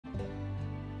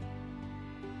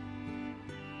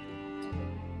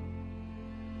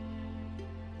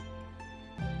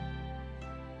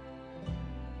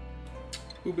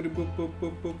Boopity boop boop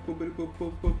boop boop boopity boop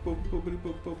boop boop boop boopity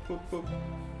boop boop boop boop.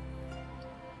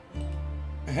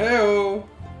 Heyo!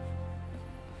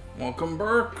 Welcome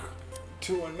back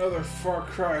to another Far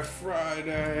Cry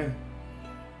Friday.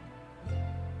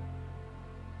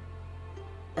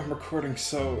 I'm recording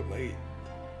so late.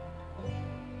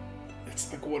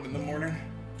 It's like 1 in the morning.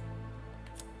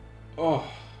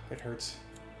 Oh, it hurts.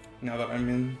 Now that I'm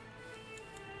in.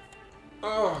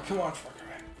 Oh, come on, Far Cry.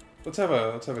 Let's have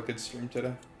a good stream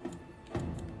today.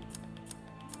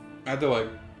 I had to like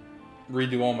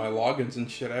redo all my logins and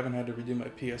shit. I haven't had to redo my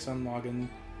PSN login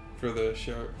for the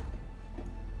share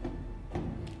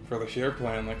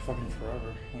plan like fucking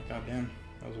forever. Like goddamn,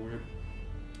 that was weird.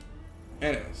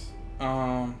 Anyways,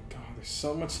 God, there's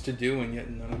so much to do and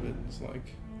yet none of it is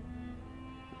like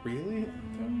really.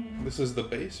 This is the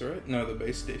base, right? No, the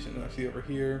base station is actually over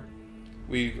here.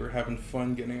 We were having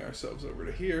fun getting ourselves over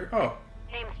to here. Oh.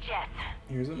 Name's Jess.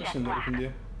 Here's a mission that we can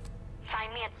do.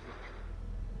 Find me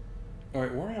a...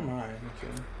 Alright, where am I,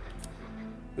 actually?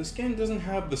 This game doesn't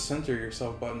have the center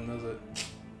yourself button, does it?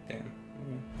 Damn. Okay.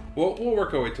 Well, we'll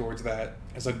work our way towards that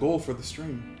as a goal for the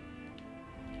stream.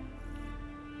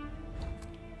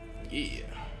 Yeah.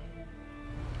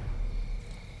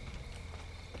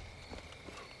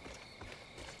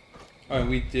 Alright,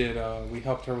 we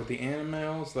helped her with the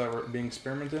animals that were being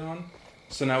experimented on.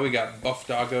 So now we got buff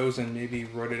doggos and maybe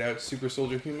roided out super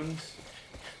soldier humans.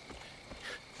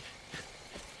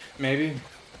 Maybe?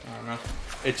 I don't know.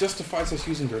 It justifies us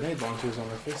using grenade launchers on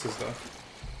their faces though.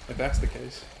 If that's the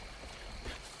case.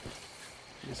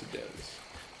 Yes it does.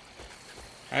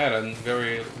 I had a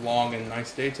very long and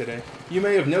nice day today. You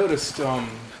may have noticed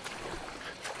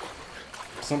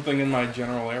something in my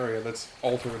general area that's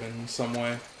altered in some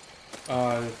way.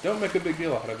 Don't make a big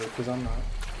deal out of it because I'm not.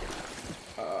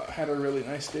 Had a really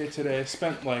nice day today.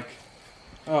 Spent like,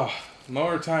 spent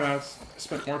more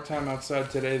time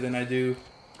outside today than I do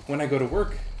when I go to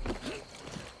work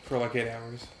for like 8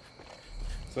 hours.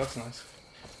 So that's nice.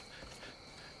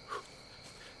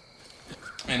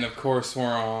 And of course,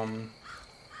 we're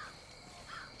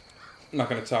not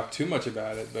going to talk too much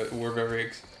about it, but we're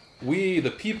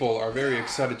the people are very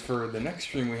excited for the next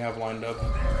stream we have lined up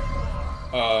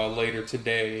later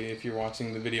today. If you're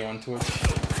watching the video on Twitch.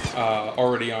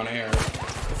 Already on air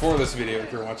before this video if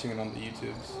you're watching it on the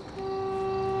YouTubes.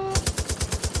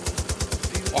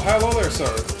 Oh, hello there,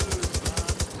 sir.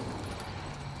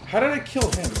 How did I kill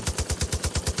him?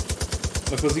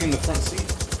 Like, was he in the front seat?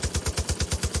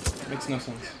 Makes no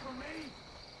sense.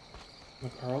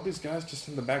 Look, are all these guys just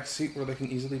in the back seat where they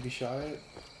can easily be shot at?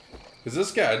 Because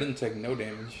this guy didn't take no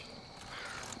damage.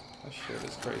 That shit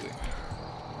is crazy.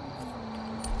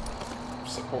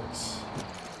 Supports.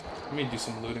 Let me do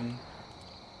some looting.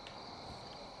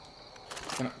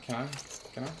 Can I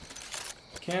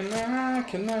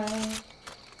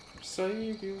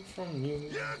save you from you?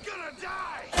 You're gonna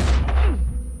die!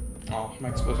 Oh, my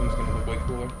explosion's gonna be way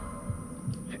cooler.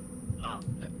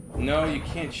 No, you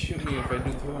can't shoot me if I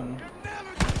do throw.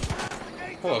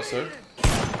 Hello, sir.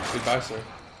 Goodbye, sir.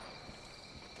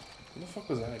 What the fuck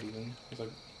was that even? It was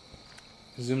like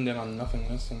zoomed in on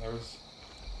nothingness and there was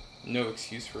no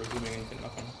excuse for zooming into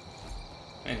nothing.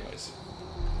 Anyways,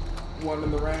 one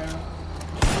in the round.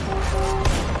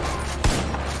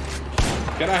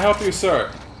 Can I help you, sir?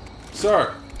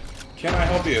 Sir, can I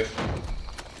help you?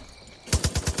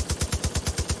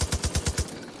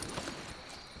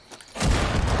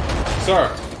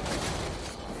 Sir!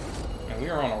 And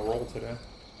we are on a roll today.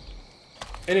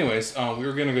 Anyways, we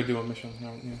were gonna go do a mission.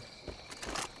 No, yeah.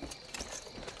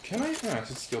 Can I? Yeah, I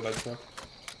should steal that truck.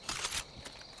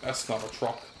 That's not a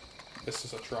truck. This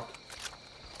is a truck.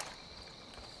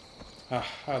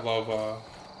 I love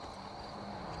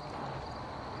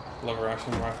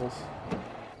Russian rifles.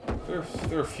 There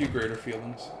are a few greater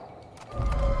feelings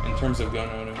in terms of gun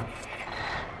owning,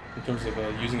 in terms of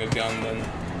using a gun than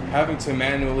having to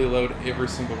manually load every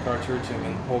single cartridge and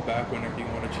then pull back whenever you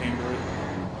want to chamber it.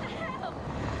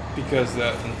 Because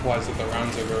that implies that the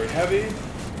rounds are very heavy,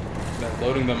 that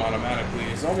loading them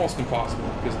automatically is almost impossible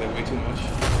because they weigh too much,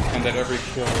 and that every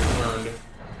kill is earned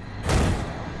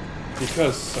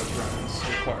because such rounds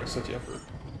require such effort.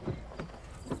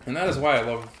 And that is why I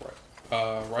love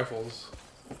rifles,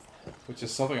 which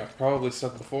is something I've probably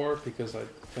said before because I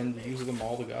tend to use them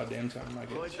all the goddamn time I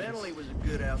get a chance. Bentley was a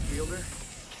good outfielder,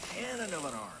 cannon of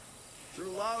an arm. Threw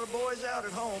a lot of boys out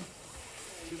at home.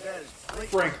 Too bad his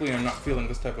Frankly, I'm not feeling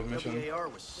this type of mission. WAR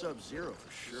was sub-zero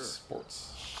for sure.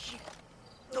 Sports. Shit.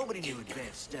 Nobody knew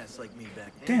advanced stats like me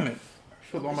back then. Damn it! I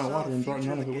filled all my water and brought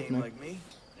none of it with me. Like me.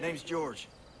 Name's George.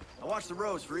 I watch the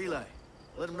roads for Eli.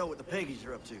 Let them know what the Peggies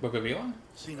are up to. Book of Eli?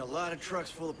 Seen a lot of trucks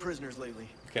full of prisoners lately.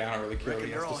 Okay, I don't really care what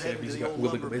he has to say if he's got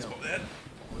Willie the baseball bat.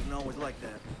 Wasn't always like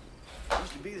that.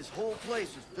 Used to be this whole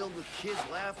place was filled with kids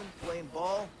laughing, playing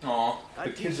ball. Aw,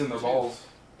 the kids in their balls.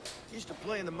 Used to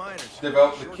play in the minors. The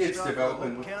kids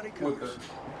developing with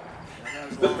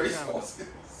the baseball skills.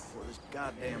 Before this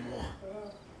goddamn war.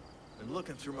 Been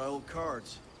looking through my old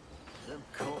cards. Them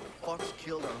cold fucks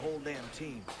killed our whole damn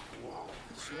team.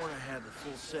 Sworn I had the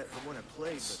full set from when I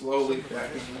played, but slowly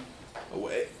backing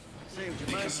away. Say, would you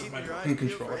mind Because of keeping my your eyes gun peeled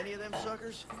control. for any of them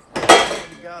suckers?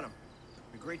 You got them.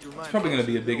 Be great to remind It's probably going to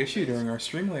be a folks big of issue the during our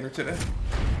stream later today.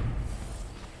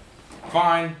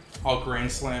 Fine, I'll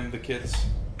grand slam the kids'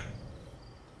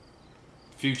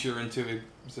 future into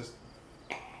existence.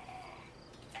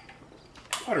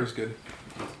 Water's good.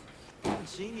 Haven't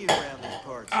seen you around these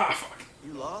parts. Ah, fuck.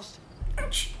 You lost?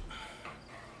 Ouch.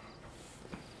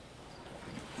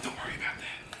 Don't worry about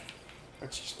that.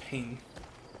 That's just pain.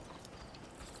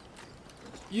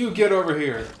 You get over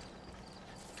here.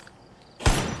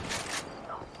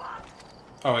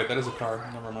 Oh wait, that is a car.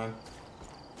 Never mind.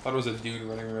 Thought it was a dude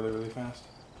running really, really fast.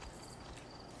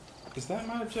 Is that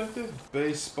my objective?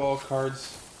 Baseball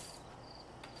cards.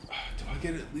 Do I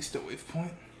get at least a wave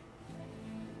point?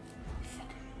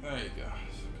 Fucking, there you go.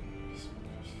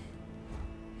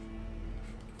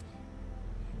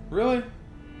 Really?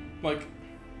 Like,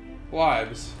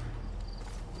 lives.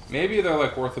 Maybe they're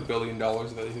like worth $1 billion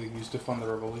that they used to fund the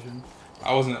revolution.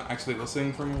 I wasn't actually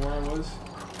listening from where I was,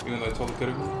 even though I totally could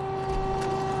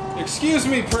have. Excuse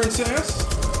me, princess!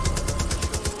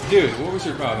 Dude, what was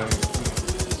your... Oh, no.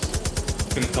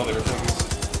 Couldn't tell they were things.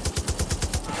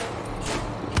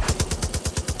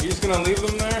 You just gonna leave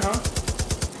them there, huh?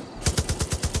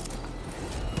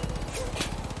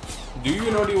 Do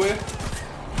you know the way?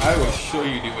 I will show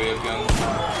you the way of guns.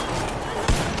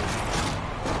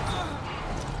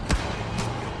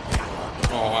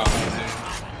 Oh wow, amazing.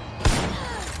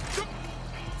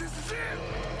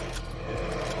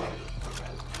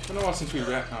 It's been a while since we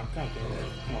ran. Oh, god damn it.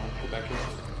 Come on, get back here.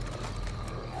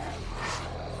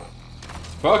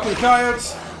 Fucking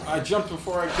coyotes! I jumped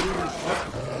before I could even.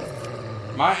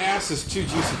 Oh. My ass is too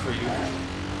juicy for you.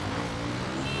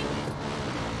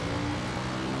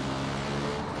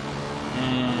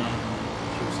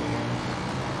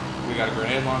 We got a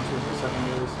grenade launcher for 7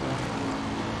 years.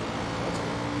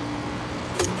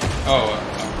 Oh,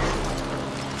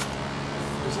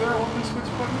 is there a weapon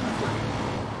switch button?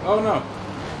 Oh no,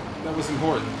 that was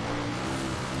important.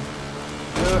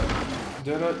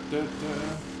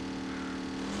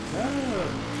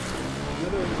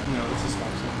 No, it's a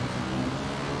stop sign.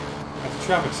 That's a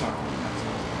traffic sign.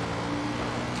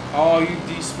 Oh, you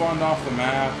despawned off the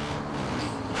map.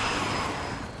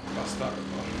 I'll stop it.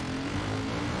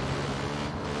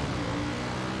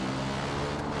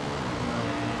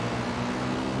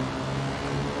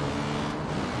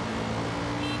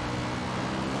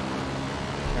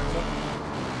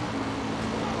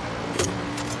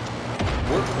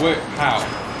 Wait, how?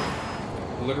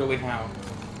 Literally how?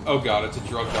 Oh god, it's a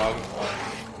drug dog.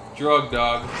 Drug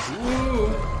dog.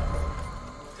 Woo!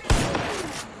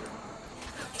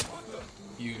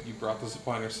 You brought this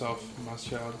upon yourself, my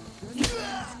child.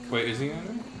 Wait, is he in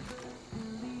there?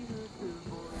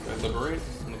 Wait, liberate?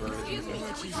 Liberate.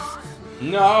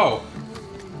 No!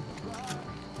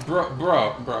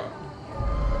 Bro.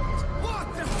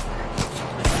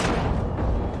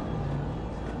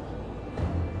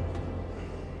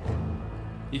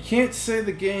 You can't say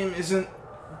the game isn't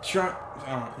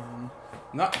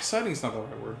not exciting is not the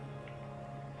right word.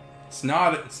 It's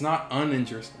not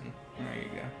uninteresting. There you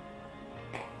go.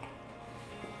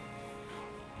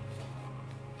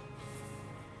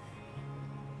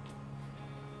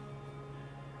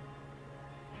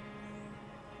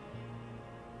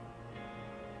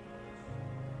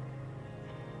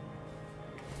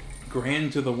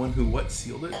 Grand to the one who what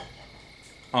sealed it?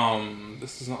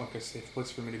 This is not like a safe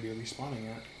place for me to be respawning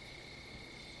at.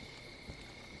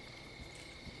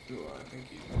 Do I think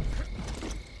you...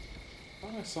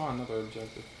 Oh, I saw another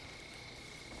objective.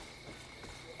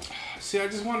 See, I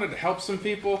just wanted to help some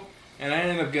people, and I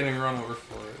ended up getting run over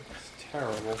for it. It's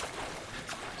terrible.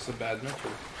 It's a bad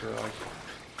metric for, like,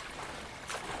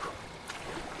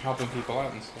 helping people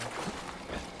out and stuff.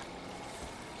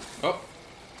 Oh!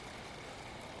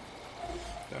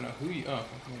 Don't know who you... Oh,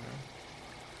 you know.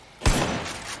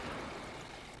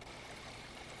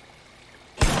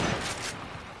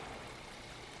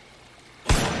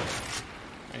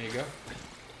 There you go.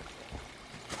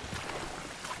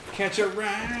 Catch a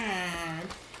ride!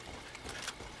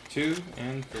 2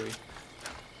 and 3.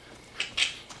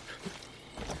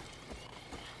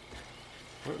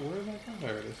 Where did that go?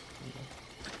 There it is.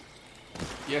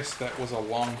 Yes, that was a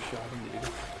long shot indeed.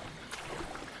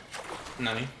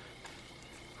 Nani?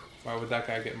 Why would that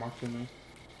guy get marked to me?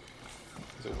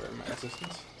 Is it aware of my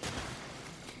existence?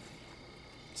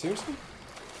 Seriously?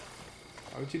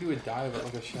 Why would you do a dive at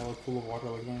like a shallow pool of water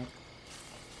like that?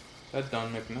 That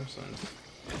don't make no sense.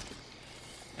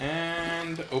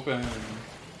 And open.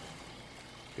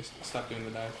 Just stop doing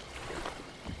the dive.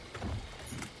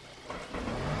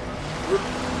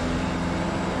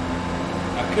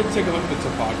 I could take a look at the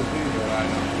topography, but I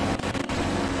don't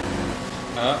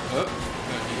know.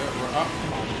 There you go. We're up.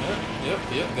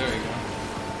 Yep, there you go.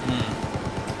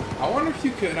 I wonder if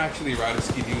you could actually ride a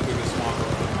ski-doo through the swamp or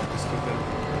not just keep it.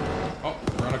 Oh,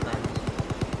 we're on a ground.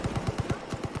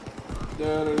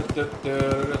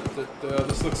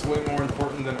 This looks way more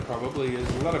important than it probably is.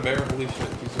 Is that a bear? Holy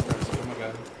shit, Jesus Christ. Oh my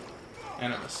god.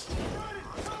 And it missed.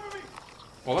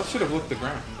 Well, that should have looked the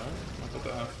ground, right? What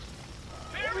the F?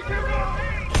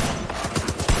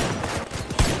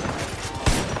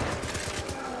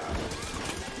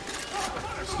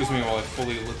 Excuse me while I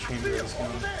fully chamber this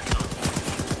gun.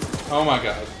 Oh my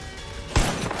god.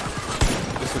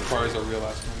 This requires a real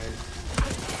ass grenade.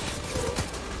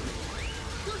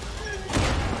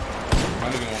 I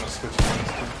don't even want to switch guns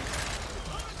to.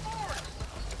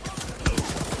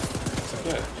 It's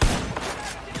okay.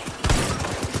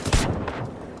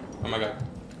 Oh my god.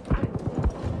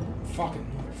 Fucking.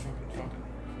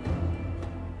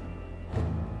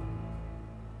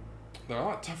 They're a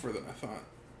lot tougher than I thought.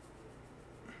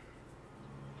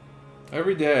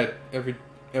 Every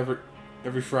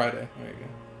Friday, there you go.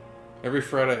 Every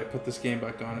Friday I put this game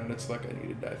back on and it's like I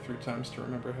need to die 3 times to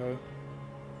remember how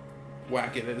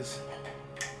whack it is.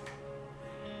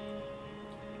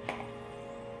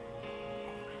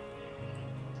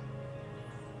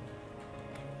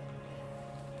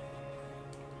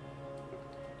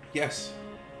 Yes.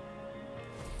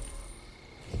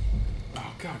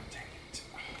 Oh god dang it.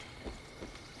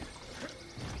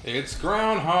 It's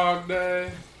Groundhog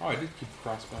Day. Oh, I did keep the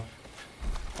crossbow.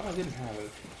 Oh, I didn't have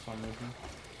it for some reason.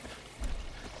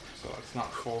 So it's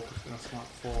not full. That's not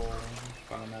full.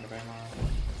 But I'm out of ammo.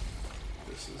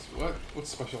 This is what? What's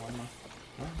special ammo?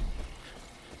 Huh?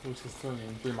 What's this 3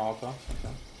 Molotovs?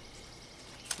 Okay.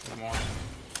 There's more.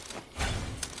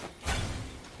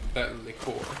 That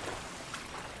liqueur.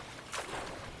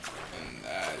 And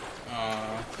that.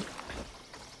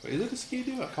 Wait, is it a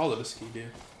ski-doo? I call it a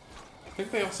ski-doo. I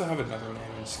think they also have another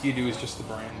name, and ski-doo is just the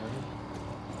brand, right?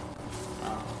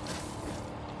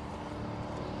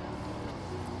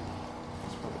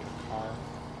 It's probably a car.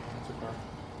 It's a car.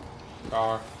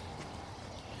 Car.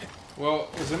 Well,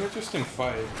 it was an interesting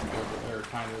fight over there,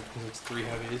 kind of, because it's 3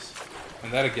 heavies.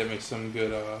 And that'd get me some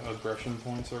good aggression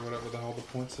points, or whatever the hell the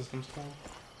point system's called.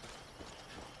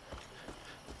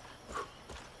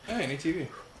 Hey, an ATV.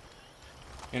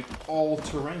 An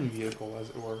all-terrain vehicle, as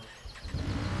it were.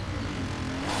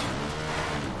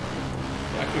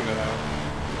 Yeah, I can go that way.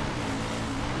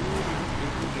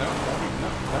 No.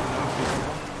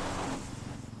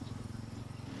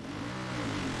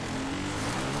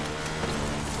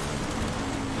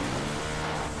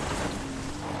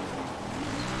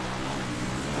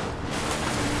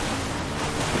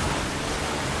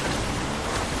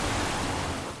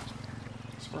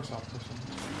 Sparse off this one.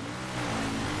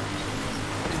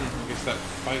 I guess that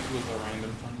fight was a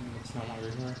random thing. It's no longer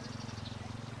here.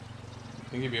 I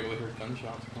think you'd be able to hear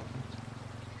gunshots.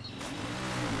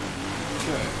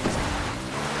 Okay.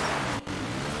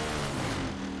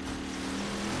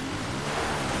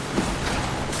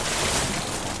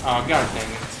 Oh, god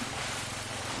dang it.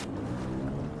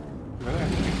 Really? I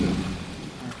think I could.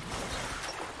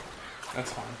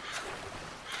 That's fine.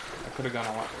 I could have gone a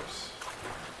lot worse.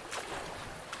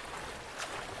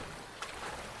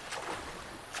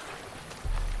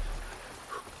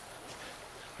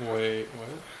 Wait, what?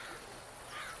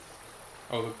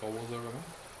 Oh, the goal was over there?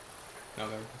 No,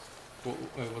 there it is.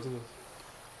 Wait, what's this?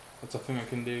 That's a thing I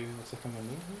can do. What's a thing I can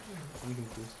do? I'm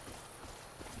confused.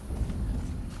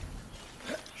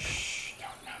 Shh,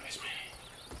 don't notice me.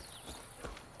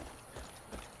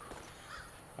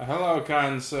 Hello,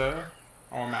 kind sir.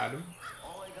 Or madam.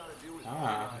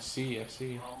 Ah, I see.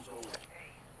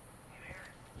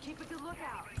 Keep a good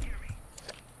lookout.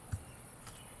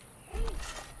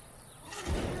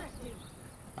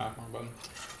 Ah, wrong button.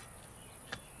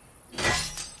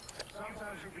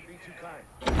 Sometimes you can be too kind.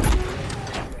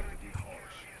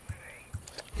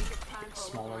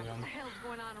 Smaller gun. What the hell's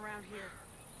going on around here?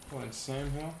 What, in Sam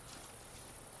Hill?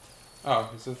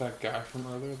 Oh, is it that guy from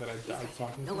earlier that I died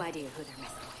talking to? No idea who they're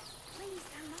messing with. Please,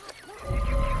 they're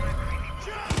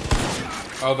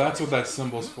not. Oh, that's what that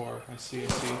symbol's for. I see, I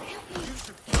see.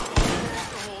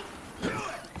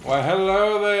 Why,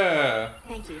 hello there!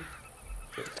 Thank you.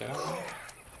 Get out.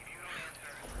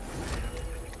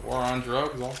 War on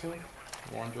drugs also?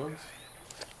 War on drugs?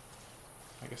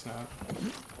 I guess not. The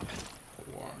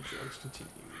war on drugs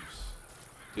continues.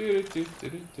 Do do do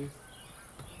do do.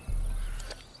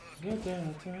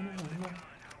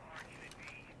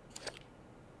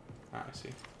 Ah, I see.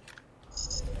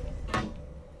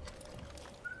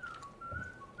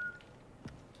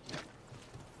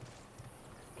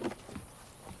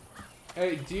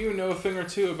 Hey, do you know a thing or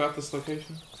two about this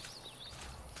location?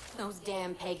 Those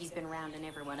damn Peggy's been rounding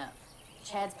everyone up.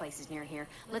 Chad's place is near here.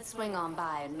 Let's swing on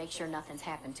by and make sure nothing's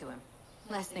happened to him.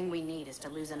 Last thing we need is to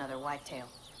lose another whitetail.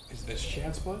 Is this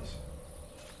Chad's place?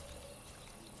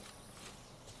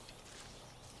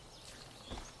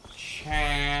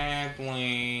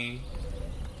 Chadley.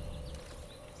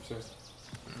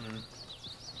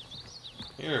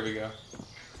 Here we go.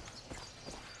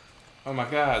 Oh my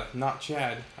god, not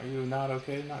Chad. Are you not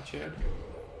okay? Not Chad?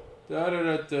 Da da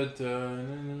da da da.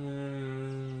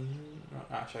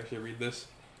 I should actually read this.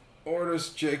 Orders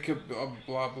Jacob blah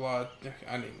blah blah.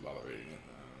 I didn't even bother reading it.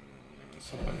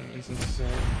 Something insane.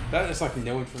 That is like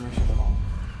no information at all.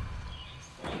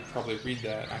 I'll probably read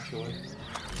that actually.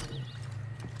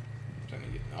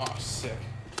 Oh, sick.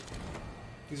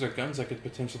 These are guns I could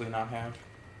potentially not have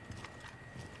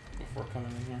before coming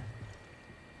in here.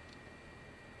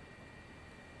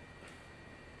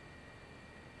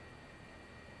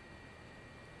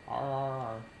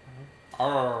 Arr.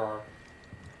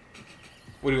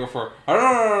 What do you go for?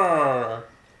 Arr.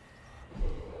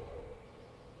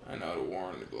 I know to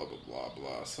warn you, blah blah blah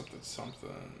blah, something something,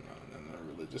 and then a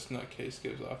religious nutcase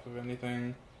gives off of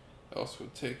anything else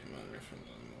would take money from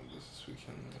them. This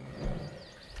weekend.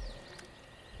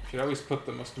 Should always put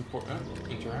the most important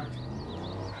interact.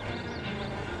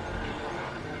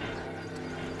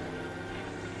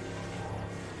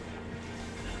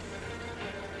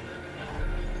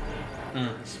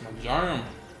 It's my jam.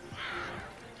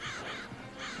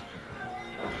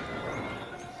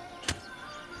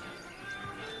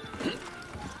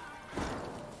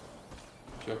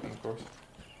 Joking, of course.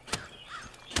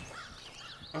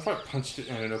 What if I punched it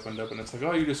and it opened up and it's like,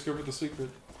 oh, you discovered the secret?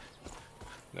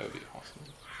 That would be awesome.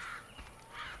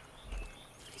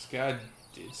 This guy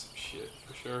did some shit,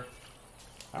 for sure.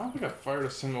 I don't think I fired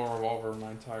a single revolver in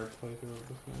my entire playthrough of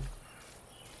this game.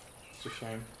 It's a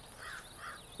shame.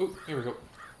 Ooh, here we go.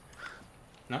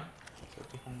 No? Is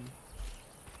that behind me?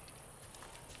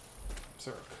 Is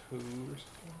there a code or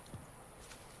something?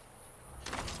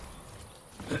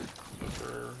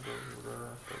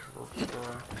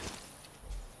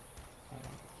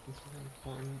 This is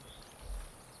important.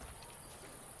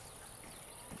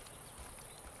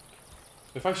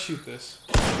 If I shoot this,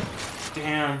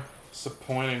 damn,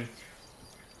 disappointing.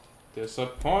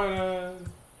 Disappointed.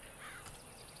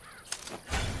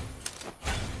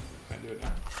 Can I do it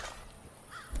now?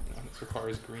 No, this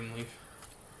requires green leaf.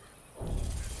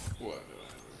 What?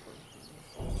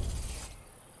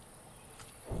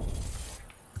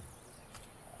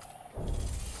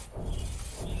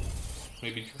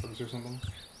 Maybe drugs or something.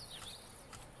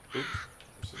 Oop.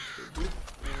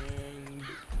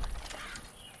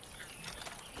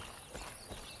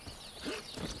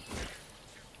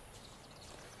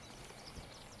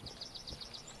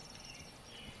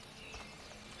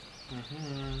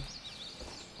 And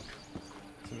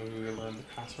so maybe we learn the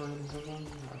passwords of them.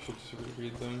 I should just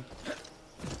reread them.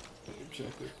 The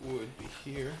objective would be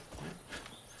here.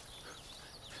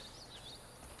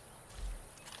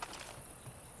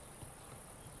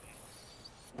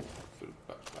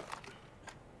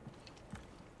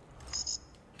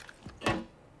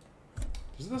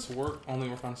 Does this only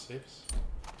work on safes?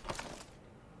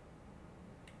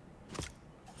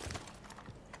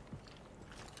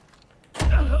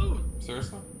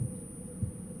 Seriously?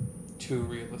 Too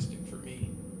realistic for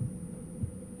me.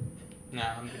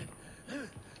 Nah, I'm good.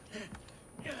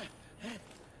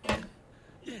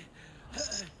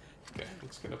 Okay,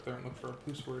 let's get up there and look for a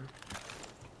poos word.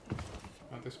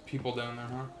 Oh, there's people down there,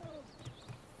 huh?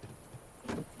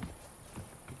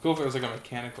 Cool if it was like a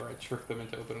mechanic where I tricked them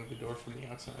into opening the door from the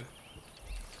outside.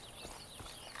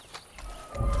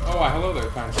 Oh, why, hello there,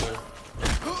 kind sir.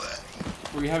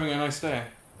 Were you having a nice day?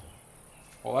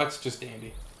 Well, that's just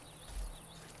dandy.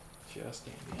 Just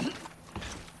dandy.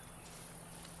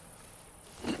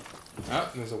 Oh,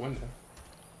 there's a window.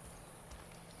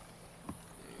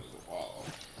 There's a wall.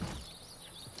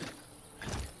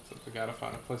 So I gotta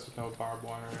find a place with no barbed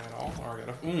wire at all, or I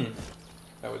gotta...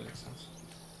 that would make sense.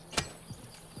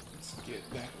 Get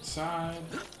back inside.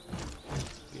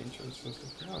 entrance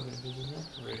system. Oh, there's in here.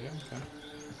 Radio, okay.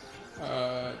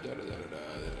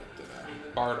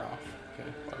 Barred off. Okay,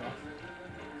 barred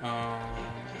off.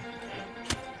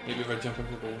 Maybe if I jump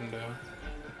into the window.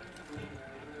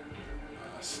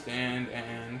 Stand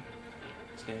and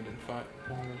fight.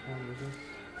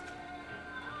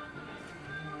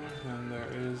 And there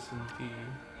is indeed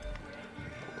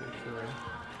a way through.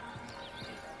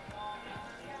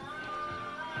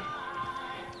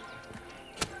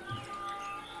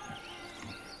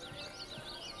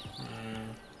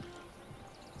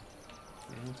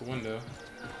 It's a window.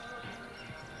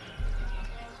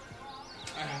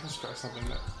 Let's try something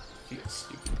that feels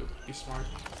stupid but be smart.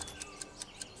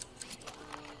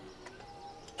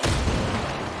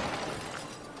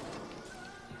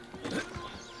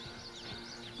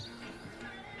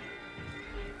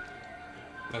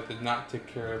 That did not take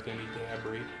care of any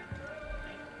debris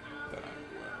that I'm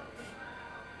aware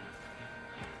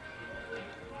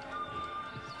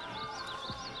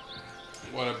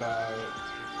of. What about...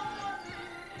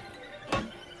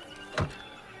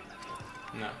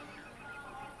 No.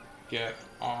 Get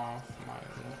off my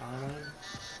island.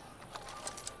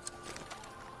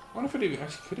 I wonder if it even...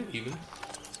 Actually, could it even?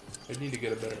 I need to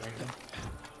get a better angle.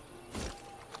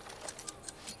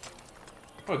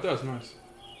 Oh, it does. Nice.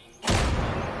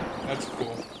 That's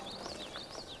cool.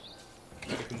 I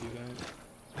can do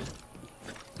that.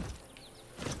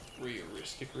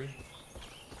 Realistically.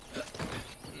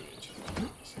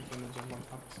 Something to jump on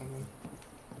top of something.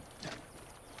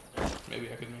 Maybe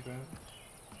I could make that.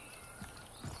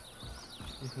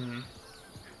 Let's move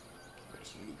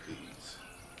these.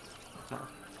 Huh.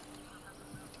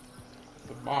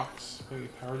 The box. Maybe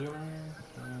power generator?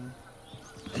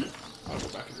 I'll go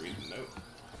back and read the note.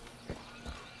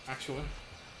 Actually.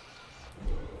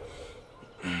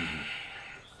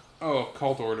 Oh,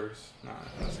 cult orders. Nah,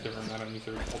 that's different. I don't need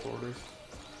to read cult orders.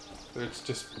 But it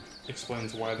just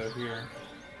explains why they're here.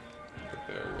 But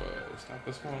there was not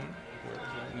this one. Where was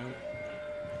that note?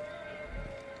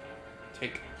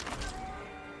 Take.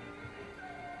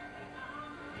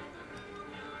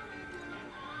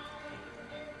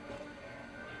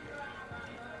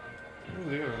 Where's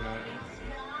the other note?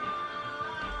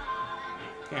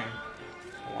 Dang.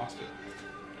 I lost it.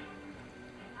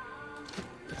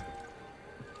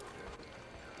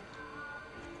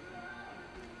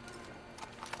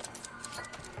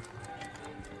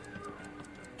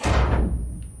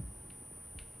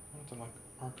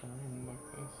 Around like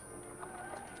this.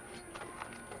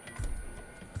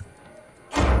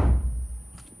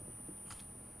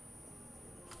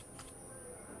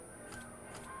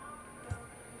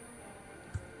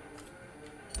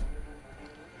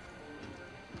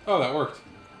 Oh, that worked.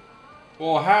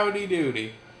 Well, howdy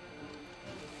doody.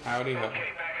 Howdy ho.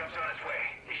 Okay, backup's on its way.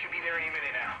 He should be there any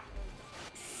minute now.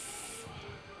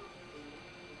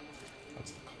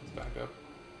 Let's back up.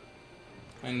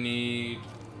 I need.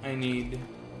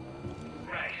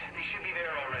 Right, they should be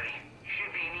there already.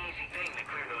 Should be an easy thing to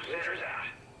clear those sinners out.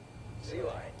 Sea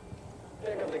Lion,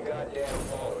 pick up the goddamn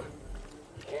phone.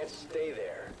 You can't stay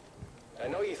there. I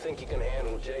know you think you can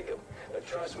handle Jacob, but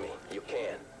trust me, you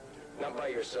can. Not by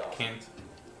yourself. Can't.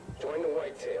 Join the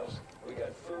Whitetails. We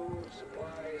got food,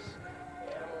 supplies,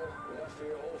 ammo, enough for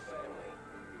your whole family.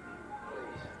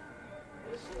 Please,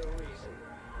 listen to reason.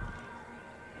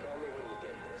 Call me when you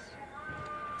get this.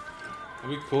 It'd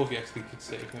be cool if you actually could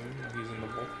save him while he's in the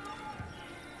vault.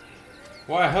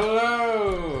 Why,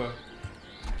 hello!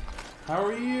 How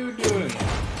are you doing?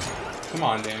 Come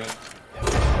on, damn it.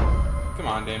 Come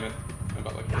on, damn it. How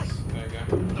about like this? There you go.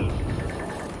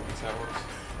 That's how it works.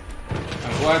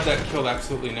 I'm glad that killed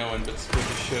absolutely no one, but scared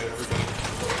the shit out of everybody.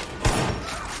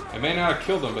 I may not have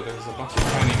killed them, but there's a bunch of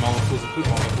tiny molecules of poop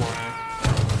on the floor now.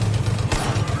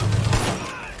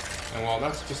 And well,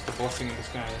 that's just a blessing in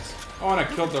disguise. Oh, and I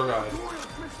killed the ride.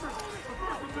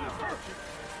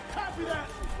 Copy that!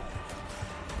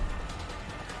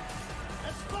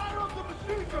 Let's fire up the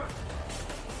machine gun!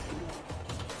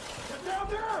 Get down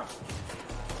there!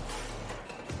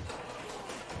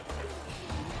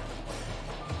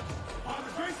 On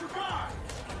the tracer guy!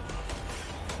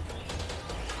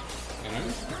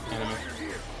 Enemy? Enemy.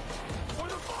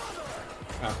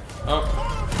 Oh. Oh.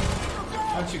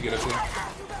 How'd you get up here?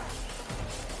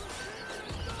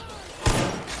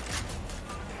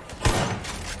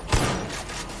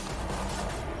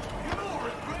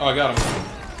 Oh, I got him.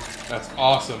 That's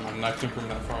awesome. I knifed him from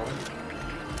that far away.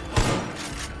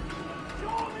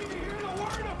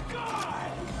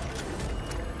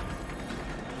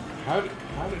 How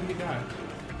did he die?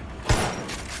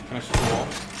 Can I shoot the wall?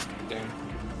 Damn.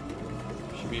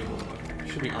 Should be able to,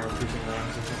 should be armor piercing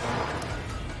rounds or something.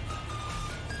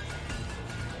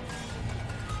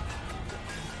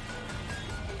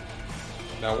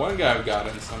 Now one guy got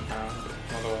in somehow, but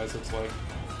otherwise it's like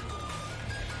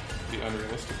be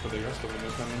unrealistic for the rest of them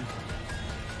to come in.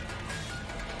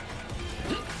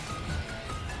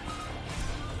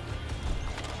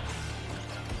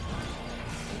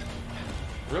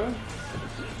 Really?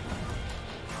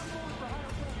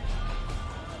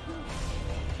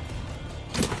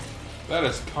 That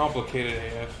is complicated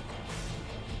AF.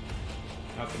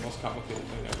 Not the most complicated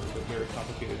thing ever, but very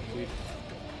complicated indeed.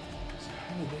 So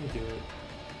how did they do it?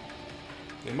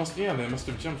 They must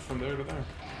have jumped from there to there.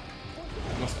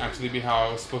 That must actually be how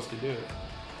I was supposed to do it.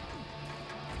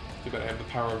 Too bad I have the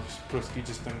power of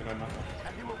prestigious thing that I'm not.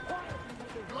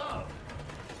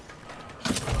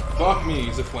 Fuck me,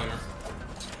 he's a flamer.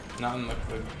 Not in like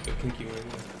the kinky way.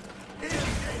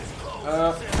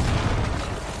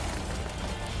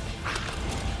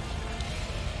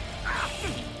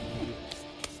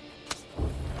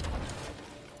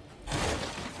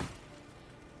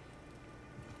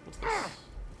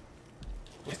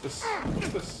 What's this?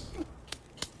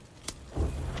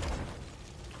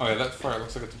 Oh yeah, that fire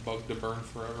looks like it's bugged to burn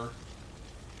forever.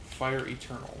 Fire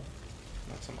eternal.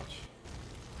 Not so much.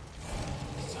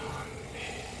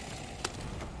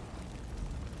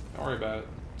 Don't worry about it.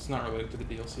 It's not related to the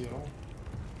DLC at all.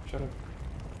 Shut up.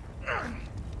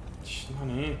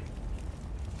 Shani.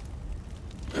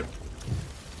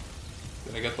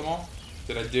 Did I get them all?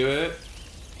 Did I do it?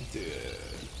 I did.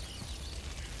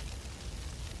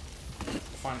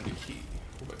 Find the key.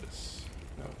 What about this?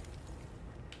 No.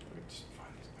 Just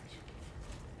find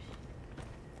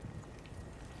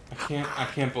these. I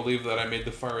can't believe that I made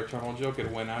the Fire Eternal joke.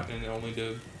 It went out and it only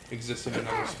did exist in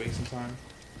another space and time.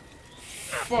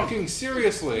 Fucking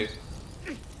seriously!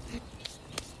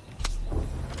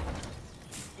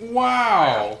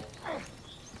 Wow!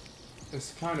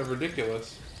 It's kind of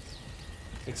ridiculous.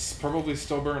 It's probably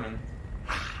still burning.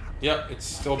 Yep, it's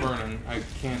still burning. I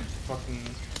can't fucking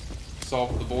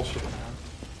solve the bullshit now.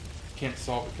 Can't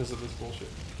solve it because of this bullshit.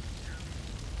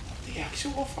 What the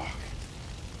actual fuck?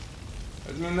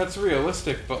 I mean, that's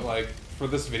realistic, but like, for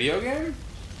this video game?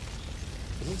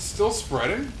 Is it still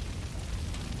spreading?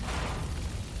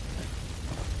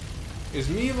 Is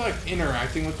me, like,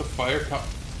 interacting with the fire cup?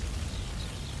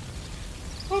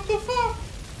 What the fuck?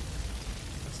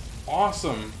 That's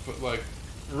awesome, but, like,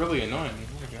 really annoying.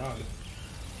 Oh my god.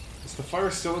 Is the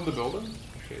fire still in the building?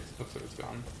 Okay, it looks like it's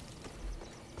gone.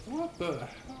 What the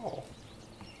hell?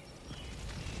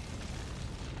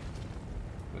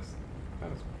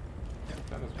 That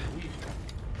is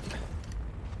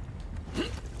weird.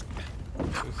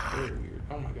 It's very weird.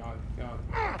 Oh my god,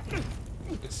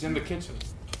 It's in the kitchen.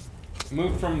 It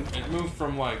moved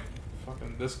from like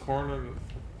fucking this corner to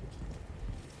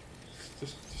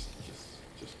just.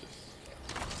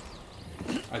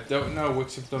 I don't know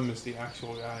which of them is the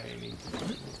actual guy I need to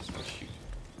shoot.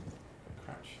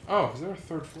 Crouch. Oh, is there a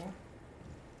third floor?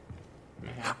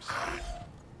 Mayhaps.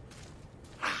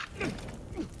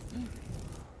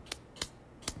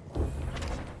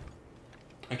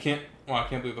 I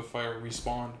can't believe the fire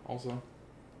respawned also.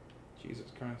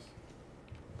 Jesus Christ.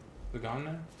 Is it gone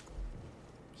now?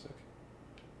 Sick.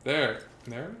 There it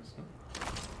is?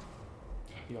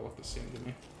 Y'all have to sing to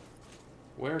me.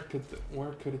 Where could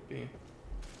it be?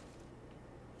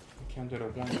 I counted a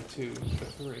 1, a 2, a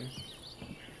 3.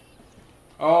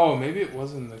 Oh, maybe it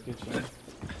was in the kitchen.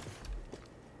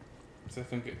 So I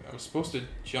think I was supposed to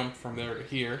jump from there to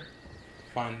here,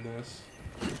 find this,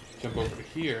 jump over to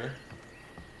here.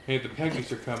 Hey, the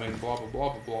Peggies are coming, blah blah blah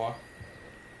blah blah.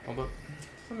 Although, it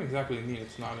doesn't exactly mean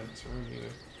it's not in this room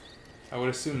either. I would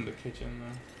assume the kitchen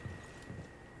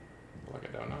though. Like,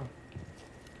 I don't know.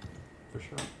 For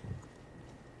sure.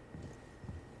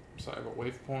 So I have a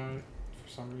waypoint for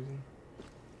some reason.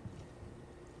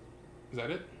 Is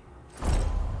that it?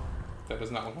 That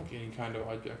does not look like any kind of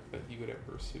object that you would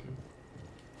ever assume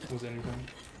was anything.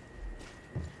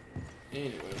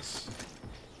 Anyways.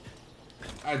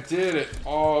 I did it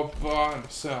all by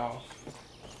myself.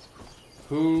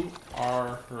 Who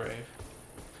are Ray?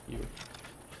 You.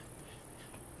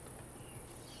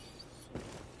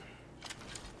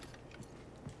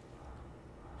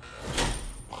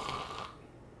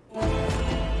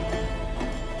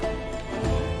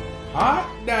 Hot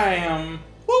damn!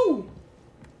 Woo!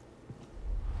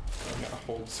 I gotta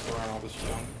hold square on all this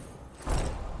junk.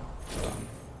 Done.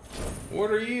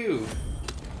 What are you?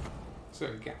 It's a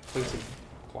place of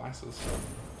glasses.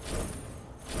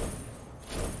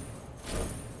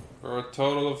 For a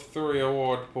total of 3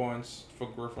 award points for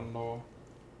Gryffindor.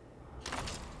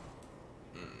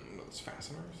 Those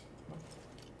fasteners?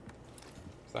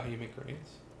 Is that how you make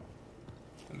grenades?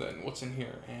 And then what's in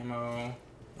here? Ammo.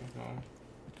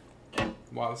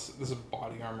 Wow, this is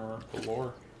body armor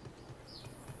galore.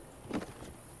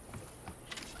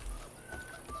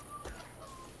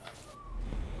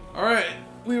 Alright,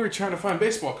 we were trying to find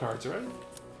baseball cards, right?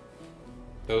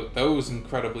 Those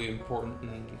incredibly important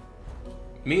and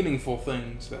meaningful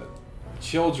things that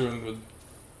children would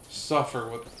suffer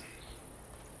with.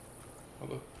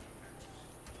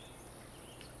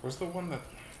 Where's the one that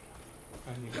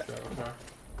I need to grab? Okay.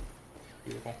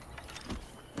 Beautiful.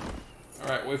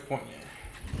 Alright, waypoint.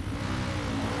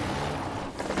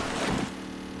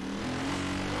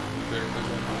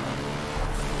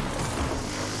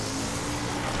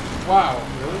 Wow,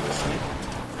 really? The snake?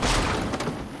 I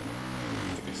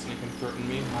think a snake can threaten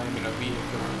me. I am in a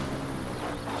vehicle.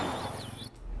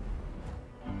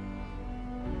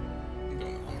 I'm going the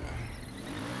wrong way.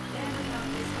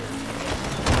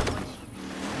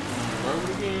 Road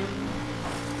again.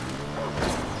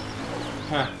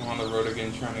 Huh, I'm on the road again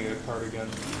trying to get a card again.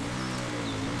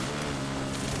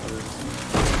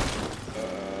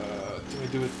 Do I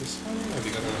do it this way? Or the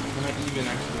other way? Can I even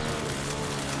actually...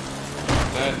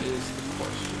 That is the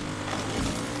question.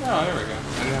 Oh, there we go. I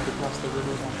didn't have to cross the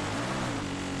river.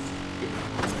 Good.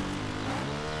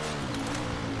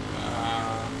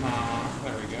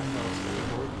 There we go. That was really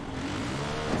hard.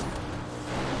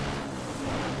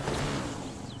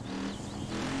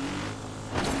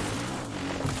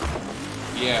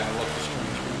 Yeah, I love the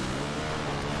strange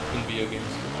in video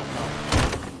games.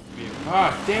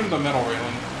 Ah, damn the metal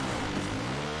railing.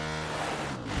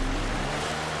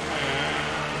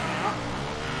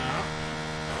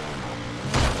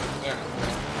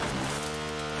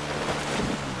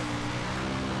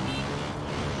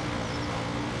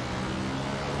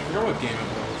 I forgot what game it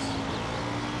was.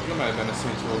 I think it might have been a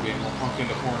Saints Row game where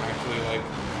honking the horn actually like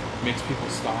makes people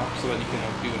stop so that you can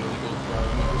like do an illegal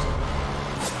driving or something.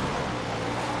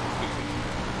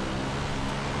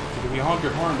 If you honk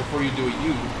your horn before you do a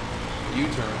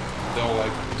U-turn, they'll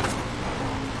like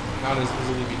not as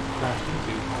easily be crashed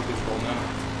into because they'll know.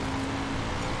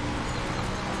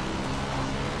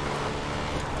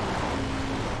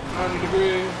 90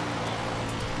 degree.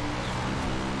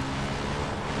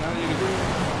 90 degree.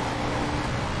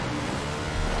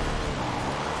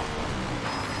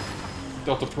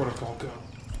 Delta Protocol, go.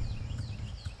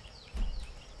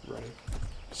 Ready.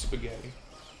 Spaghetti.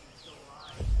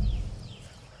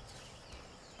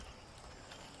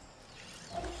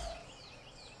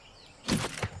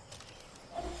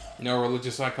 No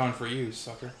religious icon for you,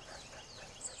 sucker.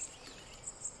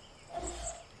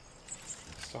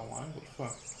 Still alive? What the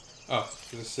fuck? Oh,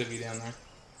 there's a civvy down there.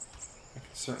 I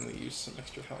could certainly use some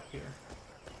extra help here.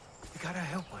 You gotta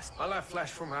help us. I light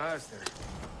flashed from my eyes there.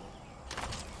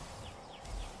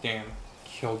 Damn,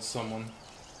 killed someone.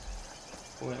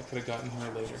 Well, I could have gotten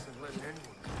her later.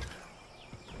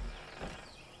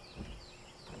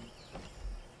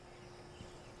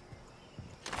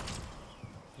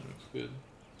 Looks good.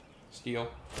 Steel.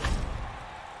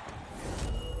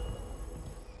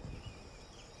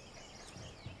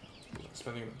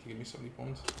 Expecting it to give me 70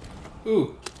 points.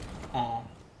 Ooh! Aw.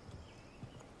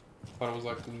 Thought it was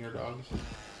like wiener dogs.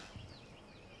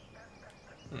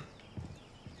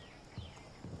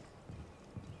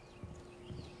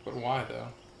 But why, though?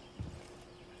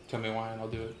 Tell me why and I'll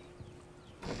do it.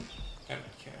 I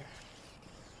don't care.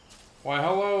 Why,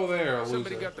 hello there, loser.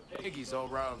 Somebody got the piggies all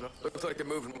riled up. Looks like they're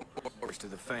moving orders to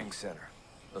the Fang Center.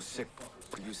 Those sick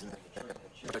are using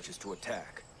the Dutches to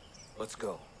attack. Let's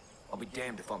go. I'll be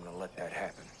damned if I'm gonna let that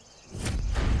happen.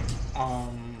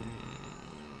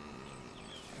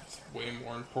 That's way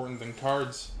more important than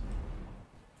cards.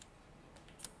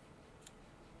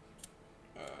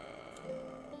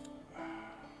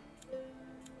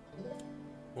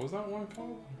 What was that one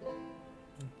called?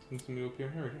 Let's move up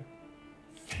here. Here we go.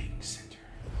 Fang Center.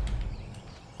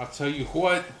 I'll tell you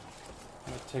what.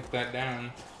 I'm gonna take that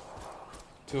down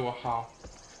to a how.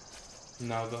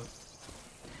 No, the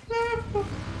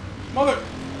mother.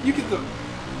 You get the.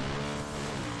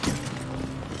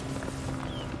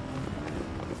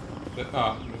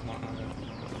 Oh, it's not my bad.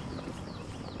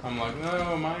 I'm like,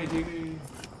 no, my duty.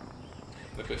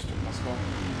 The fish took my skull.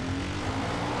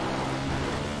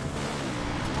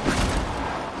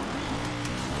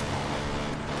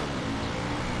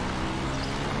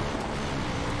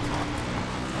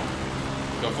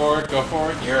 Go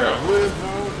for it, yeah! With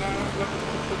no doubt,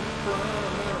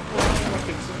 like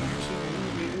it's an action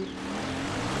movie.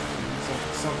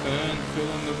 Something,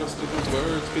 filling the rest of the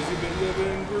words, cause you've been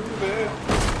living groovy.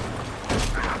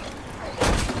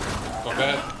 Go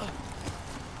bad.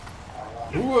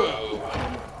 Whoa!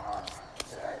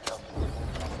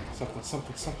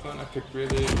 Something, I could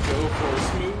really go for a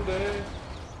smoothie.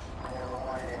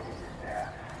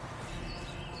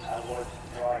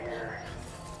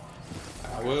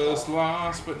 I was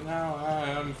lost, but now I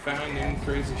am finding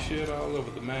crazy shit all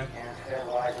over the map.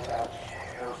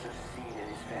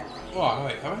 Oh,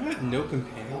 wait, have I had no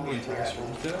companion the entire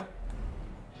stream today?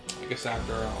 I guess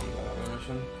after that other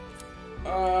mission.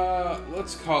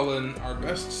 Let's call in our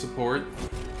best support.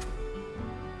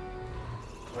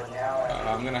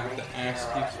 I'm gonna have to ask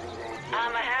you.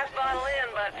 I'm a half bottle in,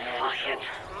 but fuck it.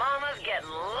 Mama's getting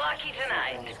lucky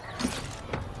tonight.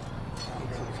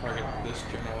 Let's target this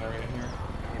general area here.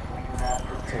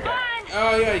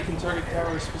 Oh yeah, you can target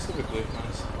towers specifically.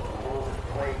 Nice.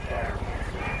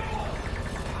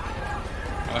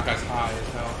 Oh, that guy's high as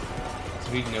hell.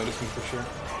 So he'd notice me for sure.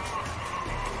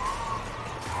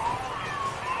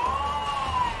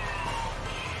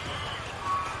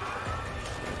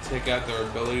 Take out their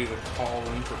ability to call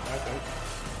in for backup.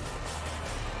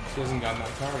 She hasn't gotten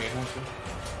that tower yet, has she? I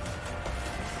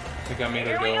think I made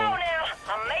her Here we go. go now.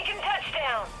 I'm making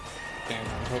touchdown. Damn, I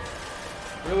hope.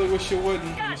 Really wish you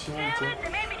wouldn't. God Wish you damn hadn't it,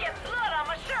 they made me get blood on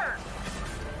my shirt.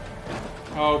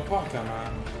 to. Oh, fuck, come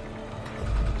on.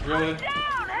 Really?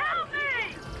 Down, help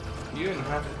me! You didn't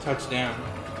have to touch down.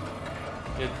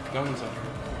 Get guns on you.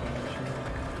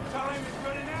 Time is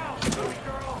running out, little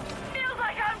girl. Feels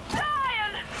like I'm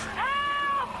dying.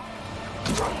 Help!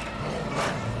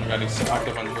 I got he's stocked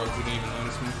up on drugs, he didn't even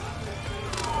notice me.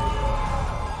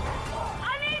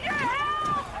 I need your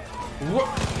help! What?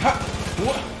 Ha?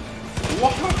 What?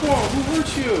 What? Who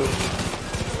hurt you?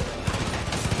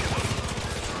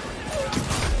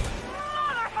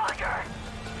 Motherfucker!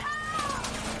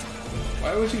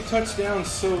 Why would you touch down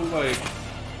so, like,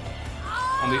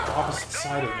 on the opposite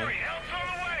side of me?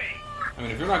 I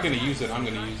mean, if you're not going to use it, I'm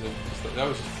going to use it. So that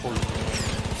was just poor. I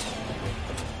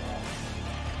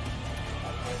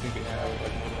think they have,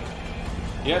 like,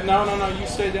 yeah, no, you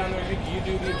stay down there. You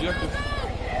do the objective.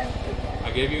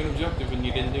 I gave you an objective and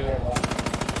you didn't do it.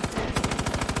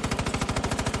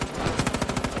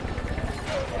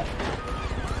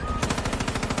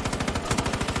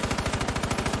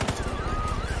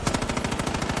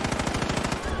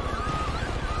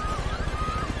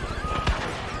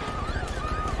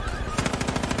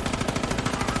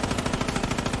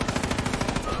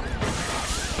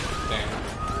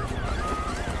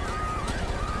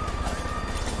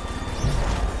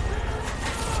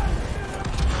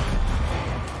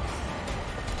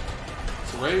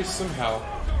 Raise some hell.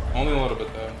 Only a little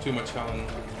bit though. Too much hell and...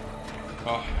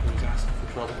 Oh, he was asking for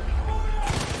trouble.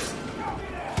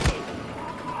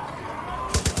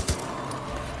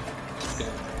 Yeah.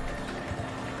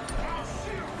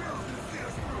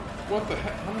 What the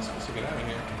heck? How am I supposed to get out of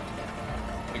here?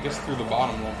 I guess through the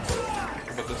bottom level.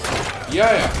 How about this?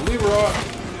 Yeah, Leroy!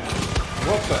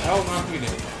 What the hell knocked me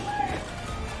down?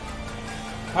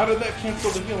 How did that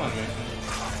cancel the heal on me?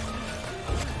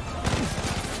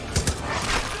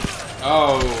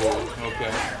 Oh,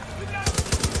 okay.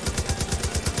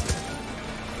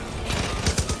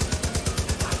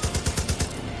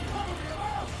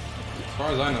 As far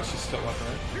as I know, she's still up,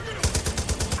 right?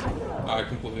 Oh, I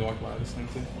completely walked by this thing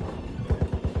too.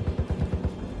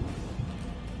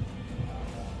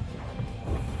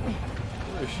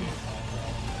 Where is she?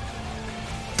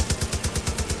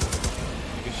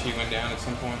 I guess she went down at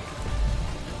some point.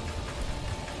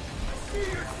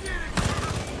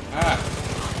 Ah!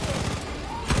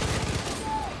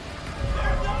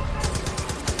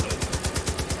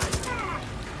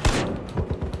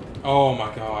 Oh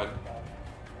my god.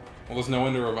 Well, there's no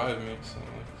one to revive me, so...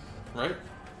 Right?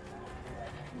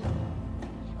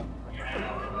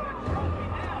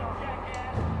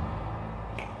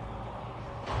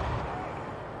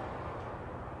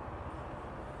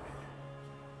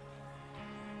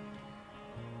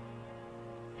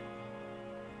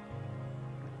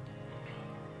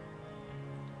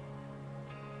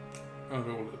 Oh, it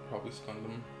would have probably stunned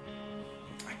them.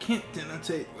 I can't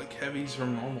denotate, like, heavies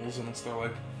from normals unless they're,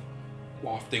 like,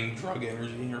 wafting drug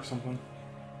energy or something.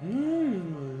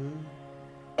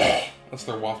 Unless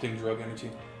they're wafting drug energy.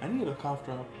 I need a cough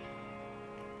drop.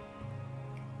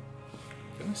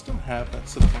 Do I still have that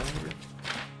supply here?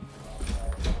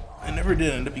 I never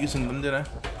did end up using them, did I?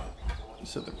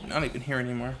 So they're not even here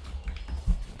anymore.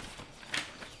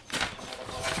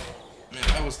 Man,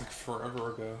 that was like forever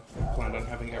ago. I planned on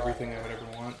having everything I would ever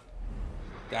want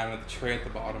down at the tray at the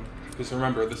bottom. Because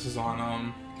remember, this is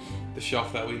on the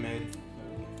shelf that we made.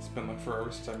 It's been like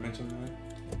forever since I mentioned that.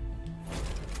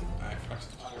 I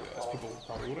people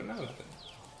probably wouldn't know that.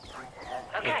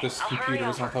 Okay, Like this I'll hurry computer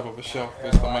is on over. top of a shelf.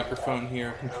 There's the microphone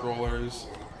here, controllers,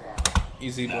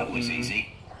 easy button,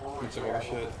 bunch of other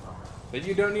shit that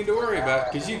you don't need to worry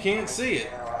about because you can't see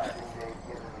it.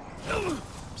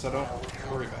 So don't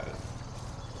worry about it.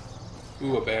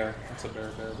 Ooh, a bear. That's a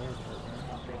bear.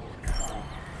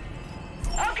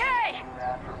 Okay!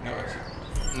 No,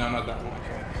 actually. No, not that one.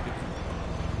 Actually.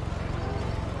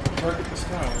 Target the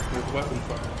sky with weapon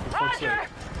fire. For fuck's sake. Roger!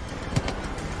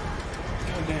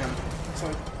 God damn. It's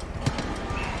like...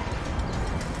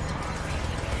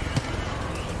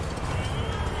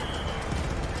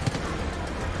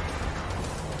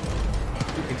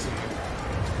 Who thinks of it?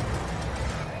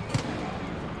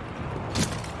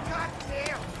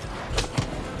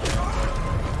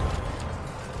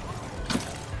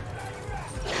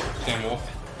 Damn wolf.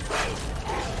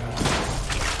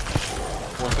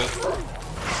 Worth it.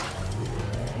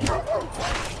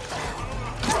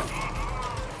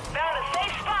 Found a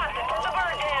safe spot to put the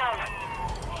bird down.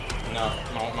 No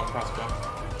crossbow.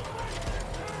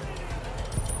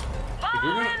 If you're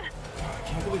gonna... Following! God, I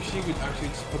can't believe she would actually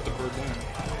just put the bird down.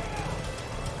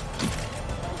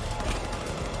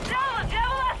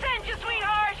 Devil, I sent you,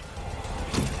 sweetheart!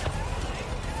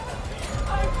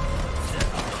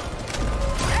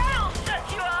 That'll shut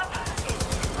you up!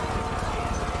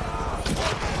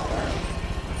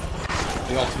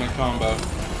 The ultimate combo.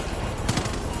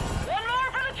 One more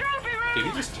for the trophy room! Did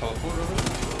he just teleport over there?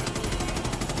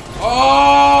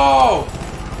 Oh!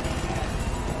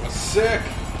 That's sick.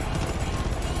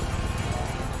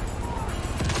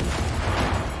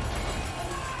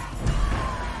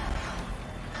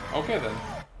 Okay then.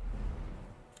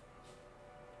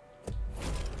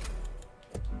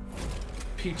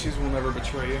 Peaches will never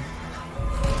betray you.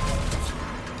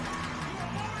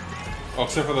 Oh,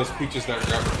 except for those peaches that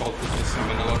grab the called peaches in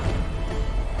vanilla.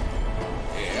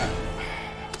 Yeah.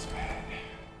 That was bad.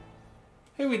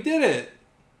 Hey, we did it!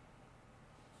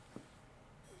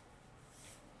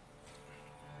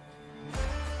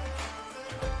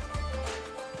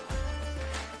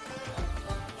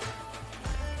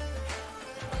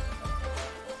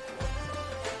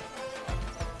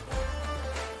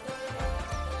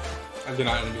 I did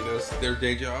not envy this. Their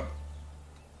day job.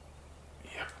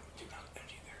 Yep, do not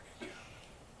envy their day job.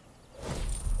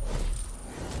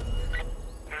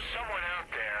 There's someone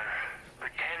out there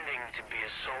pretending to be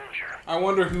a soldier. I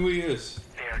wonder who he is.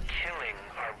 They are killing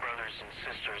our brothers and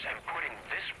sisters and putting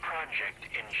this project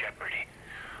in jeopardy.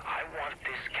 I want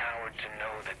this coward to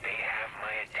know that they have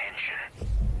my attention.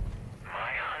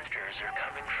 My hunters are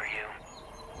coming for you.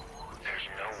 There's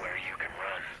nowhere you can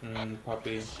run.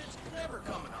 Puppy. Shit's never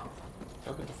coming off.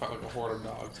 I'll get to fight like a horde of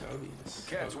dogs. That would be so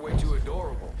Cat's cool. way too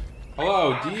adorable.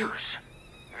 Hello, do you... Hunters.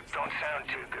 It don't sound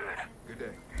too good. Good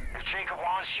day. If Jacob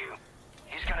wants you,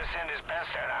 he's gonna send his best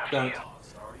out after Don't. you.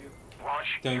 Are you?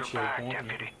 Watch Don't your you back, want me?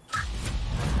 deputy.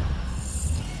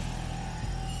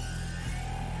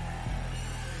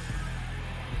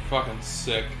 Fucking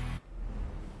sick.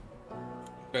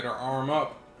 Better arm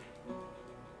up.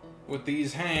 With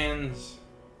these hands.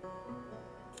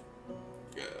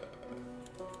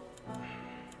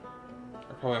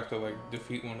 I probably have to like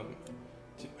defeat one of them.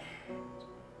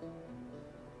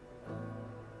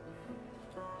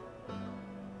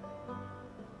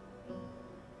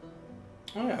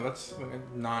 Oh yeah, that's like a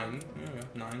 9. Yeah,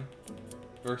 9.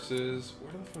 Versus,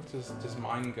 where the fuck does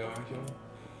mine go actually?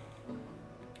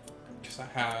 Because I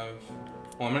have,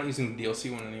 well, I'm not using the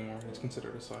DLC one anymore. It's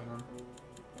considered a sidearm.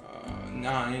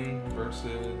 9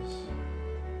 versus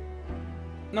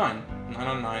 9. 9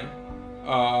 on 9.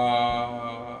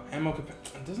 Ammo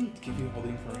it doesn't give you all the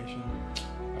information.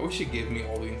 I wish it gave me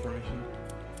all the information.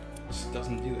 It just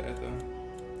doesn't do that though.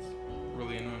 It's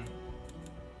really annoying.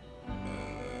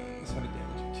 This had a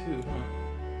damage of 2, huh?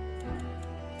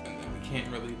 And then we can't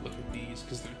really look at these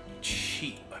because they're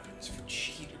cheat weapons for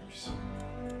cheaters.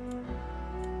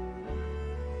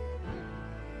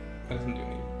 That doesn't do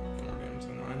any more damage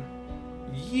than 9.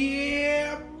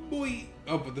 Yeah, boy!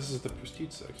 Oh, but this is the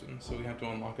prestige section, so we have to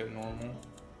unlock it normal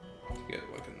to get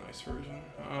like a nice version.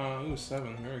 Ooh,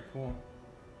 7, very cool.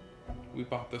 We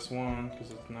bought this one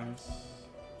because it's nice.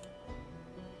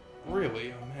 Really,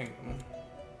 a magnum.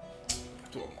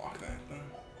 Have to unlock that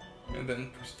though. And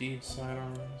then prestige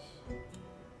sidearms.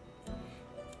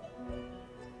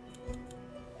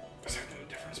 Is there no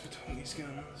difference between these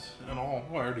guns at all?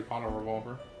 Oh, I already bought a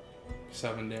revolver.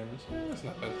 7 damage. Yeah, that's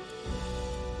not bad.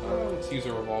 Let's use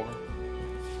a revolver.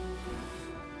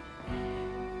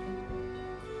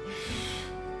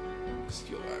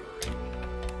 Steel library.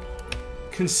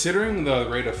 Considering the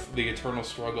rate of the eternal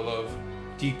struggle of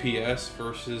DPS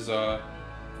versus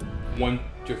 1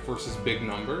 versus big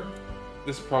number,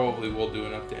 this probably will do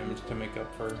enough damage to make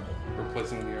up for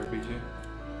replacing the RPG.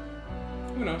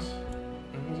 Who knows?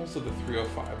 And there's also the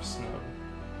 305 snub,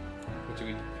 which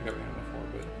we pick up ammo for,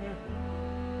 but yeah.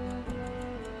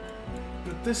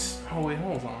 But this, oh wait,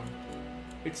 hold on.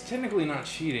 It's technically not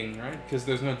cheating, right? Because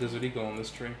there's no Desert Eagle on this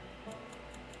tree.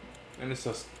 And it's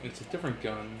a different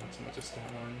gun, not so much a stat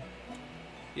line.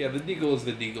 Yeah, the Deagle is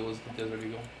the Desert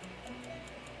Eagle.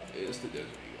 It is the Desert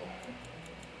Eagle.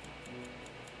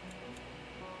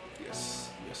 Yes,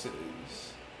 yes it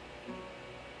is.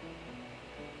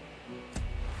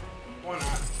 Why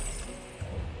not?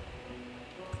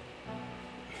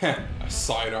 A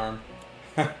sidearm.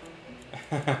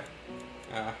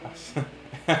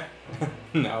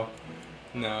 No.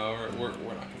 No, we're not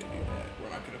gonna do that. We're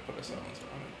not gonna put a silencer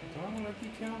on it. Do I like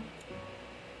decal?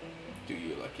 Do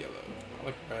you like yellow? I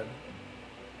like red.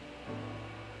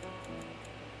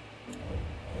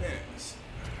 Yes.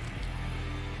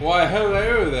 Why,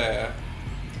 hello there.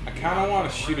 I kinda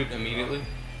wanna shoot it immediately,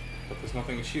 but there's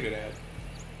nothing to shoot it at.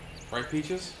 Right,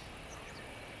 Peaches?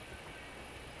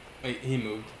 Wait, he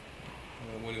moved.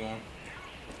 What do you want?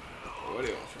 What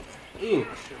do you want from me? Ooh.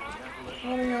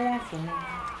 What do you want from me?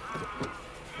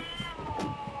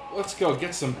 Let's go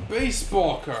get some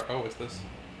baseball cards. Oh, what's this?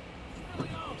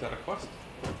 Is that a quest?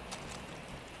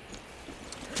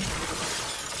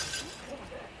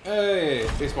 Hey,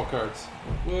 baseball cards.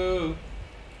 Whoa.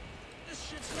 This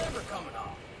shit's never coming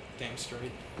off. Damn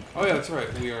straight. Oh yeah, that's right.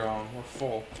 We're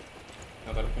full.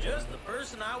 Now that I think Just the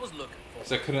person I was looking for.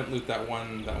 so I couldn't loot that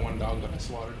one dog that I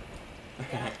slaughtered.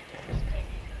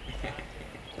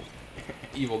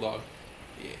 Evil dog.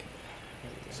 Yeah.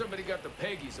 Somebody got the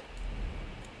Peggies.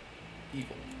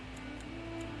 Evil.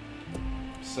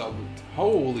 Sell loot.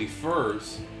 Holy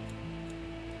furs.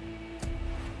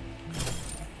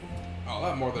 Oh,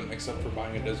 that more than makes up for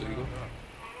buying a Desert Eagle.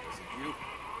 Is it you?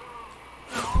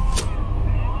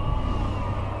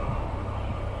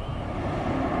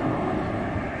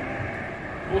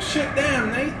 Well, shit,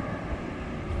 damn, Nate.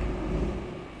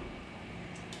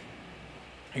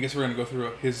 I guess we're gonna go through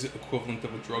his equivalent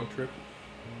of a drug trip.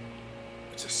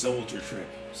 It's a soldier trip.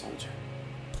 Soldier.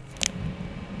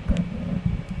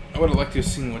 I would have liked to have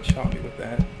seen what shot me with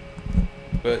that,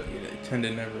 but you tend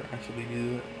to never actually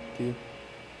do it, do you?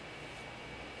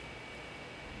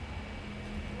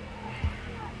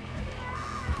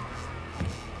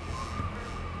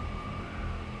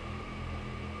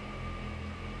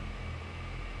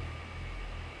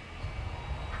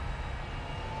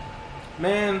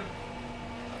 Man,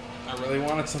 I really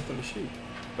wanted something to shoot,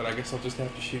 but I guess I'll just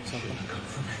have to shoot something.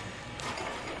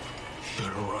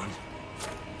 Better run.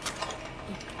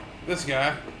 This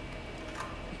guy.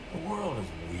 The world is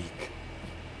weak.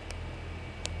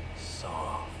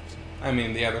 Soft. I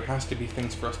mean, yeah, there has to be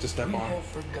things for us to step We on. have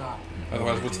forgotten.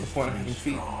 Otherwise, what what's it the is point to of be having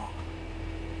feet? strong.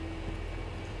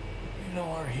 You know,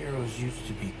 our heroes used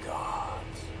to be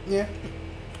gods. Yeah.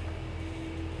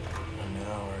 And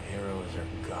now our heroes are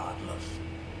godless.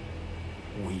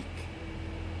 Weak.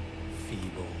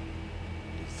 Feeble.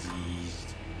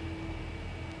 Diseased.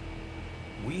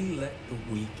 We let the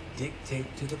weak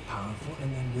dictate to the powerful,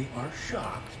 and then we are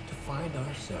shocked to find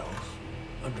ourselves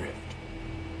adrift.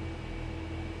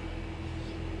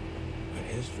 But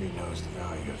history knows the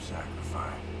value of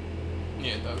sacrifice.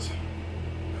 Yeah, it does.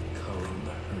 Culling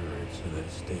the herd so that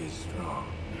it stays strong.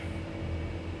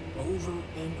 Over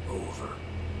and over,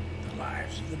 the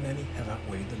lives of the many have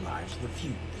outweighed the lives of the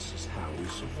few. This is how we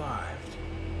survived.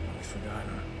 And we've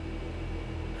forgotten.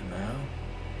 And now,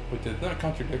 But did that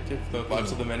contradict if the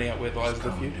lives of the many outweigh the lives of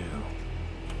the few?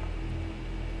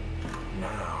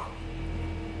 Now,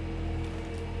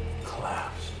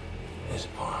 collapse is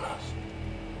upon us.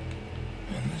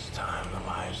 And this time, the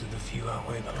lives of the few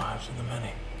outweigh the lives of the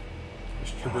many.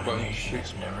 This And trooper when a button nation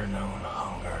shoots. has never known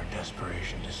hunger or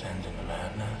desperation descends into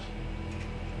madness,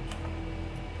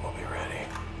 we'll be ready.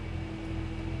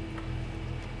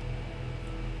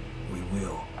 We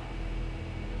will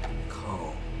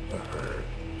cull the herd.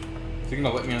 Is he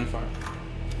gonna let me on fire?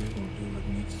 We will do what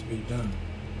needs to be done.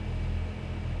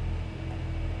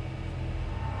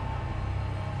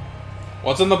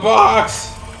 What's in the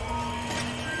box?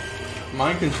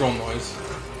 Mind control noise.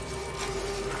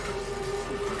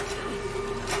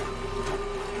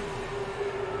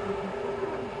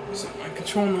 Is it mind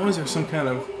control noise or some kind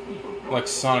of like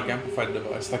sonic amplified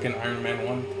device, like in Iron Man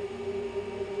 1?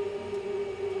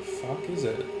 The fuck is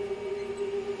it?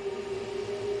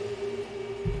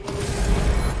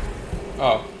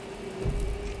 Oh.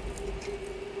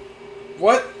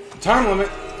 What? Time limit?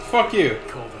 Fuck you.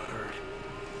 Call the herd.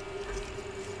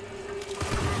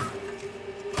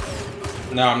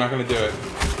 No, I'm not gonna do it.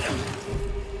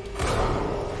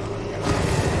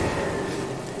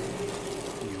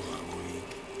 You are weak.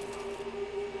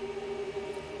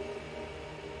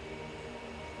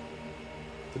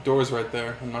 The door's right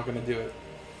there. I'm not gonna do it.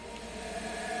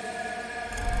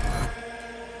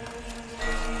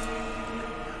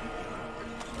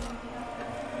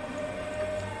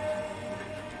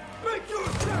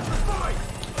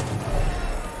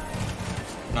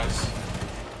 Nice.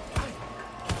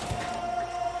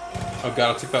 Oh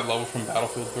god, I took that level from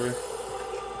Battlefield 3.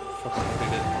 Fucking what they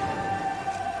did.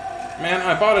 Man,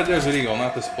 I bought a Desert Eagle,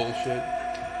 not this bullshit.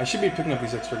 I should be picking up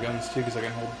these extra guns too, because I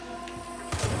can hold.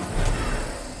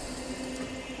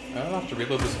 I don't have to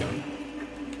reload this gun.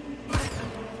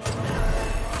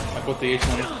 Like with the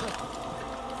H1.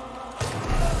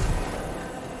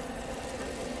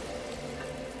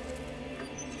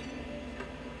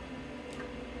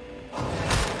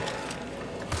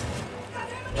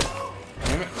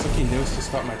 Damn it, it's like he knows to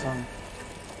stop my tongue.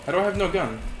 How do I have no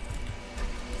gun?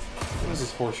 What is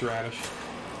this horseradish?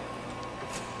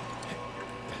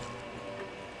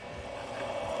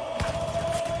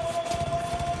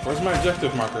 Where's my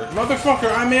objective marker?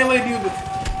 Motherfucker, I meleeed you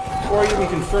before I even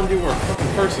confirmed you were a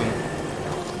fucking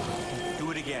person.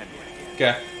 Do it again.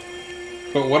 Okay.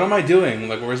 But what am I doing?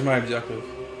 Like, where's my objective?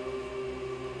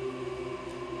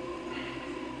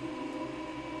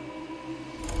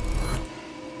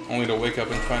 Only to wake up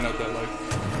and find out that, like...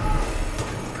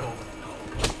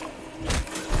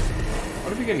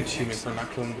 What if you get an achievement for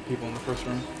not killing the people in the first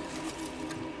room?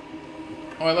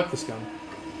 Oh, I like this gun.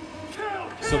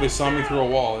 So they saw me through a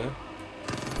wall, yeah?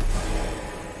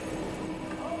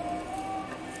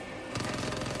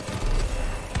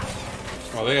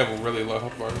 Well, they have really low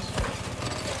health bars.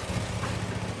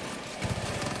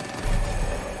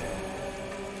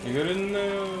 You good in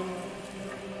there?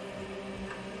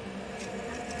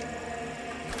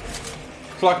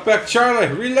 Clock back, Charlie!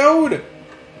 Reload!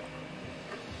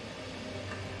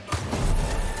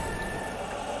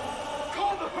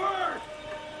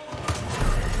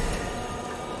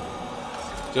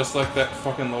 Just like that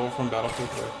fucking level from Battlefield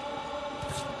 3.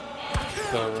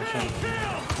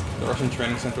 The Russian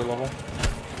training center level.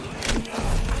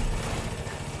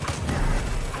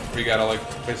 Where you gotta like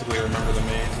basically remember the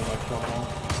maze and like kill them all.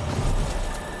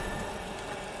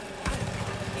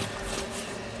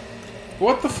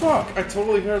 What the fuck? I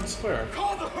totally heard this clear.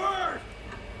 Call the herd!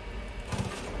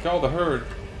 Call the herd.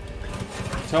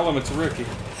 Tell them it's Ricky.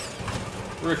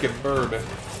 Ricky Burby.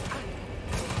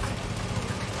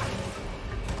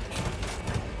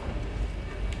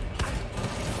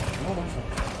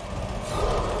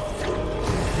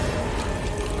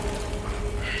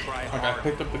 Like I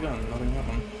picked up the gun, nothing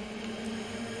happened.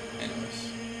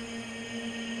 Anyways.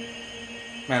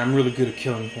 Man, I'm really good at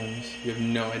killing things. You have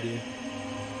no idea.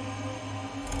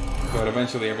 But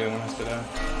eventually everyone has to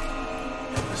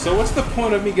die. So what's the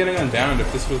point of me getting unbound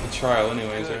if this was the trial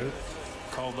anyways, right?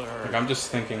 Call the herd. Like I'm just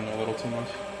thinking a little too much.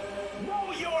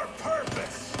 Know your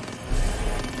purpose!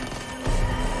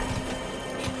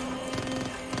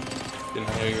 Didn't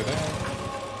know you were there.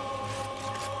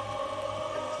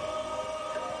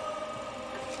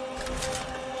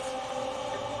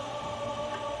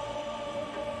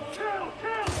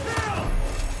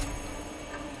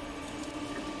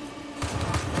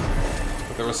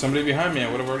 If there was somebody behind me, I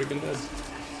would have already been dead.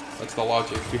 That's the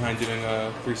logic behind doing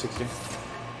a 360.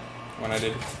 When I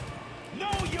did.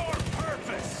 Know your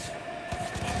purpose!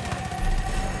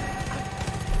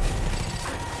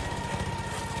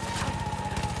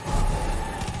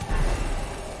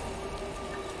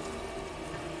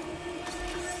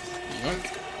 Yoink.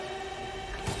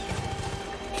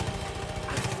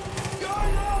 You're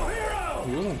no hero!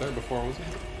 He wasn't there before, was he?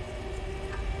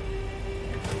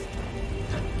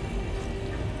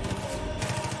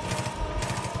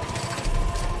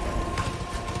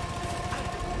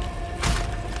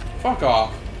 Fuck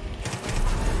off.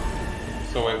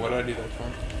 So wait, what did I do that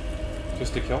for?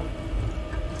 Just to kill?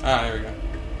 Ah, there we go.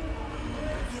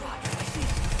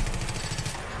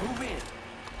 Move in.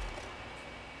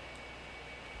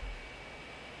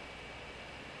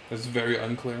 It's very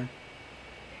unclear.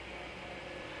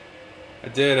 I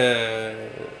did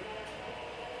it.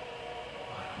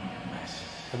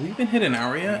 Have we even hit an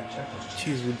hour yet?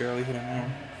 Jeez, we barely hit an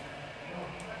hour.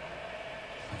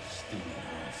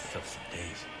 Felt for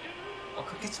days.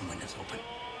 Walker, get some windows open.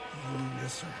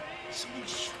 Yes, sir. Someone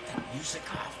shut that music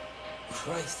off.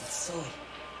 Christ, it's silly.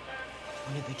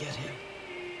 When did they get here?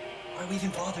 Why are we even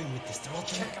bothering with this? They're all dead.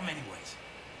 Check them anyways.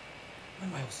 Why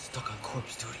am I always stuck on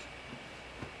corpse duty?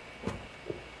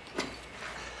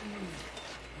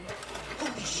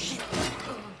 Holy shit!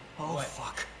 Oh, What?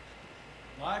 fuck.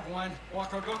 Live one.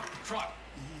 Walker, go to the truck.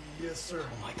 Yes, sir.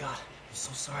 Oh my god. I'm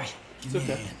so sorry. It's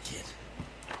okay. Man, kid.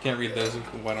 Can't read those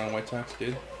white on white text,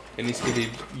 dude. It needs to be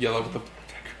yellow with the...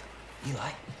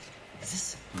 Eli? Is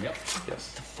this... Yep. What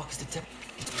Yes. the fuck is the tip?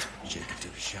 Jacob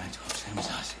took his shines off. Same as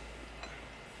us.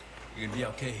 You're gonna be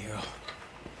okay, hero.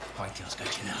 Whitetail's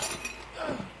got you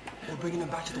now. We're bringing them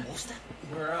back to the Wolfstead?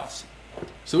 Where else?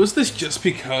 So is this just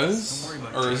because? Don't worry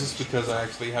about Or is this James. because I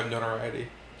actually have notoriety?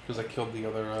 because I killed the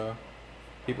other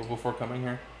people before coming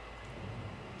here.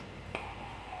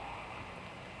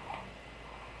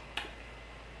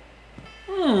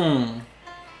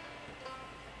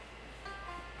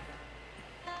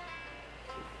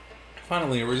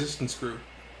 Finally, a resistance group.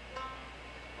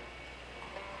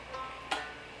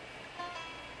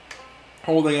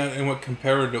 Holding out in what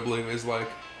comparatively is like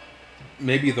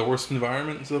maybe the worst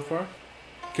environment so far.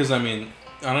 Because I mean,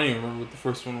 I don't even remember what the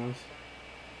first one was.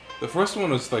 The first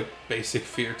one was like basic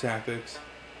fear tactics.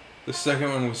 The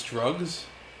second one was drugs.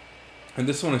 And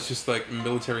this one is just like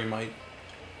military might.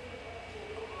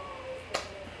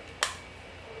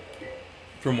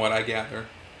 From what I gather.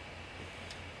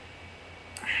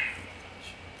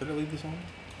 Did I leave this on?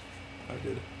 I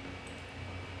did.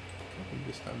 I think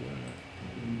this time doing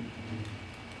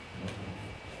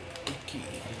that. Okay.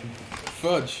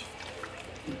 Fudge.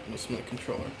 Must be my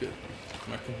controller. Good.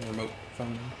 My remote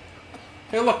phone.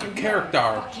 Hey, look, a character.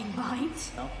 Fucking mind.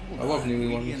 I love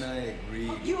newly ones. And I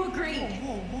agree. You agreed.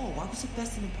 Whoa. I was at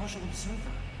best an impartial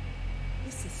observer.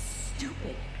 This is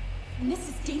stupid. And this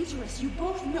is dangerous. You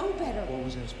both know better. What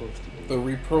was I supposed to do? The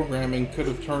reprogramming could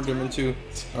have turned him into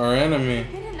our enemy.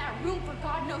 I've been in that room for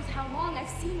God knows how long. I've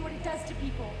seen what it does to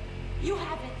people. You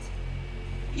haven't.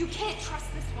 You can't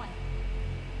trust this one.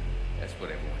 That's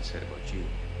what everyone said about you.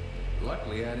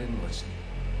 Luckily, I didn't listen.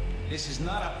 This is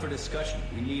not up for discussion.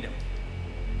 We need him.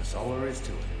 That's all there is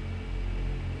to it.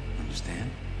 Understand?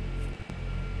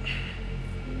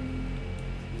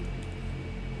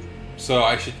 So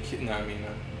I should. No, I mean,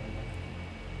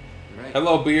 Right.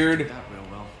 hello, beard. Not real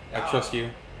well. I trust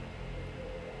you.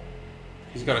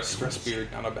 He's got a stress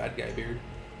beard, not a bad guy beard.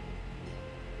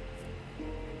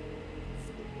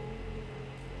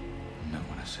 I meant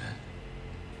what I said.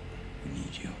 We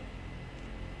need you.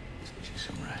 Let's get you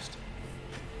some rest.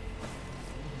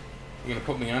 You gonna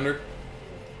put me under?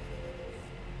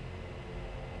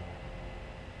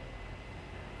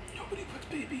 Nobody puts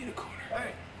baby in a corner.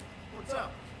 Hey, what's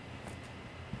up?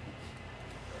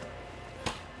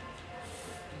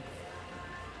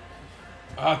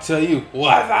 I'll tell you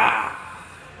what.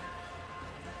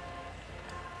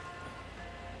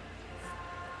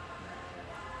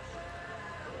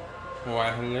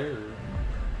 Why, hello.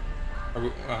 Are we,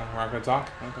 we're not gonna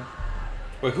talk? Okay.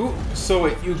 Wait, who? So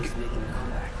wait, you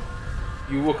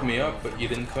woke me up, but you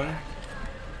didn't come? I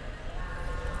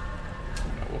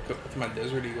woke up with my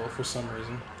Desert Eagle for some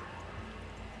reason.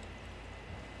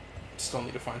 Still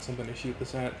need to find something to shoot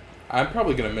this at. I'm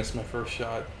probably gonna miss my first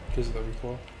shot because of the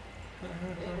recoil.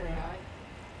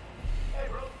 Hey,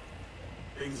 bro.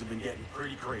 Things have been getting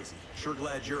pretty crazy. Sure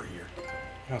glad you're here.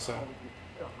 How so?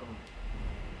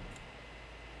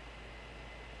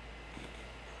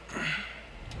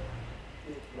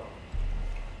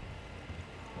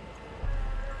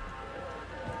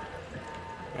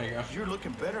 There you go. You're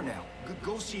looking better now.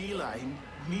 Go see Eli. He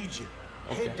needs you.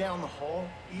 Okay. Head down the hall.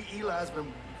 Eli's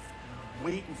been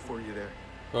waiting for you there.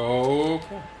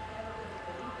 Okay.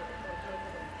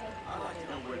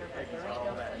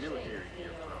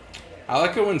 I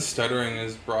like it when stuttering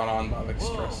is brought on by like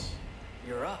stress.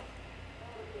 You're up.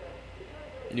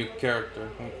 New character.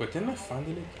 Wait, didn't I find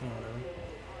it? No, whatever.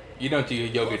 You don't do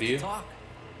yoga, do you? Talk,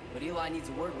 but Eli needs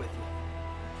a word with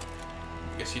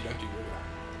you. Guess you don't do yoga.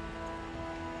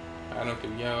 I don't do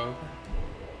yoga.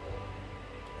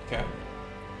 Okay.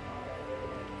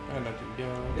 I don't do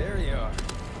yoga. There you are.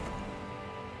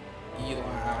 Eli.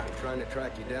 I'm trying to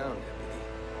track you down, Deputy.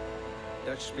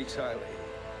 Dutch speaks highly.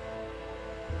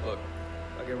 Look,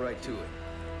 I'll get right to it.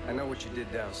 I know what you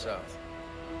did down south.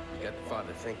 You got the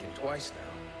father thinking twice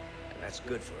now, and that's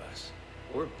good for us.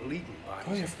 We're bleeding bodies.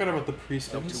 Oh yeah, I forgot about the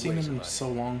priest. I haven't seen him in so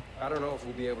long. I don't know if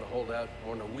we'll be able to hold out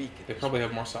more than a week. They probably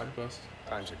have more side quests.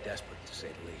 Times are desperate, to say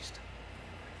the least.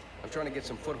 I'm trying to get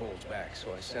some footholds back,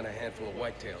 so I sent a handful of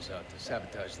whitetails out to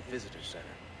sabotage the visitor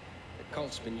center. The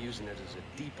cult's been using it as a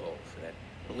depot for that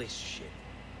bliss shit.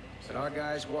 And our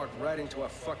guys walked right into a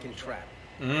fucking trap.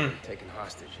 Taken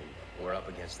hostage, and we're up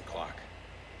against the clock.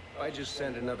 If I just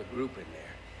send another group in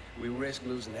there, we risk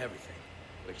losing everything.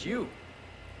 But you're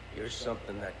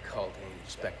something that cult ain't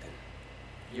expecting.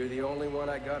 You're the only one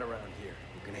I got around here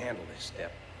who can handle this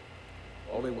step.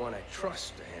 Only one I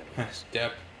trust to handle this.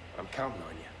 Depp. I'm counting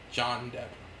on you. John Depp.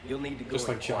 You'll need to go Just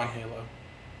like in John quiet. Halo.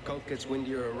 Cult gets wind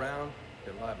you're around,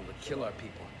 they're liable to kill our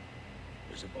people.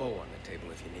 There's a bow on the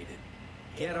table if you need it.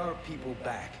 Get our people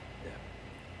back. Yeah.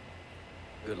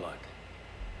 Good luck.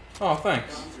 Oh,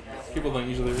 thanks. People don't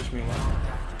usually wish me luck.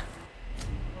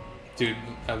 Dude,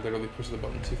 I literally pushed the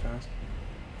button too fast.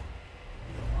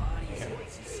 Okay.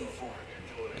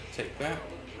 Take that.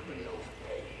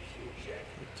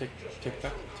 Take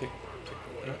that. Take.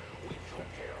 No.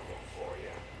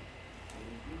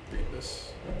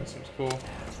 this. That seems cool.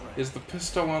 Is the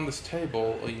pistol on this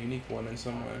table a unique one in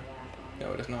some way?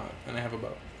 No, it is not. And I have a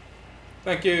bow.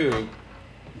 Thank you!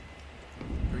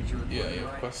 Yeah, you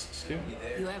have quests too?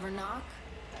 You ever knock?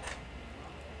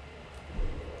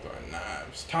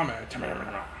 Knives. Tommy.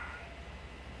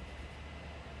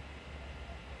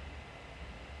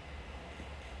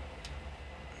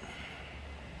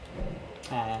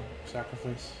 Oh,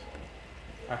 sacrifice.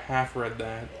 I half read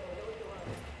that.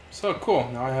 So cool.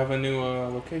 Now I have a new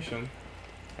location,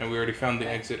 and we already found the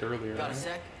exit earlier. Got a Right?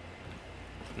 sec?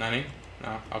 Nani?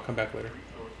 No, I'll come back later.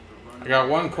 I got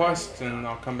one quest, and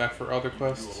I'll come back for other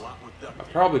quests. I'll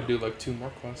probably do like 2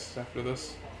 more quests after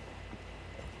this,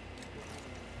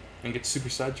 and get super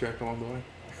sidetracked along the way.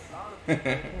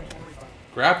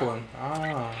 Grappling.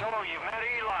 Ah. So you met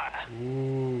Eli.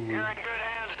 Ooh. You're in good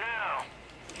hands now.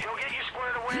 He'll get you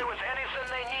squared away with anything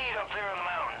they need up there in the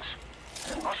mountains.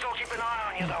 I'll still keep an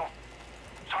eye on you though.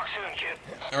 Talk soon, kid.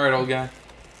 All right, old guy.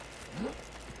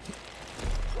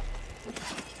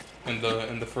 In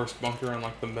the first bunker in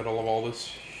like the middle of all this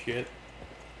shit,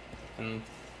 and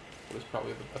it was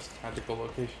probably the best tactical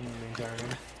location in the entire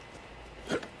game.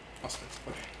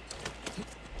 Ostensibly.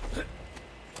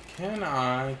 Can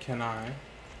I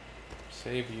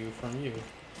save you from you,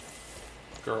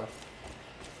 girl?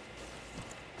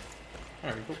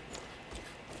 There we go.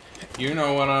 You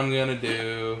know what I'm gonna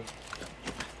do.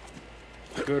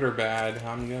 Good or bad,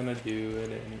 I'm gonna do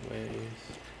it anyways.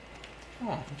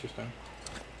 Oh, interesting.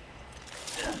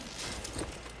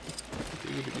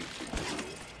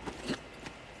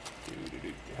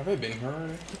 Have I been here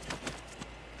already?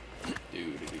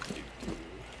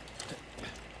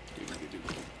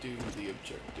 The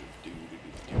objective.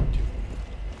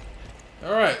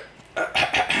 Alright.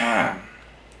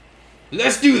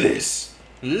 Let's do this!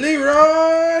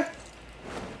 Leroy!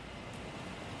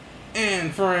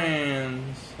 And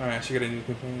friends! Alright, I should get a new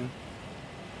companion.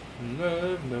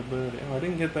 Love nobody. Oh, I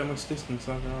didn't get that much distance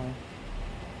after all.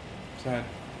 Sad.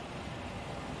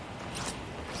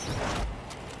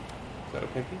 Is that a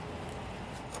picky?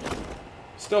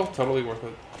 Still totally worth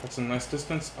it. That's a nice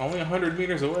distance. Only 100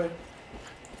 meters away.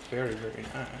 Very, very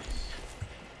nice.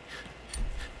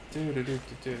 Yep,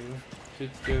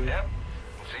 it's Eli.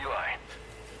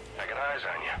 I got eyes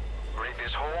on you. Raid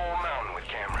this whole mountain with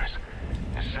cameras.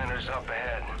 The center's up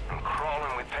ahead. I'm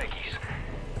crawling with Peggy's.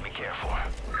 Be careful.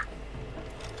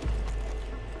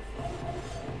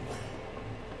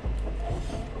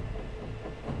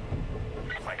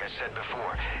 Like I said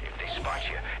before, if they spot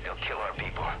you, they'll kill our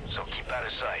people. So keep out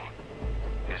of sight.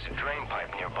 There's a drain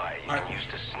pipe nearby you can use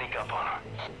to sneak up on them.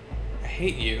 I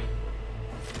hate you.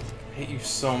 I hate you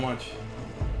so much.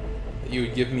 That you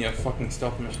would give me a fucking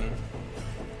stealth mission.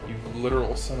 You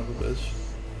literal son of a bitch.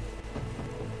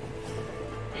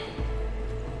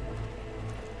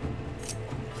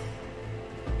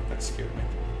 That scared me.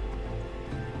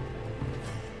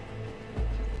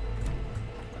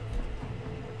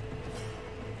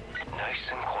 Nice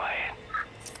and quiet.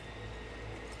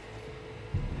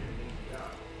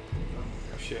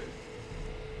 Oh shit.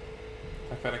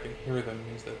 The fact that I can hear them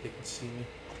means that they can see me.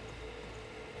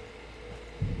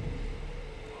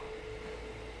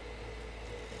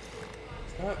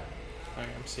 Is that? I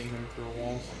am seeing them through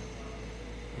walls.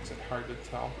 Makes it hard to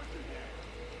tell.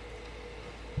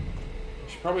 I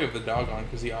should probably have the dog on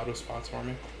because he auto spots for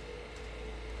me.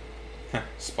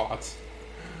 Spots.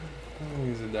 Oh,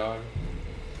 he's a dog.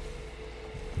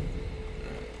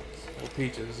 Well,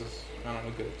 Peaches is, I don't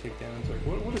know, good at takedowns.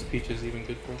 Like, what is Peaches even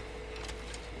good for?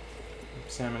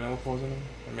 Salmonella poisoning?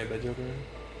 I made that joke already.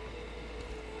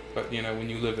 But, you know, when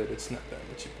you live it, it's not that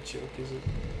much of a joke, is it?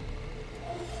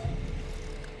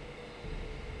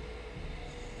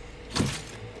 How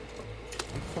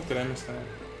the fuck did I miss that?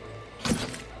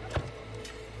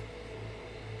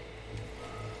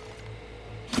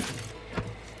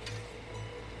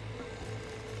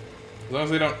 As long as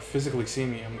they don't physically see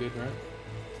me, I'm good, right?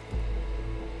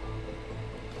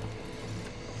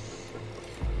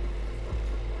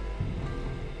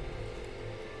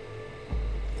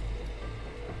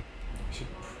 I should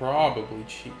probably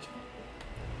cheat.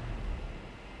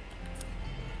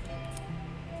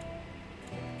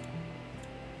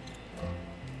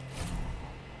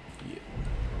 Yeah.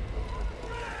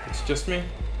 It's just me?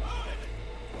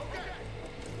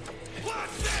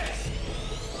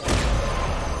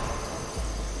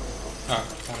 Ah,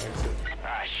 exit.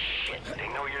 Ah, shit. They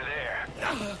know you're there. The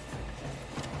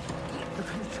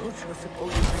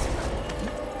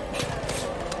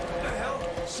hell?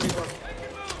 Save us.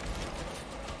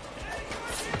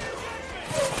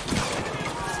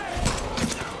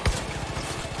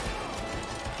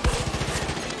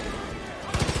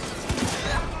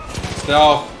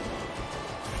 Stealth.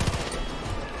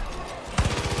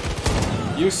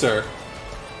 You, sir,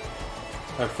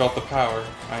 have felt the power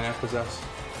I now possess.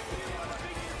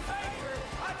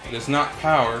 It is not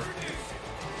power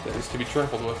that is to be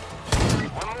trifled with.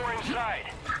 One more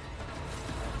inside.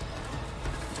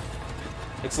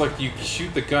 It's like you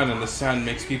shoot the gun and the sound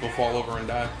makes people fall over and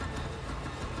die.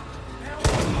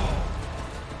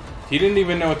 He didn't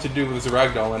even know what to do with his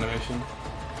ragdoll animation.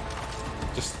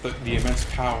 Just the immense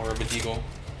power of a deagle.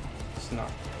 It's not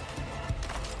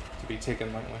to be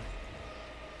taken lightly.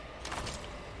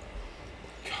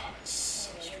 God, it's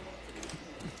so strong.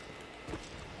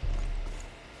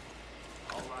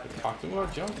 Talk to him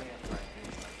about junk.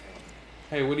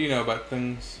 Hey, what do you know about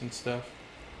things and stuff?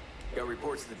 Got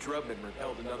reports the Drubman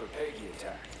repelled another Peggy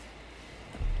attack.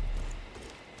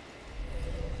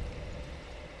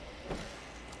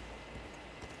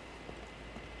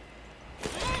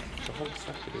 What the hell is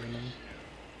that to do, man?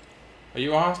 Are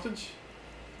you a hostage?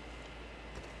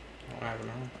 I don't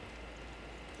know.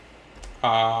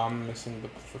 I'm missing the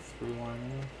through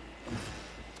line.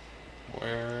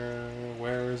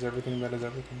 Where is everything that is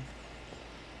everything?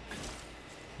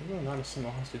 There's not a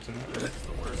single hostage in that room. That's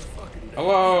the worst fucking day.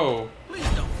 Hello! Please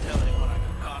don't tell anyone I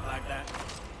got caught like that.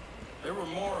 There were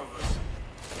more of us.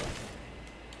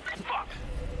 Fuck.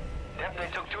 Yep, they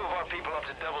took 2 of our people up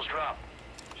to Devil's Drop.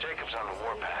 Jacob's on the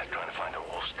warpath trying to find a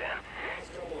wolf's den.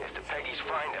 If the Peggies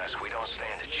find us, we don't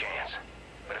stand a chance.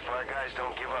 But if our guys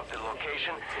don't give up the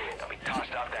location, they'll be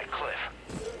tossed off that cliff.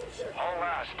 All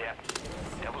last, Step.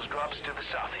 Devil's Drop's to the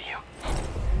south of you.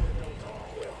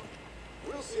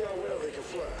 We'll see how well they can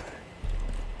fly.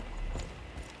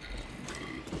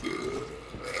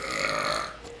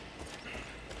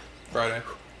 Friday.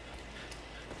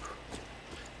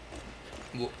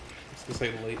 Let's just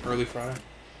say early Friday.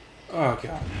 Oh god,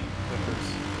 that hurts.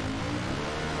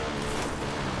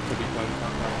 Could be playing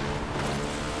Friday.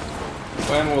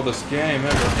 When will this game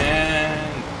ever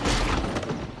end?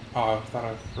 Oh, I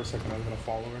thought for a second I was gonna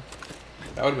fall over.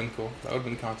 That would have been cool. That would have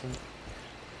been content.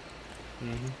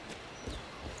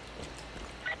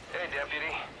 Hey,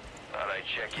 Deputy. Thought I'd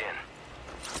check in.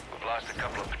 We've lost a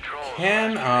couple of patrols.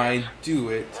 Can I do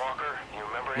it? Walker, you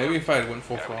remember him? Maybe if I went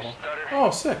full Guy with throttle. stutter?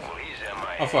 Oh, sick. Well, he's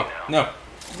MIA Oh, fuck. now. No.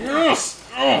 Yes!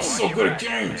 Oh, so good at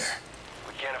games.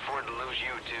 We can't afford to lose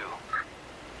you, too.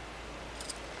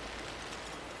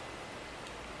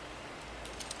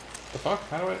 The fuck?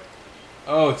 How do I...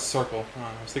 Oh, it's circle. Oh,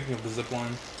 I was thinking of the zip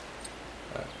line.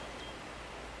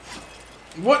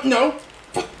 What? No!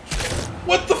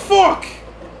 What the fuck?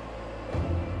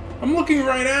 I'm looking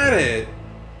right at it.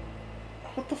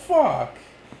 What the fuck?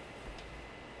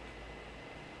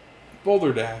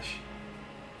 Boulder Dash.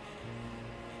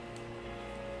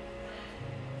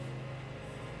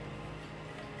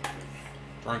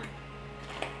 Drink.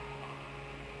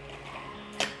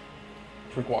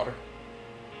 Drink water.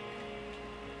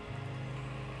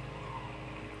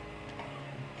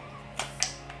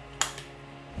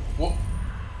 Whoa.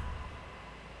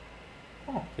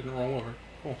 Oh, didn't roll over.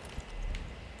 Cool.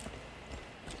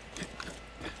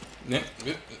 Yep.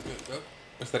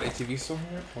 Is that ATV still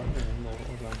here? I don't remember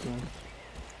what was I doing.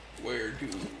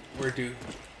 Where do?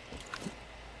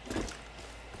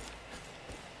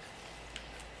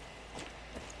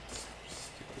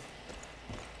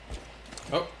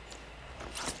 Oh.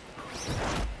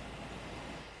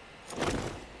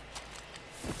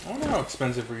 I wonder how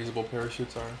expensive reusable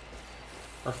parachutes are.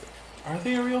 Are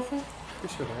they a real thing?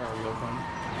 Pretty sure they are a real thing.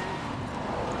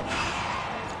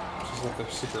 It's just like they're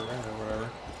super rare or whatever.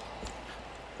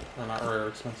 Or not rare or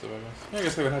expensive, I guess. Yeah, I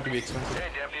guess they would have to be expensive. Hey,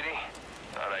 Deputy.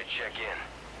 Thought I'd check in.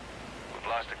 We've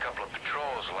lost a couple of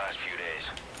patrols the last few days.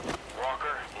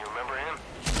 Walker, you remember him?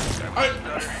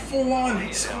 Full on.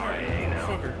 He's MIA now.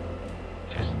 Fucker.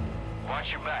 Just watch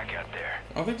your back out there.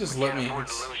 Oh, they just We let can't me. afford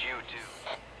to lose you, too.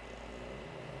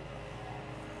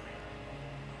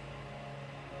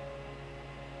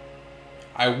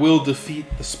 I will defeat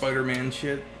the Spider-Man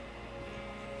shit.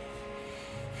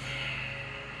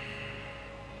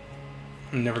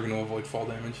 I'm never gonna avoid fall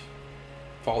damage.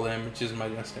 Fall damage is my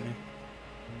destiny.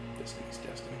 Destiny's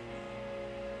destiny.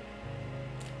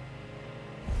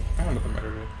 I don't know if I'm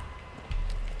better to.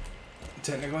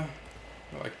 Technically,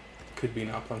 like, could be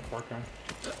not playing Far Cry.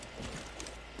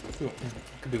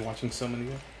 Could be watching so many.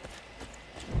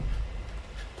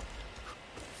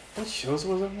 What shows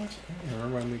was I watching? I don't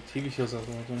remember how many TV shows I was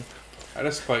watching. I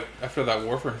just, like, after that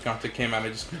Warframe content came out, I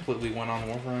just completely went on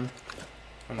Warframe.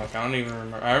 I'm like, I don't even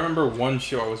remember. I remember one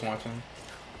show I was watching.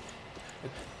 I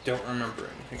don't remember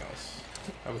anything else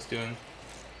I was doing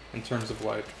in terms of,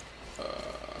 like,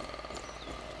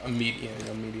 media.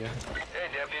 Hey,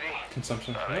 Deputy.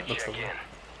 consumption. Thought Yep, I'd that's check the in.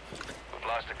 We've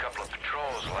lost a couple of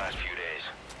patrols the last few days.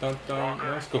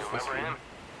 Walker, let's go you full remember speed. him?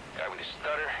 Guy with his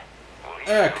stutter? Well, he's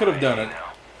Yeah, I on could have my done head it.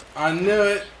 now. I knew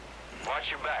it. Watch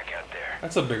your back out there.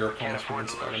 That's a bigger Can't promise afford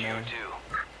than to lose you Spider-Man, too.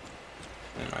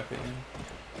 in my opinion.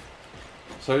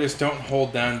 So just don't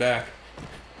hold down back.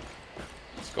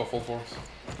 Let's go full force.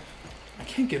 I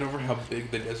can't get over how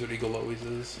big the Desert Eagle always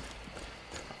is.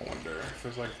 I wonder if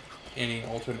there's like any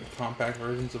alternate compact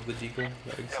versions of the Deagle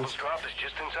that Devil's exist. Drop is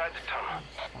just inside the tunnel.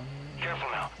 Careful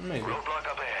now. Maybe. Roadblock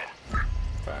up ahead.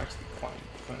 If I actually climb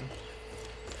the thing.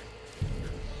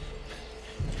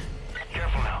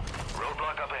 Careful now.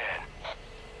 Roadblock up ahead.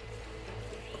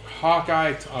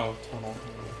 Hawkeye. Oh, tunnel.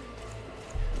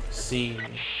 Scene.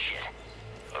 Shit.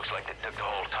 Looks like they took the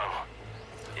whole tunnel.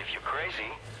 If you're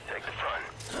crazy, take the front.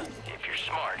 If you're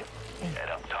smart, head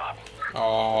up top.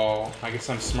 Oh, I guess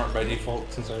I'm smart by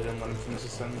default since I didn't let him finish the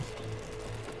sentence.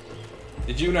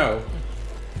 Did you know?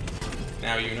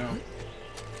 Now you know.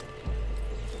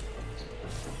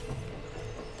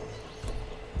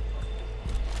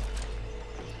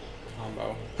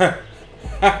 Combo.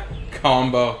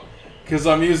 Combo. Because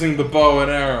I'm using the bow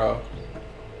and arrow.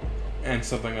 And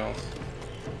something else.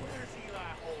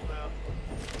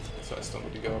 So I still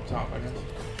need to go up top, I guess.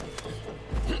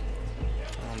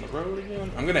 On the road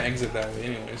again? I'm gonna exit that way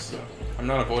anyways, so I'm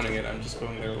not avoiding it, I'm just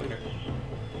going there later.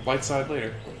 Light side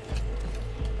later.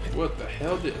 What the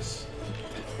hell this?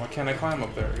 Why can't I climb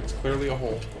up there? It's clearly a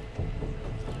hole.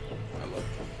 I love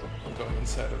going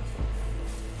inside of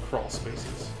crawl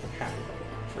spaces. Happy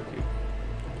for you.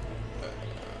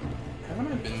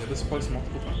 Haven't I been to this place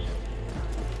multiple times?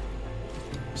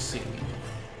 Seen.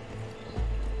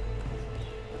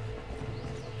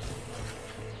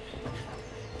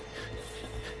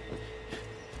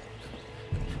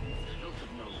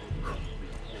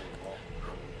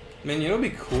 Man, you know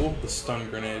what'd be cool? The stun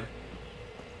grenade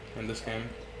in this game.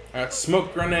 I got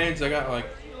smoke grenades, I got like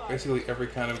basically every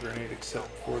kind of grenade except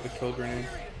for the kill grenade.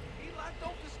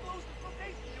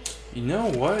 You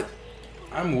know what?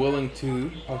 I'm willing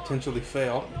to potentially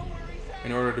fail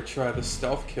in order to try the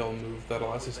stealth kill move that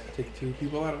allows us to take 2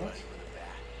 people out at once.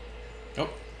 Oh,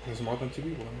 there's more than 2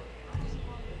 people in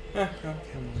there. No.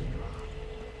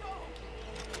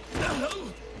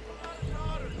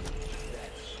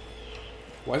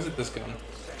 Why is it this gun?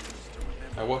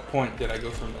 At what point did I go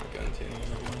from that gun to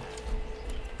another gun?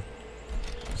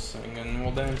 Singing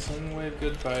while dancing, wave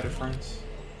goodbye to friends.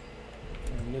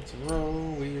 And it's a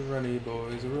roll, we runny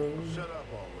boys roll. Shut up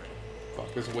already.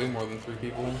 Fuck, there's way more than 3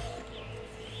 people in.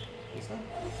 Is that?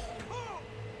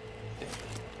 Damn.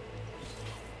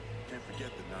 Can't forget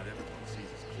that not everyone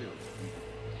sees us clearly.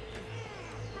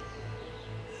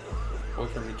 Wait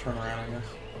for him to turn around, I guess.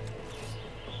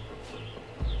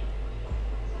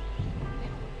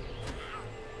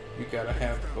 You gotta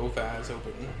have both eyes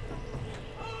open.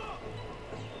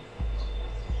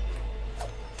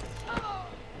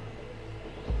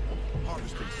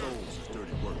 Harvesting souls is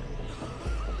dirty work.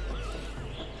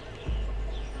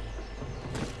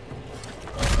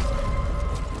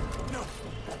 No.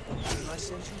 Did I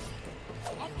send you?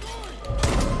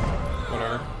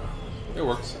 Whatever. It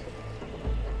works.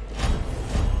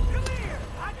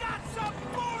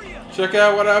 Check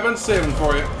out what I've been saving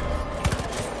for you.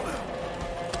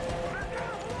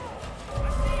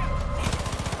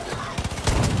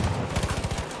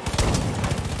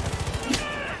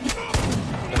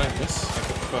 Did I miss? What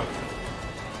the fuck?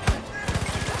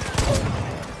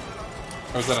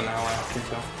 Or was that an ally? I think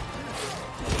so.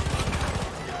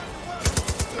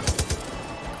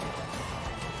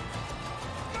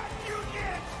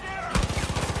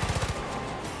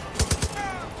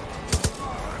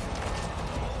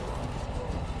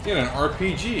 Get an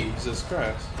RPG, Jesus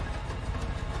Christ.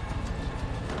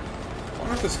 I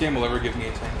wonder if this game will ever give me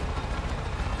a tank.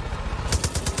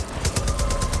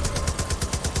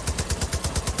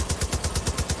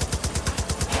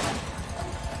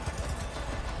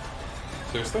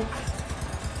 Seriously?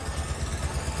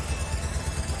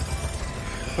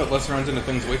 Put less rounds into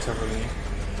things way tougher than you.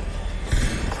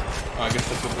 Oh, I guess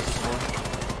that's what this is for.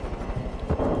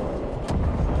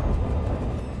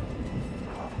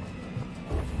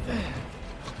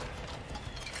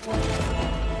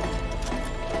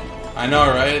 I know,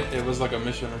 right? It was like a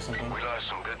mission or something. We lost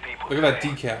some good people. Look at that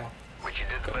decal. But you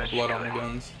did the Got best blood you on the could.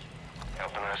 guns.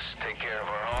 Helping us take care of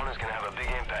our own is gonna have a big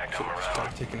impact on Should've just morale.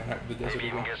 tried taking it out of the desert. Maybe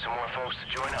even get some more folks to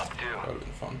join up too. That would've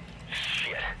been fun.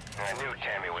 Shit. I knew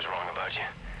Tammy was wrong about you.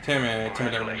 Tammy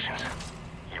Congratulations.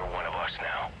 You're one of us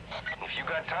now. If you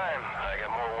got time, I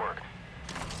got more work.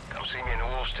 Come see me in the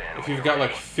wolf stand. If you've got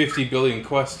like 50 billion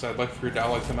quests, I'd like for your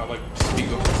dialogue to not like speak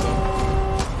over stuff.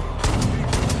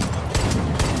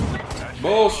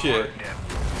 Bullshit.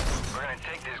 We're gonna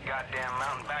take this goddamn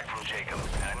mountain back from Jacob,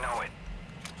 and I know it.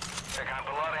 Pick up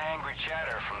a lot of angry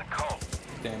chatter from the cult.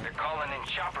 Damn. They're calling in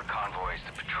chopper convoys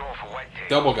to patrol for whitetail.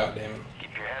 Double goddamn it.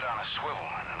 Keep your head on a swivel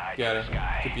and an eye to Gotta the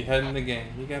sky. keep your head in the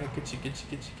game. You gotta get your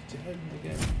head in the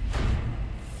game.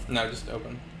 No, just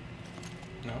open.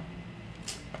 No?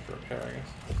 After repair, I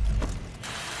guess.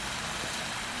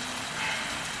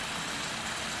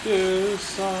 Do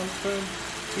something,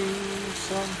 do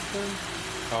something.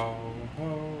 Oh,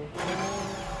 oh, oh.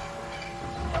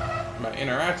 By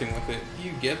interacting with it,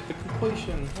 you get the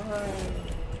completion. Hooray.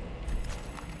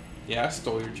 Yeah, I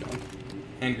stole your junk.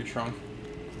 And your trunk.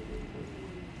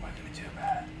 What did I do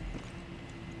bad?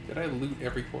 Did I loot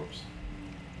every corpse?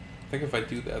 I think if I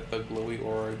do that, the glowy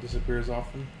aura disappears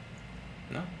often.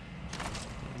 No?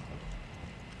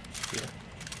 Yeah.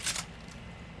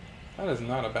 That is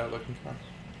not a bad looking car.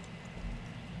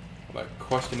 I'll like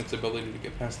question its ability to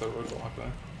get past the roadblock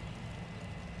though.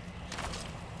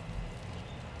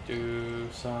 Do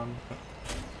something.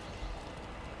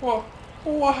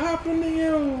 What happened to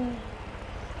you?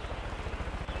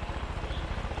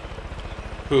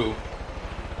 Who?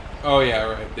 Oh yeah,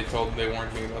 right. They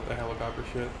warned me about the helicopter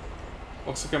shit.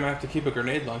 Looks like I'm gonna have to keep a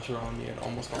grenade launcher on me at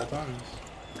almost all times.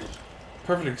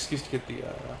 Perfect excuse to get the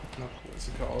what's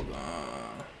it called?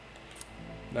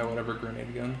 That whatever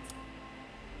grenade gun.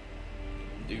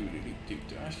 Do.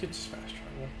 I should just fast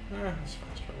travel. It's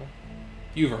fast travel.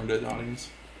 You've earned it, audience.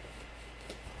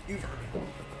 You've earned it.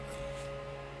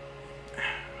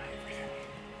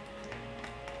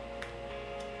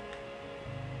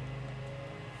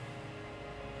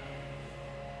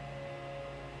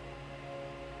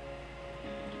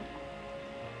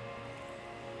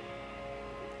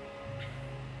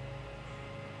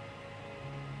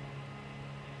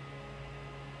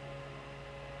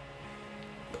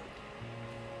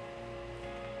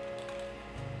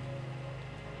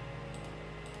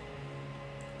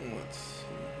 Let's see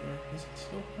here. Is it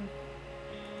still open?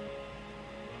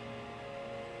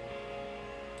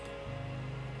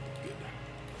 Good.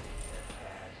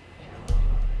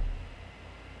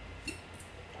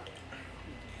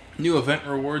 New event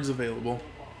rewards available.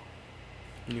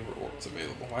 New rewards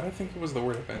available. Why did I think it was the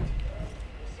word event?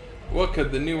 What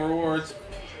could the new rewards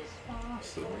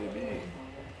possibly be?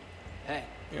 Hey.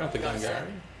 You're not the gun guy, right?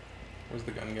 Where's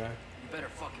the gun guy? You better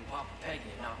fucking pop a Peggy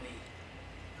and not me.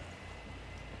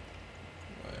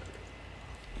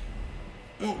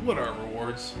 What are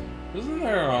rewards? Isn't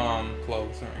there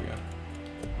clothes? There we go.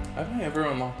 Have I ever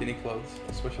unlocked any clothes?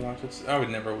 Special outfits? I would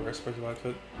never wear a special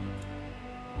outfit.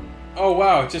 Oh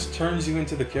wow, it just turns you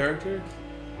into the character?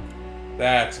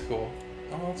 That's cool.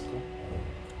 Oh, that's cool.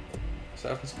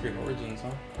 Assassin's Creed Origins,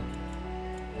 huh?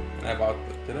 And I bought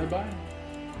the... Did I buy it?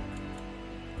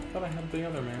 I thought I had the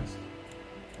other mask.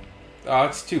 Oh,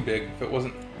 it's too big. If it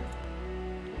wasn't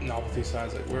novelty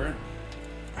size, I'd wear it.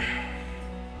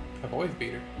 I've always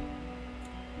beat her.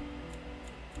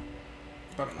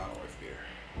 But I'm not always beat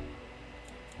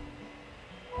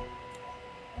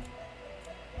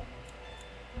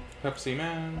her. Pepsi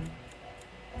Man.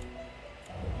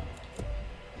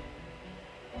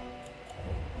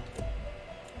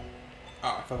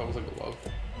 Ah, I thought that was a glove.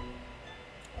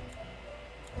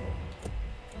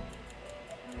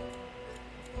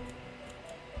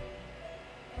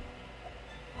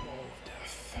 Wall of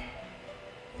Death.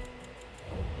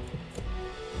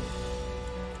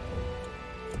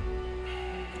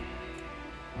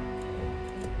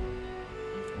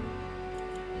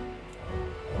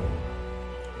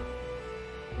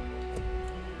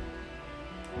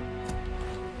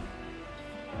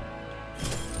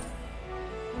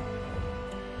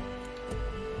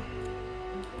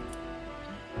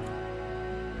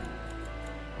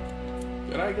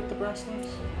 Did I get the bracelets?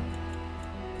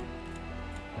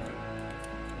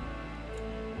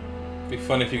 It'd be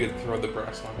fun if you could throw the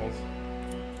brass knuckles.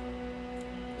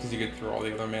 Because you could throw all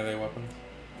the other melee weapons.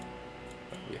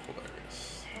 That'd be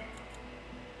hilarious.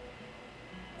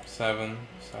 7.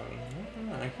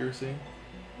 Accuracy.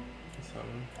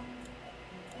 7.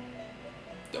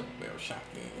 Double barrel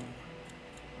shotgun.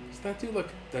 Does that do look?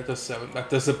 That does 7. That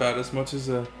does about as much as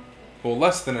a... Well,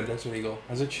 less than a Desert Eagle,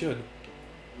 as it should.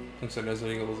 Since a Desert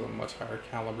Eagle is a much higher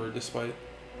caliber, despite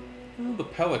the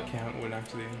pellet count would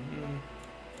actually.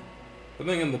 The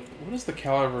thing in the what is the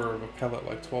caliber of a pellet,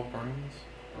 like 12 grams?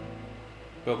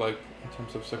 But like in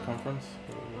terms of circumference,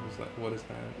 what is that? What is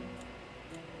that?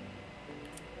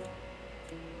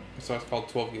 So it's called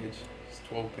 12 gauge. It's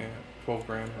 12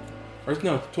 gram, or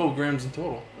no, 12 grams in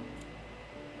total.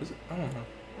 Is it? I don't know.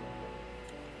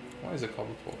 Why is it called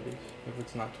a 12 gauge if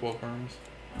it's not 12 grams?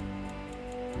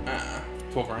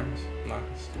 12 grams. Not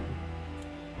stupid.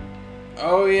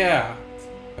 Oh yeah.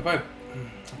 If I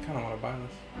kind of want to buy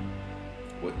this.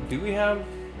 What do we have?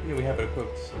 Yeah, we have it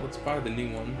equipped. So let's buy the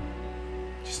new one.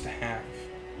 Just a half.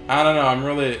 I don't know. I'm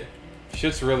really.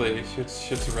 Shit's really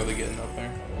getting up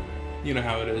there. You know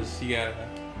how it is. You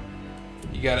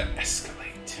gotta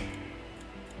escalate.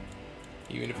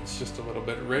 Even if it's just a little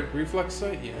bit. Reflex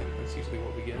sight? Yeah, that's usually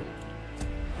what we get.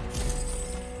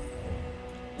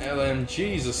 LM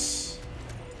Jesus.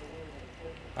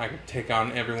 I could take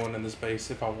on everyone in this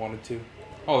base if I wanted to.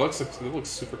 Oh, it looks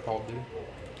super cool, dude.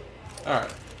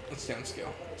 Alright, let's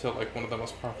downscale to like one of the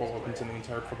most powerful weapons in the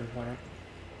entire fucking planet.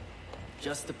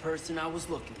 Just the person I was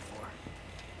looking for.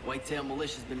 Whitetail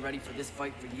Militia's been ready for this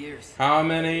fight for years. How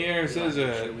many years is Sure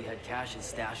it? we had caches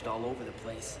stashed all over the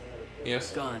place.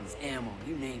 Yes. Guns, ammo,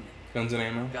 you name it. Guns and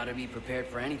ammo. Gotta be prepared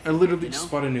for anything. I literally you know? just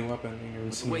spot a new weapon and you're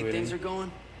With the way insinuating. things are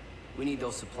going, we need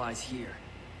those supplies here.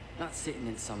 Not sitting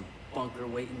in some bunker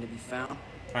waiting to be found.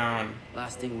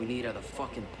 Last thing we need are the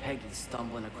fucking Peggies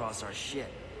stumbling across our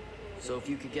shit. So if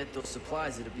you could get those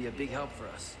supplies, it'd be a big help for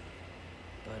us.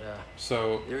 But,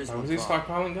 so, there is why one was he problem.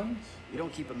 stockpiling guns? We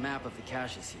don't keep a map of the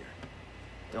caches here.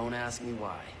 Don't ask me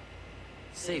why.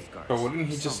 Safeguards. But wouldn't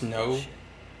he just Some know? bullshit.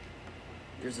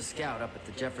 There's a scout up at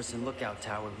the Jefferson Lookout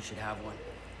Tower who should have one.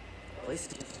 Place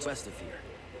is just west of here.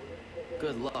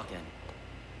 Good luck, and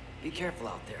be careful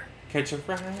out there. Catch a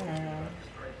fry.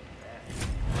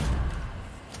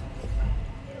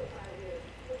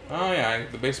 Oh yeah,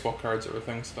 the baseball cards are a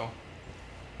thing still.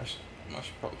 I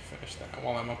should probably finish that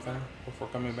while I'm up there before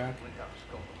coming back.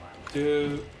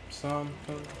 Do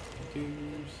something,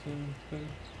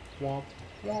 womp,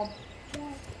 womp,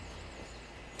 womp.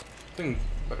 I think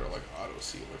better like auto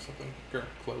seal or something. Grr,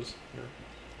 close.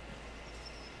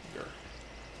 Grr.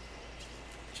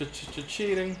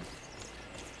 Cheating.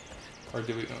 Or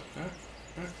do we go?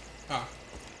 Ah.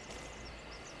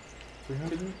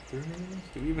 300?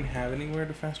 Do we even have anywhere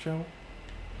to fast travel?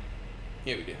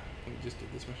 Yeah, we do. We just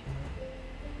did this mission.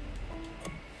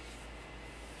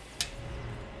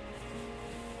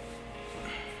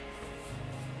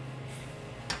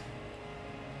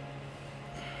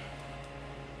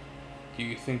 Do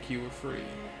you think you were free?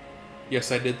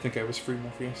 Yes, I did think I was free,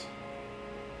 Morpheus.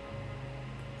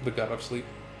 The god of sleep.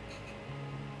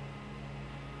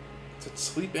 Is it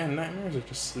sleep and nightmares, or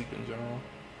just sleep in general?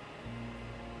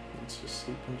 It's just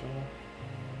sleep in general.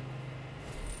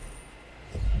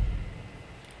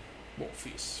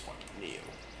 Morpheus, fucking Neo.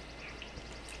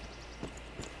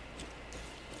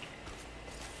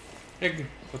 Hey,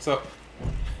 what's up?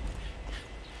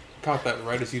 Caught that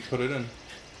right as you put it in.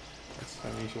 That's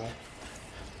unusual.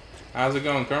 How's it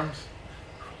going, Crumbs?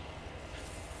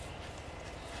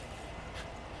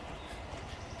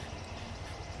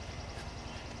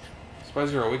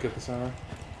 Surprised you're awake at this hour.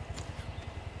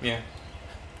 Yeah.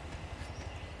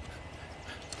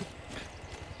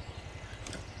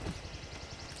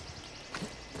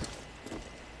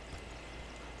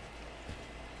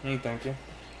 Thank you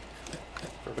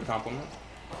for the compliment.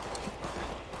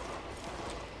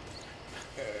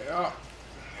 Yeah.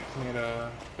 Made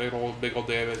a big old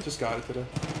day of it. Just got it today.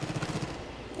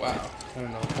 Wow. I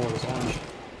didn't know the color was orange.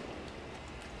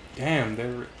 Damn,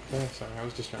 sorry, I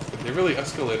was distracted. They really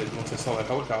escalated once I saw that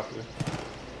helicopter.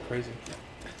 Crazy.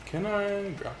 Can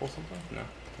I grapple something? No.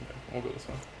 Okay, we'll go this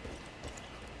way.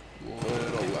 A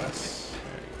little less.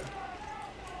 There you go.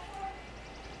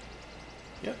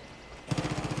 Yep.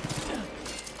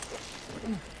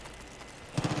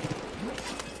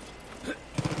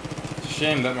 It's a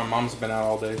shame that my mom's been out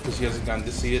all day because she hasn't gotten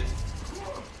to see it.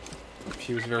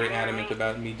 She was very adamant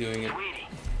about me doing it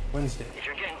Wednesday.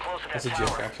 That's a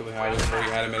joke, actually. I was very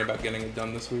adamant about getting it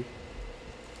done this week.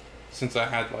 Since I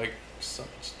had, like, so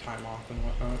much time off and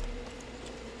whatnot.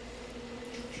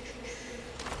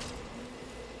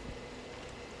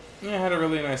 Yeah, I had a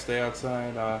really nice day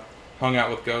outside. Hung out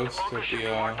with Ghost at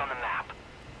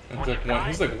the,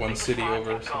 he's like one city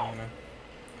over, so, you know.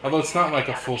 Although it's not like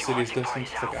a full city's distance,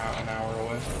 it's like an hour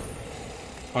away.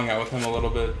 Hung out with him a little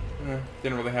bit.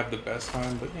 Didn't really have the best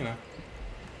time, but, you know.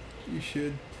 You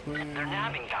should. They're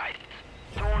nabbing guys,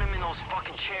 throwing him in those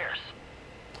fucking chairs.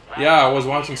 Yeah, I was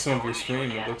watching some of your stream.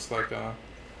 It looks like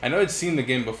I know I'd seen the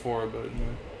game before, but you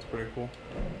know, it's pretty cool.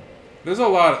 There's a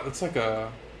lot. It's like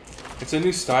it's a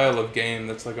new style of game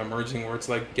that's like emerging where it's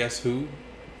like guess who,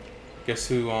 just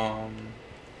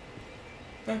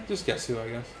guess who, I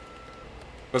guess.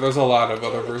 But there's a lot of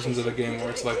other versions of the game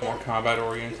where it's like more combat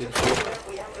oriented.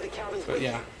 But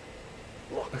yeah,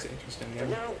 that's interesting. Yeah.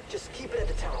 Now, just keep it at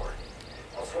the tower.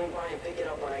 I'll swing by and pick it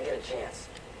up when I get a chance.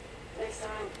 Next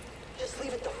time, just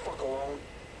leave it the fuck alone,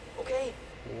 okay?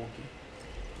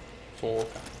 Okay.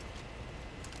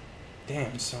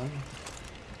 Damn, son.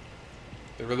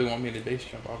 They really want me to base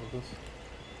jump off of this.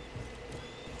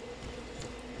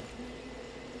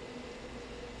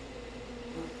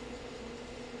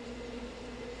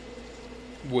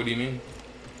 What do you mean?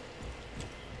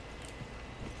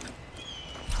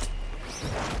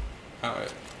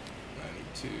 Alright. I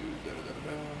need to...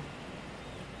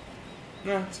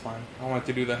 Nah, it's fine. I wanted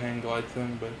to do the hang glide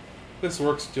thing, but this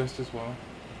works just as well.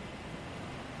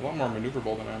 A lot more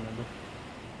maneuverable than I remember.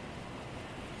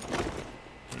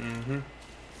 Mm-hmm.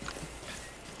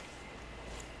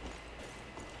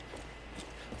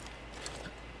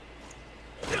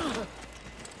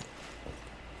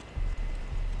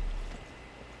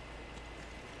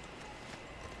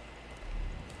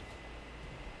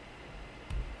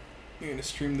 You gonna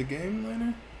stream the game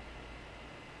later?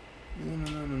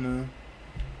 No.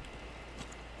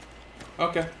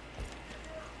 Okay.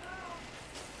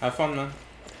 Have fun, man.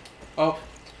 Oh.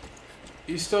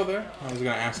 You still there? I was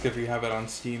gonna ask if you have it on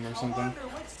Steam or something. I wonder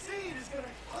which seed is gonna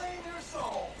claim your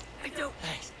soul. I do.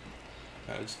 Thanks.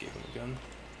 I just gave him a gun.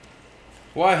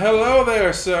 Why, hello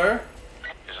there, sir.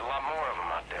 There's a lot more of them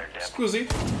out there, Deb. Scusi.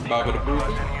 Baba the Boo.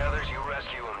 Any others, you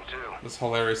rescue them too. That's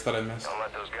hilarious that I missed. Don't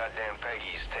let those goddamn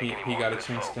Peggies take any He more got a of this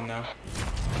chance folk. to know.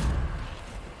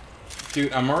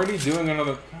 Dude, I'm already doing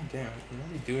another... God damn it. I'm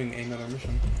already doing another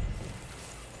mission.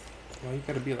 Why you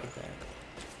gotta be like that?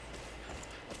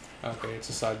 Okay, it's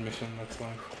a side mission. That's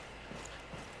like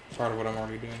part of what I'm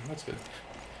already doing. That's good.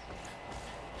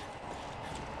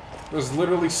 There's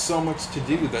literally so much to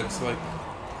do that's like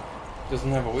doesn't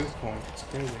have a waypoint. It's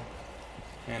crazy.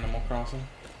 Animal Crossing.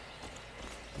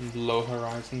 Low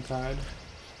Horizon Tide.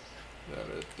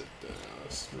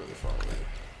 That's really far away.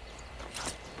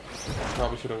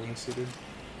 Probably should have wingsuited.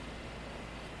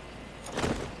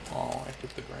 Oh, I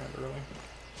hit the ground early.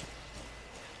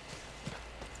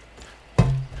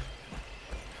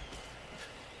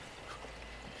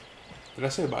 Did I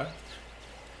say bye?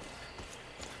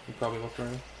 You probably looked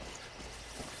already.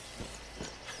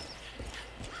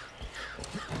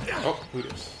 Oh, who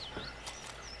this?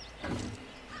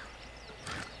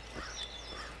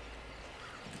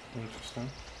 Interesting.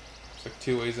 It's like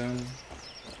 2 ways in,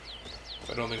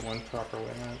 but only one proper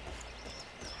way out.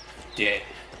 Dead.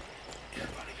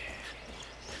 Everybody dead.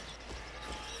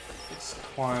 Let's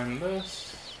climb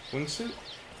this. Wingsuit?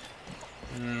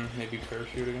 Maybe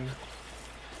parachute again.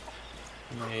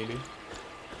 Maybe.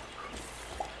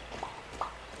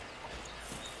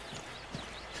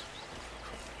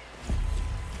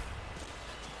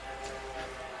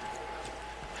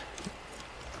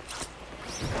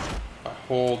 If I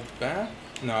hold back?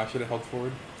 No, I should have held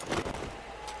forward.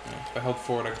 Yeah, if I held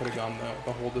forward, I could have gone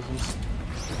the whole distance.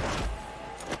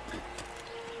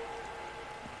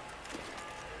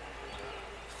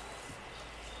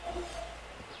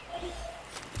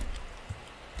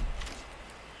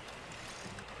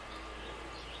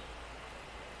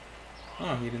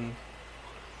 Oh, he didn't.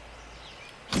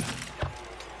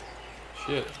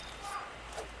 Shit.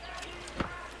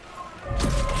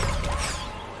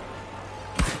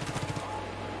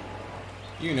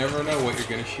 You never know what you're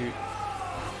gonna shoot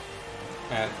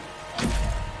at.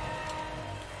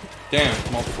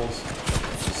 Damn, multiples.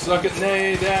 Suck it,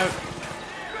 nade out.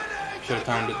 Should have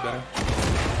timed it better.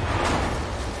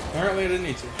 Apparently I didn't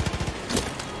need to.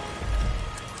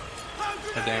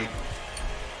 God damn.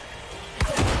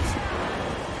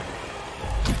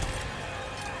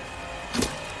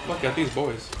 Look at these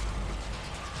boys.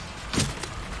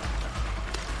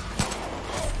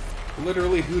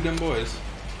 Literally who them boys.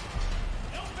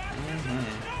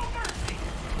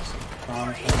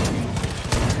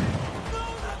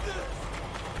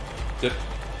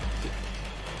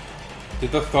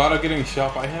 Did the thought of getting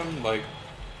shot by him, like,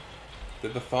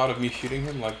 did the thought of me shooting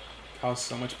him, like, cause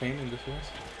so much pain in this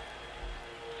voice?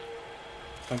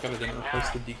 Thank God I didn't replace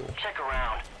the deagle. Check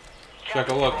around. Check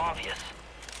a look. Obvious.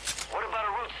 What about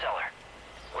a root cellar?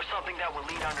 Or something that will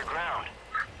lead underground?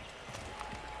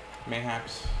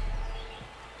 Mayhaps.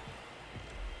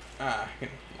 Ah, I can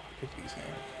pick these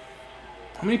now.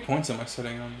 How many points am I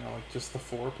sitting on now? Like just the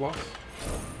 4 plus?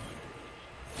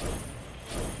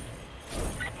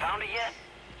 Found it yet?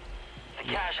 The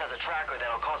cache has a tracker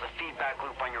that'll cause a feedback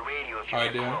loop on your radio if you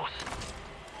get close.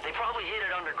 They probably hid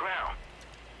it underground.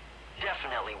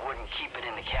 Definitely wouldn't keep it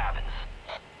in the cabins.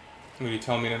 Would you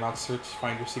tell me to not search,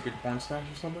 find your secret porn stash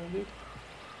or something, dude?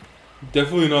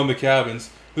 Definitely not in the cabins.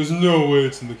 There's no way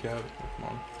it's in the cabin. Come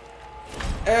on.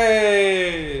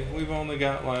 Hey! We've only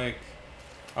got like...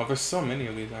 Oh, there's so many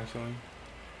of these actually.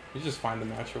 You just find the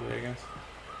natural way, I guess.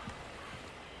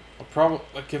 I'll probably...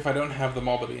 Like, if I don't have them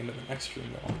all by the end of the next stream,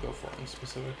 then I'll go for them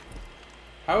specific.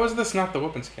 How is this not the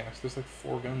weapons cache? There's like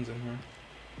 4 guns in here.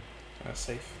 Kind of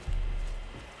safe.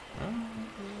 Oh,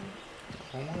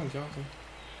 hold on, Johnson.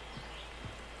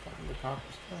 Find the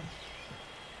copper's cache.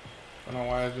 I don't know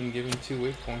why I've been given 2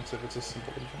 waypoints if it's a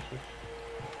simple objective.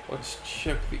 Let's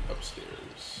check the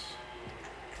upstairs.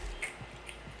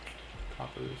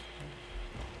 Coppers.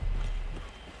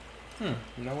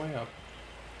 No way up.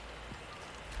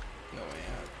 No way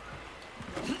out.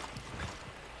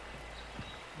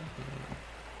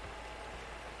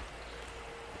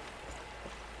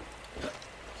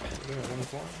 There, 1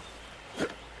 floor.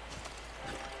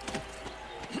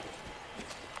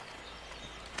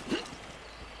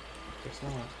 Guess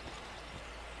not.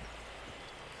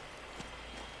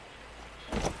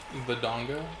 The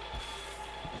Donga.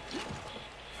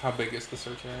 How big is the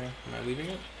search area? Am I leaving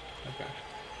it? Okay.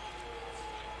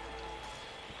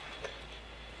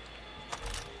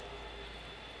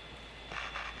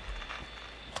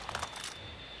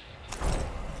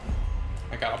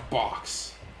 I got a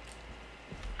box.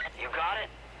 You got it?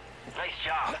 Nice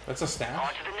job. That's a stash? On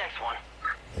to the next one.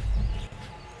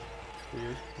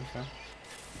 Weird. Okay.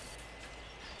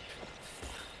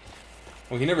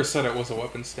 Well, he never said it was a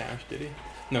weapon stash, did he?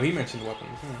 No, he mentioned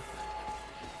weapons.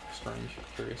 Strange.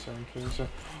 Curious. Okay,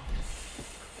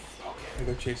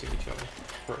 they're chasing each other.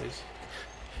 Praise.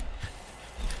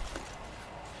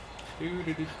 I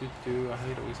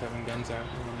hate always having guns out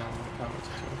when I'm in a combat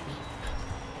situation.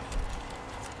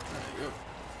 There you go.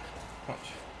 Punch.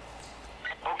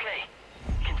 Okay.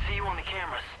 Can see you on the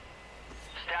cameras.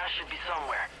 Stash should be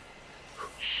somewhere.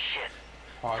 Shit.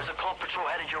 There's a call patrol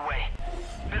headed your way.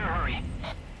 Better hurry.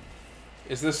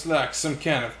 Is this like some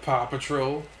kind of Paw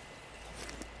Patrol?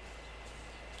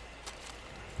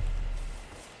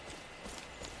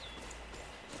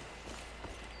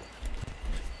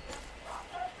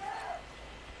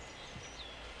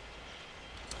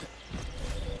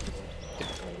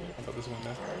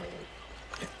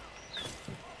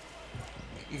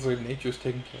 It's like nature's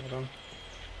taking care of them.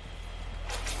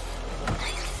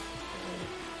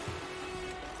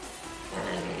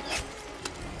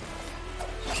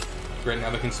 Great, now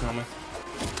they can smell me.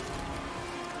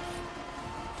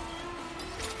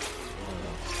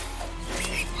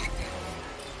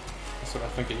 That's what I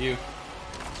think of you,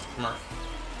 Murph.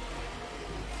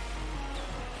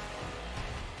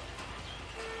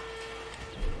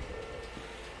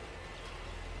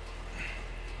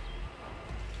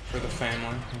 For the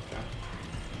family, okay.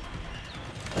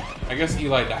 I guess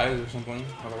Eli dies or something,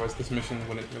 otherwise this mission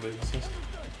wouldn't really exist.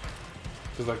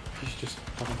 Because, like, he should just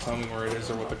fucking tell me where it is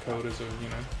or what the code is or, you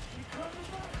know.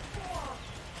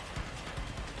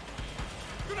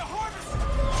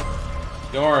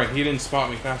 Don't worry, he didn't spot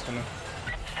me fast enough.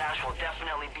 Stash will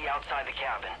definitely be outside the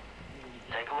cabin.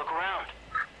 Take a look around.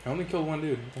 I only killed 1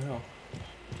 dude, what the hell?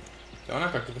 Don't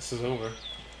act like this is over.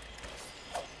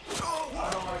 I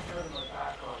don't like turning my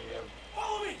back on you.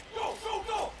 Follow me! Go, go,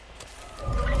 go!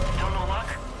 Still no luck?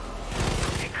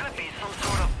 It could be some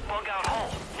sort of bug-out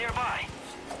hole nearby.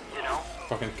 You know,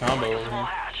 Fucking combo like a over small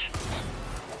here. hatch.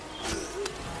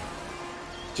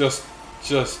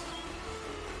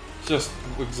 Just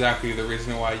exactly the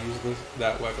reason why I use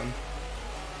that weapon.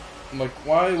 I'm like,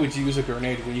 why would you use a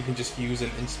grenade when you can just use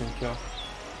an instant kill?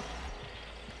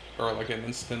 Or like an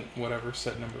instant whatever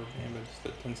set number of damage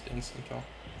that tends to instant kill.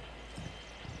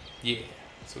 Yeah,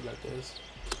 that's what that does.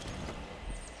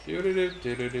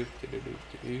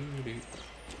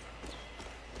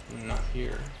 Not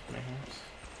here, perhaps.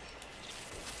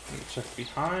 Let me check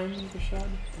behind the shed.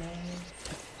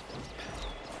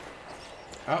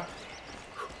 Oh.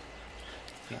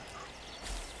 No.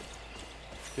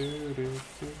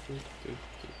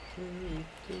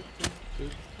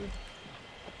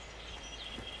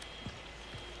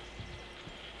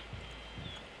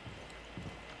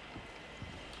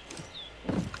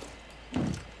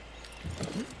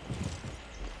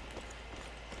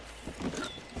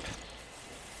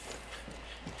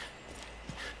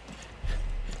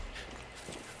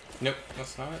 Nope,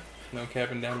 that's not it. No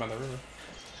cabin down by the river.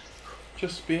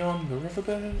 Just beyond the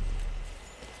riverbed.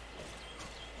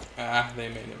 Ah, they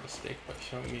made a mistake by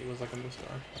showing me it was like a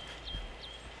misdirect.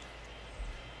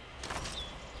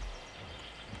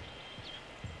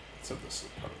 So this is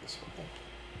part of the circle.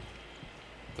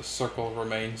 The circle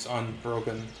remains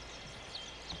unbroken.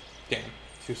 Damn,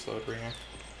 too slow to react.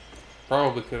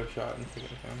 Probably could have shot and taken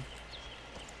it down.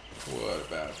 What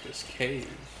about this cave?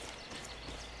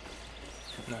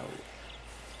 No.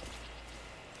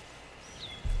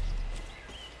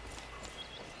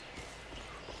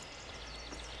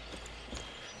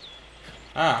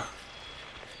 Ah.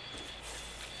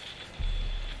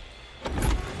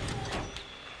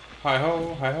 Hi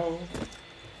ho, hi ho.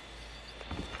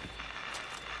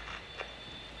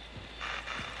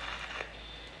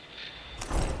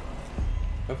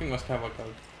 thing must have like a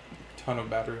ton of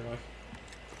battery life.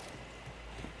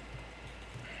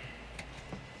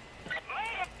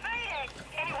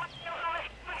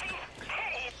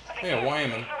 Hey, a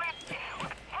Wyman.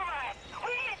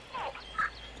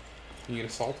 You get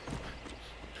assault?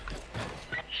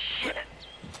 Shit.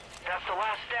 That's the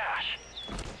last stash.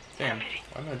 Damn. Deputy,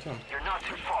 Why did I jump? you're not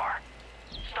too far.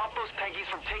 Stop those Peggies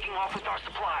from taking off with our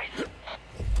supplies.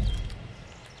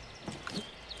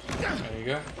 There you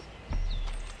go.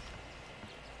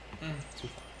 Too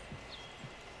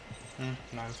far.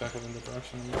 Not exactly in the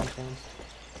direction of the ones.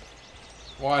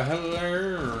 Why,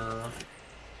 hello.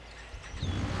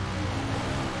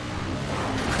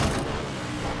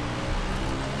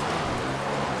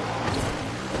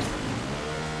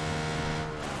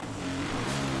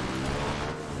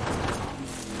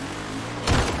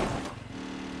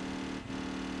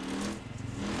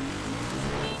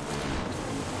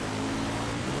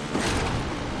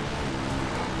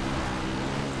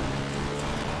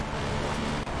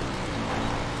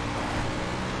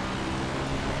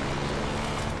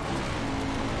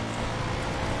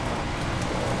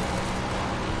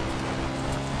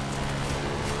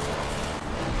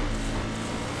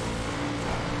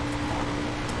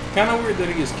 Kind of weird that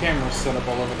he has cameras set up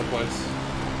all over the place.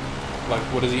 Like,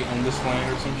 what does he own this land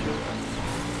or some shit?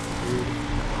 Weird.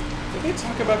 Did they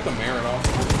talk about the mayor at all?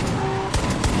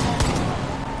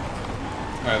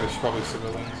 Alright, there's probably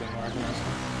civilians in there, I can ask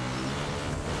them.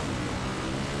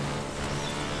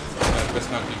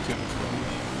 Best not do too much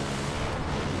damage.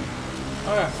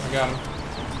 Oh yeah, I got him.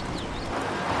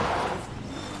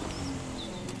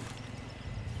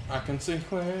 I can see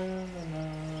clearly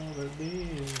now that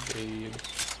these babe.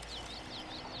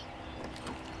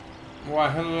 Why,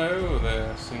 hello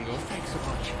there, single. Thanks a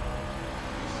bunch.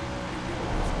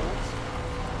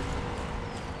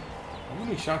 How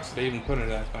many shots did they even put in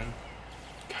that thing?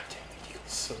 God damn, the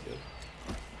Eagle's so good.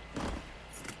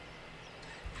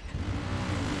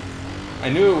 I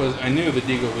knew the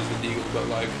Deagle was the Deagle, but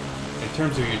like, in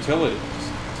terms of utility, it's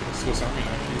like a Swiss Army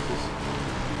knife, Jesus.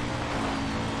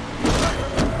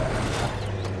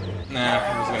 Nah,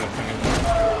 I was gonna ping it.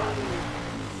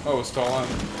 Oh, it's still on.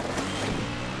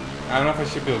 I don't know if I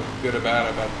should feel good or bad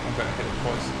about I'm gonna hit it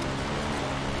twice.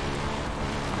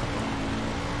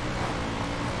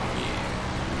 Yeah.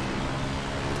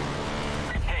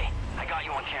 Hey, I got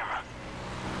you on camera.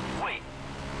 Wait.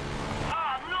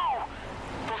 Ah, no!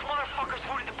 Those motherfuckers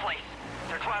looted the place.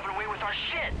 They're driving away with our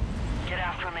shit. Get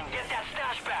after them and get that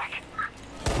stash back.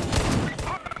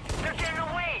 They're getting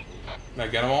away! Did I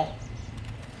get them all?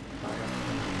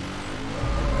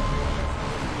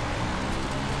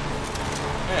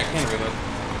 Yeah, I can reload.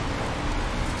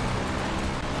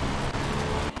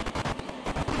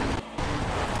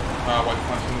 White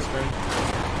punch on the screen.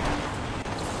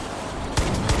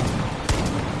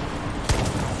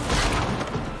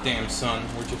 Damn, son,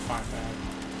 where'd you find that?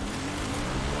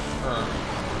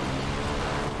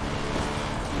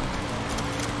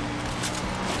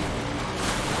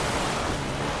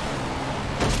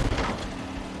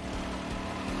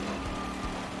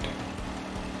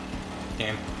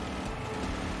 Damn.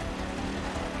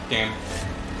 Damn.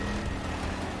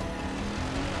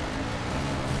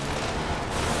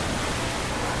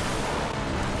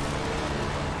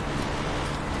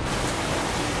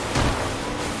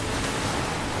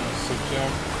 Sick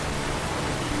job.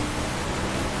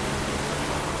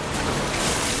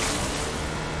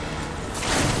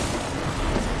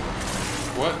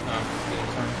 What? No,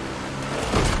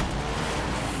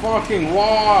 fucking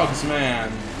logs,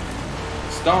 man.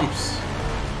 Stumps.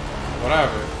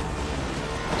 Whatever.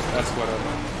 That's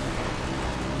whatever.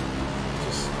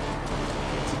 Just...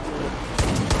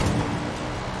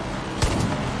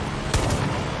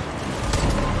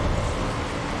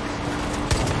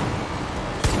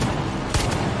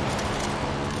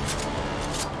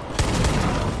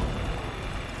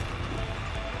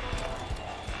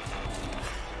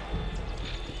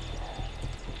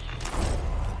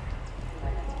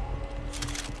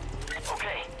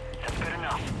 Okay, that's good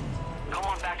enough. Come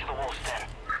on back to the wolf's den.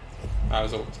 I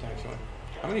was almost actually.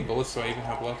 How many bullets do I even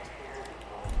have left?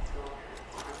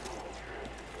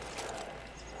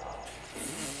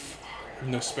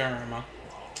 No spare ammo.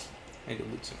 I need to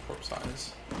loot some corpse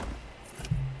eyes.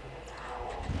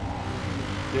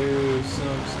 Do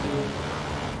some stupid.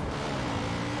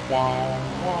 Wow,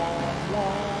 wow,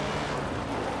 wow.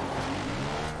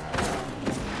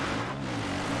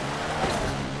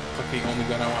 It's like the only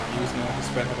gun I want to use now,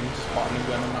 despite having just bought a new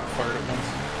gun and not fired at once.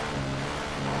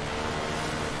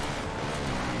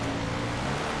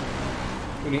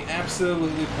 When you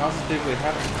absolutely positively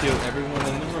have to kill everyone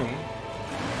in the room.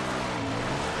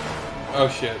 Oh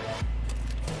shit.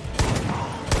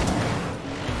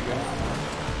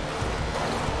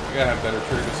 I gotta have better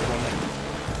trigger discipline.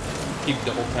 Keep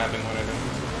double tapping when I don't.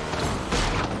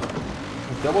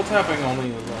 Double tapping only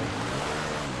is like.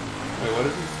 Wait, what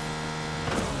is it?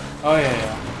 Oh yeah.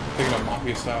 I'm thinking of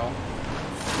Mafia style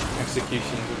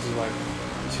executions, which is like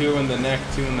 2 in the neck,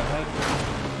 2 in the head.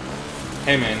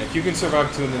 Hey man, if you can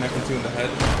survive 2 in the neck and 2 in the head,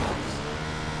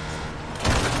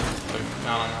 like,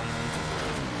 no, man.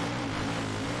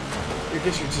 I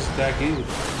guess you're just that good.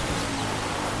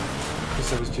 I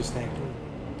guess I was just that good.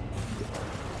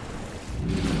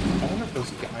 I wonder if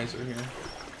those guys are here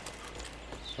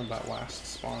from that last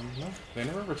spawn. No, they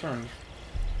never returned.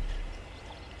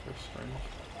 They're strange.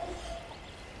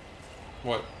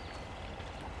 What?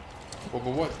 But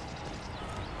what?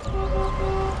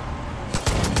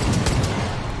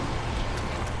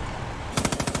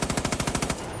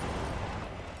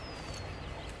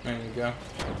 There you go.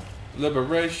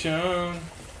 Liberation!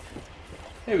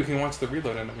 Hey, we can watch the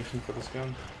reload animation for this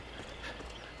gun.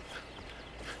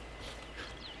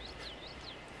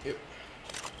 Yep.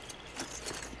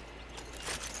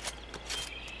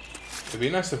 It'd be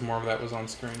nice if more of that was on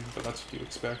screen, but that's what you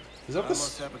expect. Is that the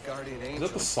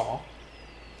saw?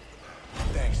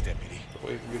 Thanks, Deputy. The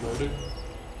way it reloaded?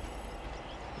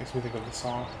 Makes me think of the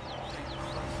saw.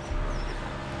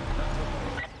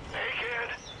 Hey kid,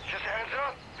 just heads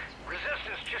up.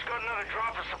 Resistance just got another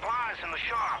drop of supplies in the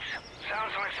shops.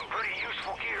 Sounds like some pretty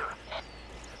useful gear.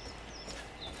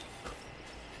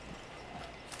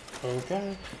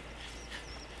 Okay.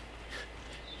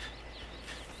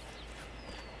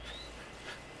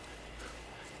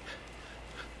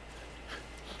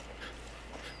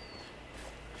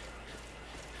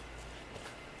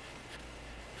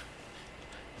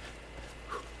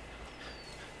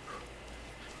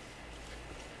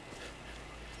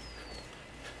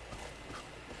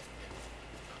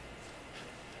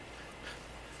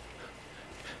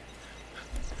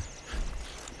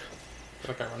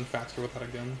 Like I run faster without a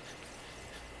gun.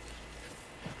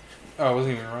 Oh, I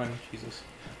wasn't even running. Jesus.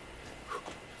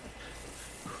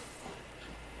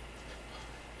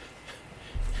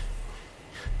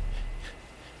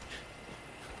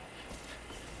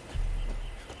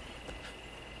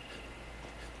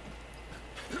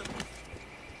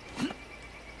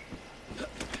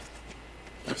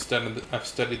 I've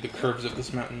studied the curves of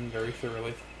this mountain very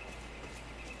thoroughly.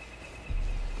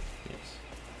 Yes.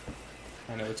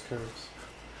 I know its curves.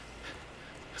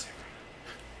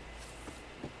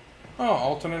 Oh,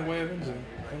 alternate way of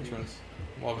entrance.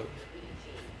 Love it.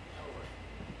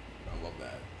 I love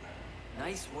that.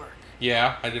 Nice work.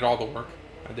 Yeah, I did all the work.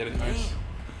 I did it nice. Damn.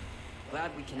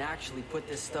 Glad we can actually put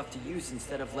this stuff to use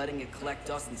instead of letting it collect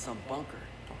dust in some bunker.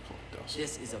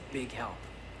 This is a big help.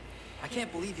 I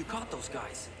can't believe you caught those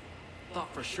guys.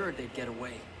 Thought for sure they'd get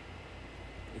away.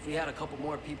 If we had a couple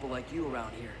more people like you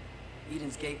around here,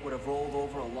 Eden's Gate would have rolled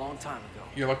over a long time ago.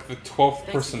 You're like the 12th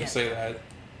person to say that.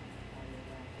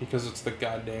 Because it's the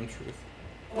goddamn truth.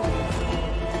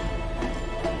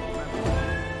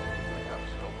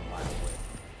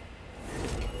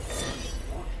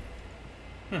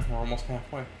 We're almost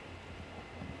halfway.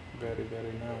 Very,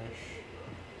 very nice.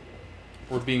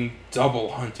 We're being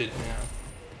double hunted now.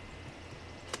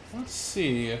 Let's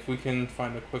see if we can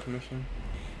find a quick mission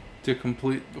to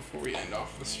complete before we end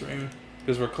off the stream.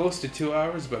 Because we're close to 2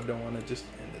 hours, but I don't want to just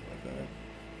end it like that.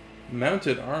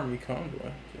 Mounted Army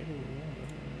Convoy.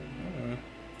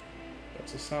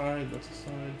 That's a side, that's a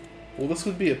side. Well, this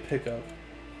would be a pickup,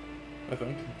 I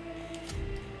think.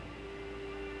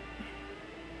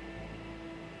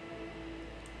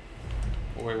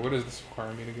 Oh, wait, what does this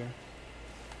require me to go?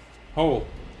 Holy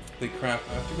crap,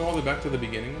 I have to go all the way back to the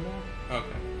beginning of that?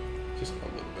 Okay. Just a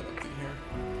little bit up to here.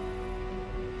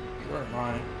 Where am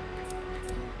I?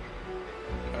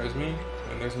 There's me,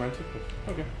 and there's my ticket.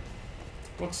 Okay.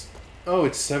 What's... Oh,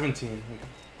 it's 17. Okay.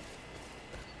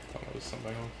 I thought it was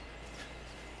something else.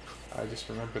 I just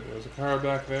remembered there was a car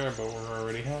back there, but we're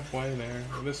already halfway there.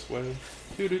 This way.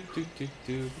 Can I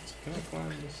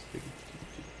climb this?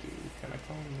 Can I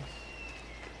climb this?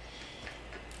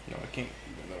 No, I can't,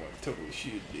 even though I totally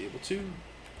should be able to.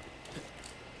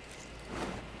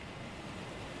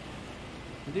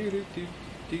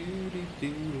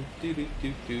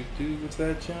 What's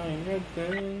that giant red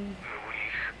thing? The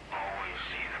weak always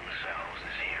see themselves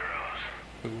as heroes.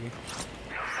 Ooh.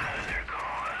 No matter their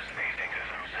cause, they think of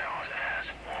themselves as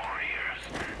warriors,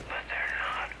 but they're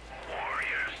not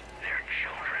warriors, they're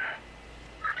children.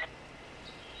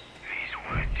 These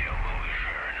white-tailed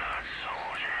militia are not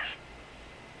soldiers.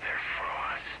 They're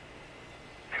frauds.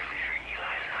 Their leader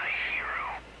Eli is not a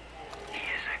hero. He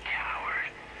is a coward.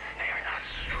 They are not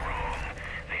strong.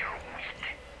 They are weak.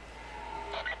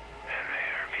 And they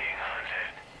are being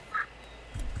hunted.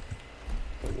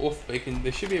 Wolf bacon.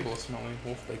 They should be able to smell me.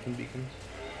 Wolf bacon beacon.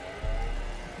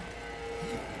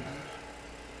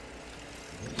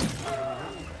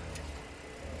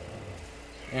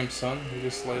 Damn son, you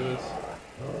just slay this.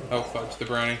 Oh fudge, the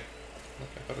brownie. Okay,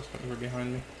 I thought it was coming from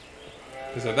behind me.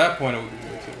 Because at that point it would be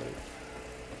way too late.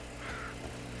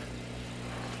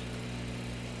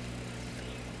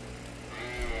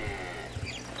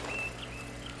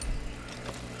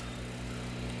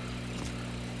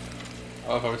 I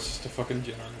love how it's just a fucking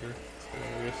generator. It's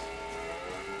hilarious.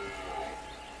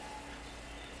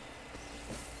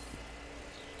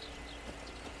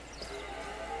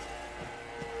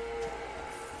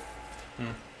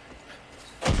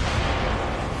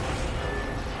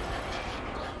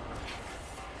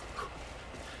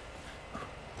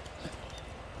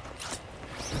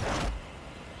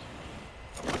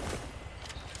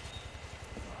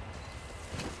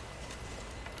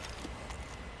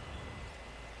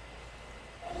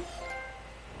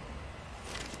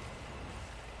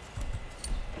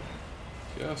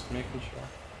 Just making sure.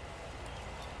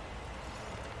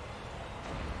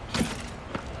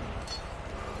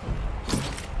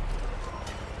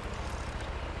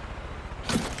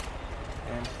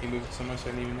 And he moved so much I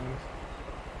didn't even notice.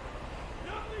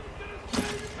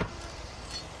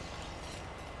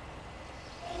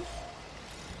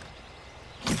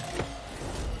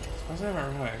 Why is that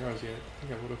not my arrows yet? I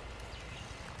think I would have.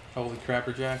 Holy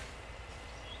crapper jack.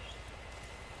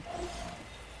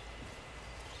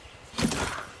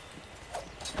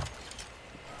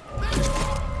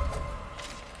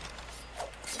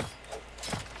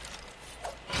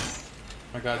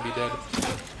 My god, be dead.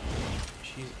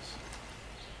 Jesus.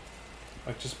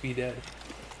 Like, just be dead.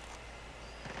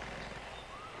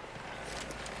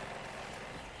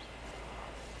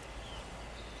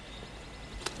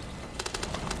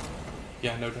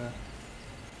 Yeah, no duh.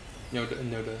 No duh.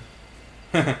 No duh.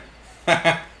 Yeah,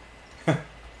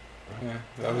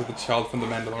 that was the child from The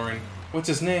Mandalorian. What's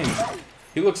his name?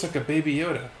 He looks like a baby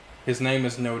Yoda. His name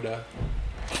is Noda.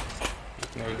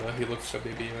 Noda, he looks like a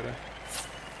baby Yoda.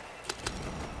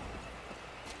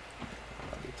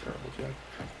 That'd be a terrible joke.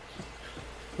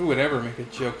 Who would ever make a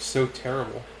joke so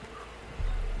terrible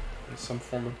in some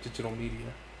form of digital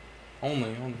media?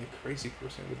 Only a crazy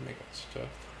person would make such a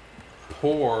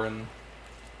poor and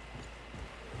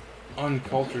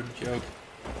uncultured joke.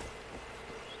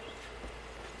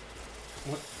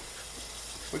 What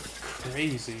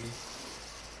crazy,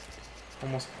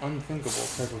 almost unthinkable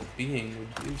type of being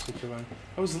would do such a thing?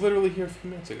 I was literally here a few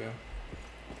minutes ago.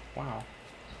 Wow.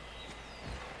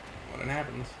 What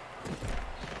happened?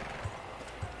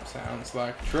 Sounds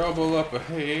like trouble up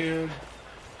ahead.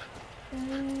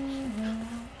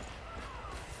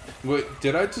 Wait,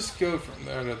 did I just go from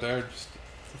there to there? Just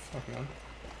the fuck, man.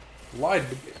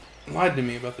 Lied to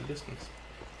me about the distance.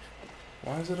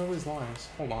 Why is it always lies?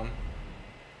 Hold on.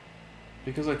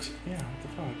 Because yeah, what the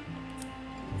fuck?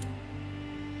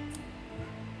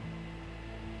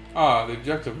 Ah, the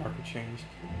objective marker changed.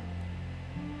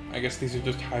 I guess these are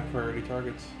just high priority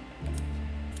targets.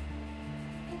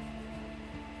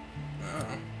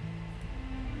 Oh.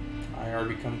 I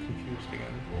already become confused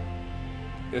again.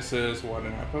 This is what,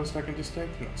 an outpost I can just take?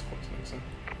 No, it's close, Nixon.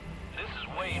 This is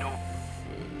Wade over.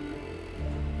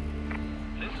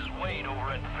 This is Wade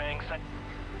over at Fang Site.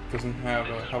 Doesn't have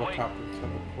a helicopter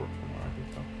teleport from where I can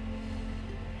tell.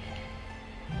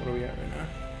 What are we at right now?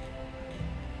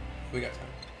 We got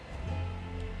time.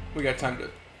 We got time to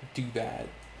do that.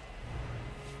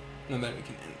 And then we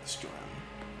can end this drum.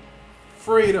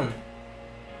 Freedom!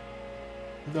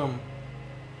 Dumb.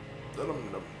 What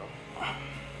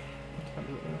time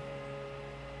is it now?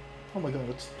 Oh my god,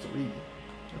 it's 3.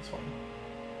 That's fine.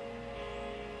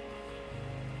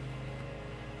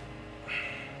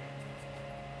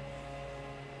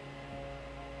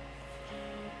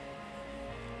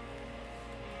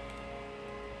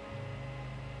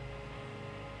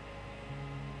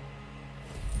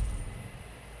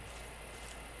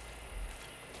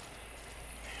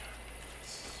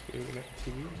 We got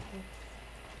TV.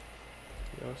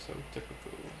 Yeah, so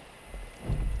typical.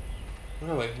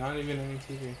 Really, not even any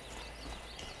TV.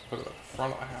 Look at the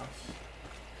front of the house.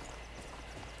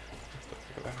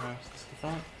 Look at the house. This is the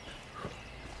front.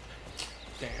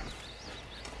 Damn.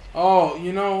 Oh,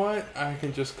 you know what? I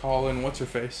can just call in what's her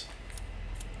face.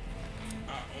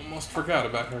 I almost forgot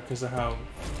about her because of how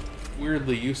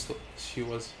weirdly useless she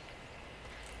was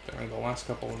during the last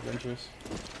couple of ventures.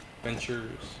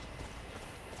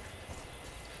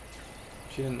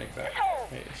 She didn't make that. This whole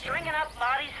stringing up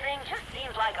bodies thing just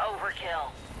seems like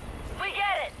overkill. We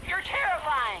get it. You're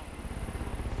terrifying.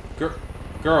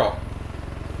 Girl.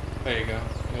 There you go.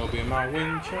 You'll be my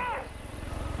wind check.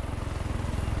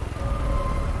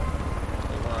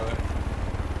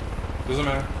 Doesn't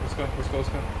matter. Let's go. Let's go. Let's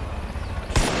go.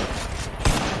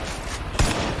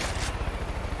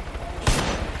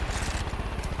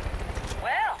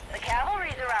 Well, the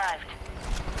cavalry's arrived.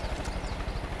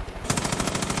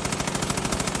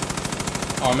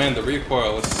 Oh man, the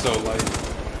recoil is so light.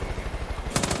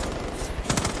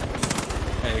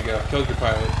 There you go. Killed your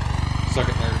pilot. Suck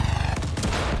it, nerd.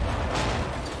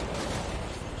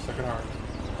 Suck it hard.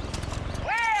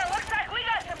 Well, looks like we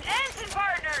got some dancing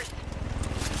partners.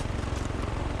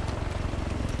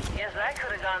 Guess that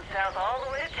could have gone south all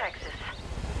the way to Texas.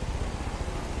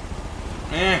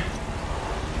 Eh.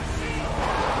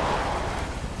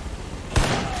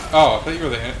 Oh, I thought you were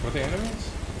the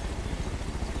enemies?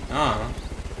 Oh.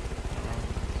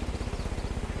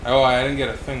 Oh, I didn't get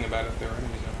a thing about if they were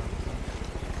enemies or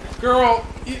not. Girl!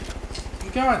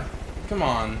 God! Come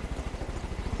on.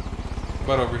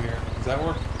 Butt over here. Does that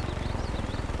work?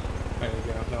 There you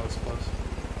go. That was close.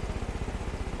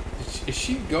 Is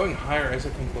she going higher as I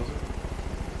come closer?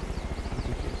 I'm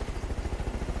confused.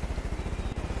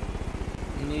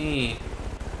 Neat.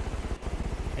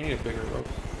 I need a bigger rope.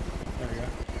 There we go.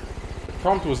 The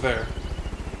prompt was there.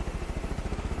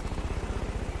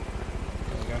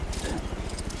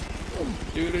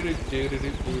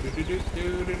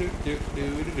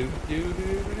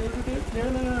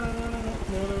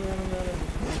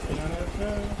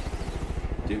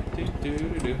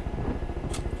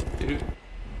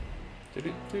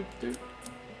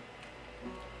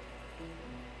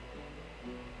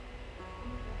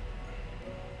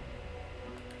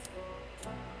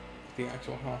 The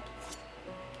actual hell.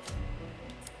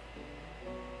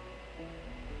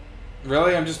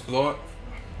 Really? I'm just blowing.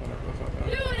 Whatever the fuck.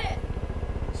 Doing it.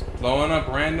 Just blowing up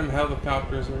random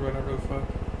helicopters or whatever the fuck.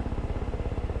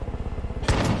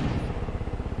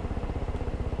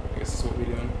 I guess that's what we're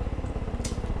doing.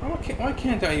 Why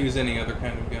can't I use any other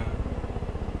kind of gun?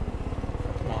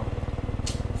 Come on.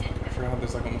 Fuck, I forgot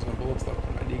there's like almost no bullets left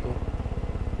in my deagle.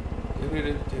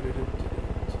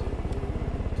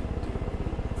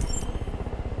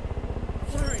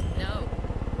 Sorry, no.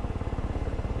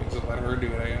 We just let her do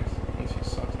it, I guess. And she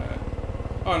sucks at it.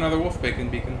 Oh, another wolf bacon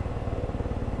beacon.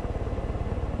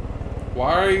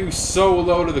 Why are you so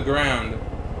low to the ground?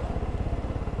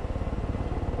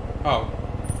 Oh.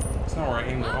 That's not where I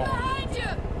aimed at all. Behind you!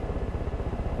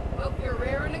 Hope you're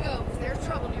raring to go, because there's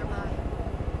trouble nearby.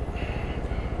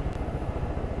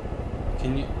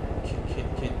 Can you...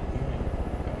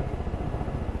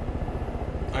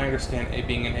 I understand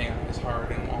being an AI is hard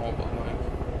and all, but like...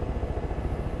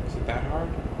 Is it that hard?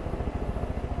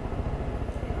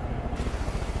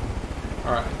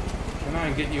 Alright. Can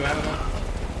I get you out of that?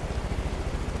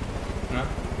 No?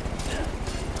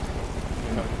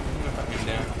 I'm fucking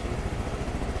down.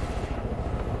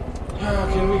 Oh,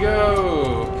 can we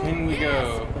go? Can we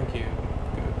go? Thank you.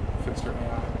 Good. Fixed her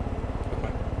AI. With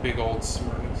my big old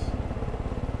smartness.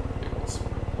 Big old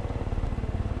smart.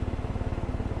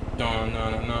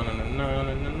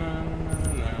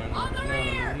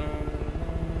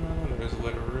 There's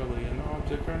literally an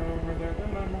object right over there that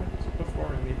I marked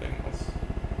before anything else.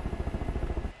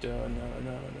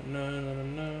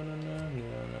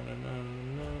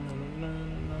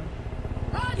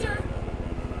 Roger!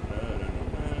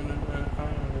 I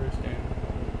understand.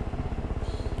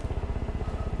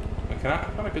 I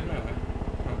thought I could melee.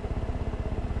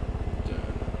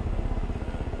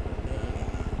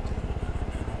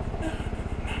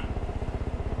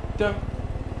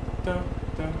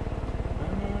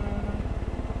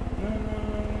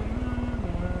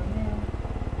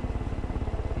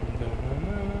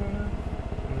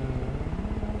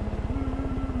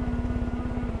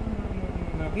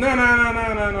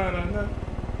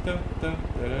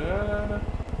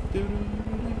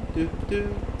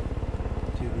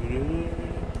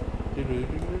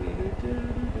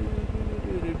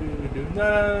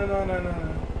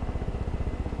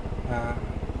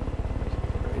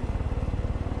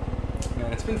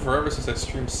 Man, it's been forever since I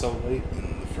streamed so late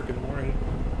in the freaking morning.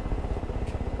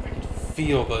 I could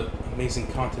feel the amazing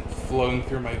content flowing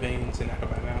through my veins and out of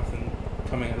my mouth and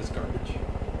coming out as garbage.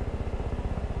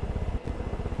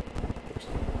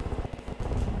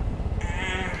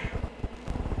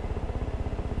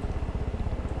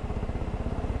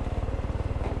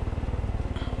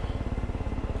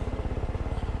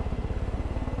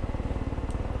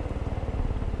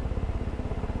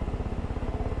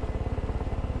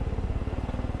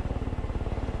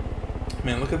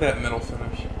 Man, look at that metal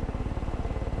finish.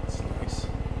 It's nice.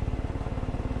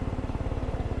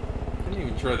 Didn't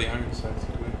even try the iron sights,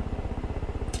 did we?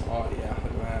 Oh yeah,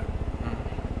 look at that.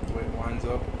 The way it lines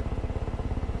up.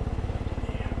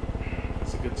 Yeah.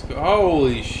 That's a good scope.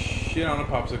 Holy shit on a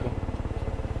popsicle.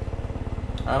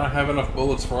 I don't have enough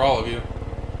bullets for all of you.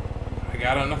 I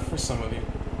got enough for some of you.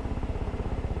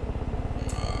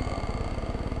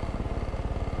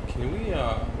 Can we,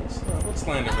 let's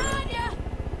land over there.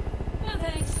 No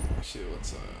thanks. Actually,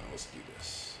 let's do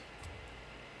this.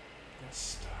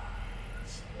 Let's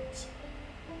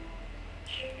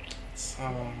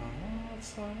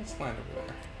land over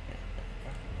there.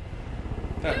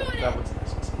 That looks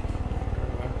nice and safe.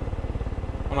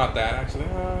 Well, not that, actually.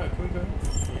 Can we go here?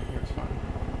 Yeah, here's fine.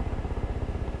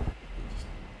 Just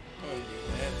undo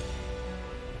that.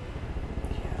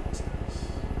 Yeah, that's nice.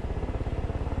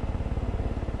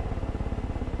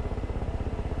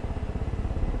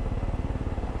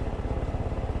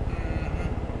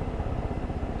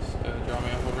 Just draw me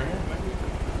up over here, maybe.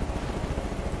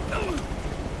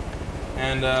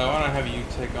 And why don't I have you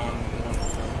take on one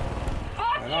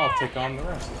thing, and I'll take on the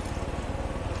rest.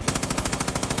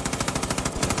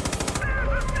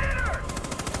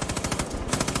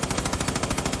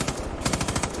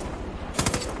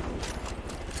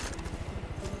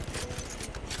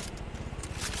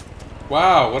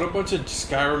 Wow, what a bunch of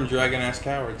Skyrim dragon-ass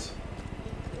cowards.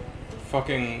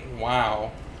 Fucking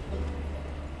wow.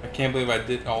 I can't believe I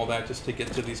did all that just to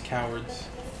get to these cowards.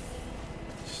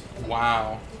 Just,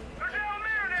 wow.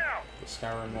 The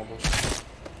Skyrim mobiles.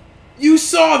 You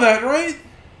saw that, right?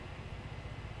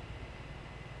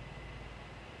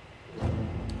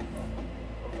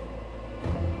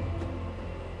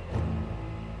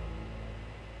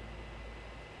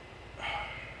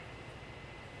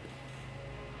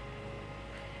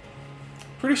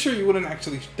 Pretty sure you wouldn't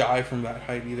actually die from that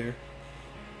height either.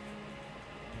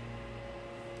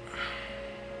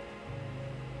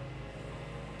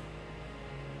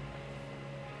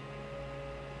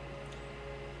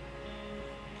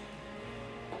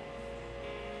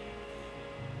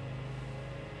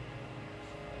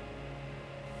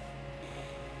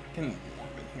 I can warm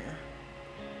in here.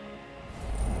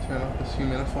 Turn off this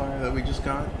humidifier that we just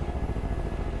got.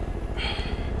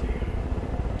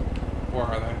 Where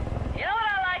are they? You know what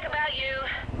I like about you?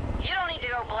 You don't need to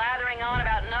go blathering on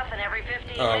about nothing every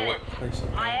 15 minutes. What place?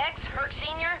 My ex, Herc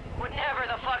Sr., would never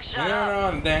the fuck shut We're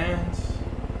up. on dance.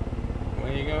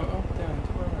 When you go up, down,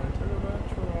 to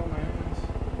romance.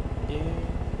 Yeah.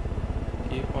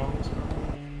 Keep on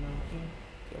scrolling.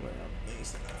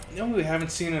 You know who we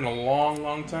haven't seen in a long,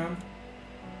 long time?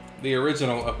 The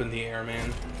original Up in the Air,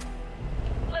 man.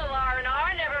 Little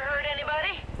R&R never hurt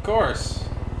anybody. Of course.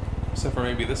 Except for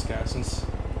maybe this guy, since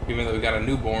even though we got a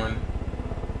newborn,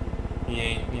 he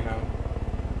ain't, you know,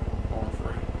 born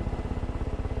free.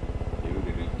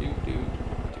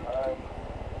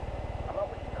 I'm not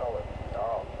what you call it,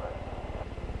 dog.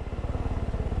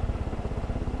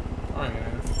 Alright,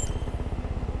 man.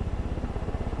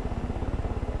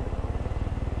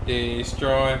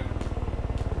 Destroy.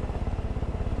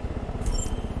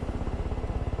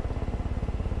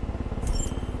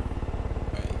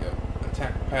 There you go.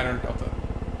 Attack pattern delta.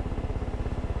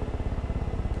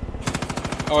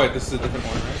 Oh wait, this is a different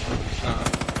one, right?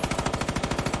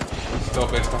 Still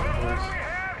based on orders.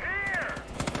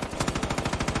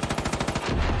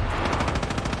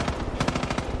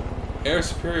 Air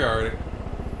superiority.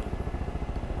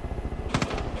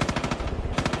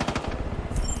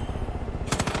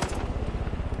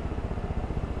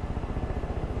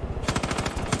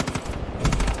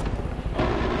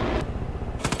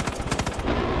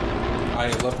 I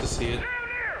love to see it.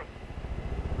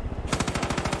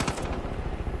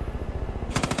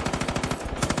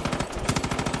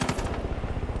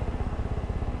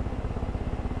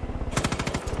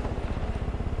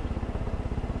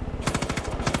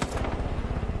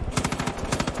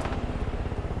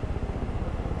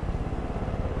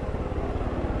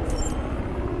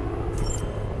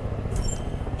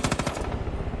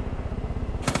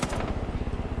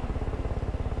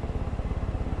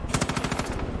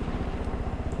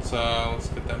 So let's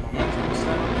get that momentum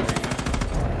set. There we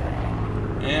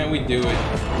go. And we do it.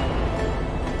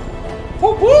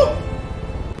 Whoop whoop!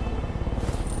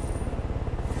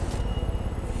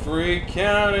 Free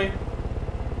county.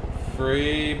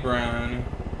 Free brownie.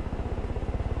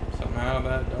 Somehow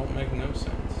that don't make no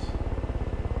sense.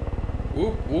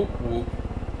 Whoop whoop whoop.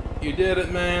 You did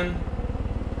it, man.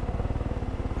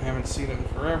 I haven't seen him in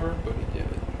forever, but he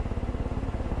did it.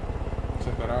 Looks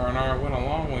like that R&R went a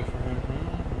long way for him.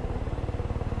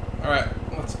 Alright,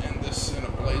 let's end this in a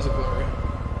blaze of glory.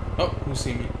 Oh, who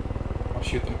see me? I'll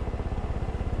shoot them.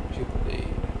 Shoot the Dade.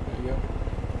 There you go.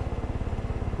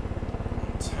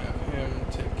 Let's have him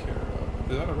take care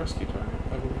of... Is that a rescue target?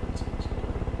 I believe it's a rescue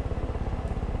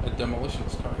target. A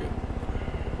demolitions target.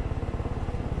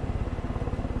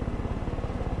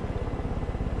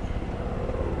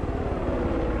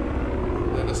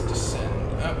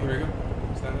 Oh, here we go.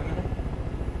 Is that enemy?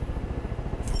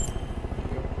 There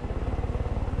you go.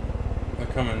 They're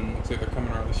coming. Looks like they're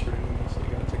coming around the street anyway, so you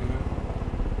gotta take them out.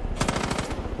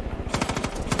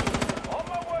 On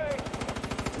my way.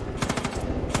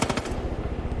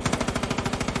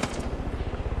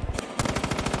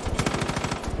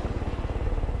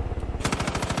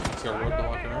 Let's go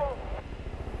roadblock her.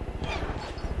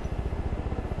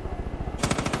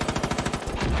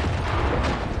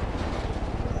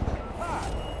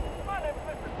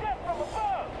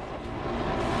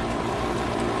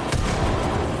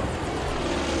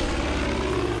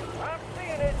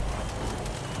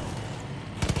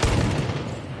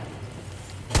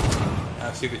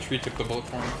 I see the tree took the bullet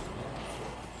for him.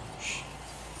 Shh.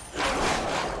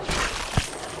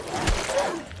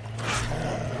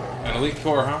 An elite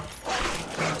core, huh?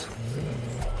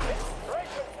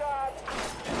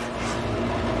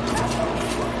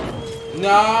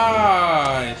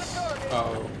 Nice!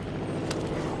 Oh.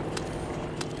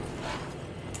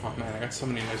 Oh man, I got so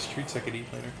many nice treats I could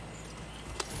eat later.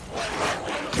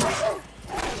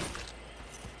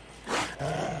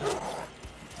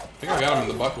 I think I got him in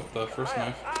the butt with the first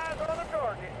knife.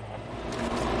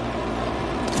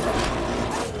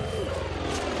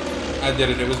 I did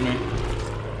it, it was me.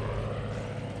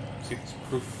 See, it's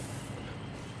proof.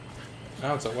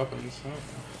 Now it's a weapons. Okay.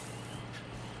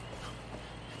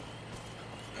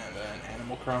 And then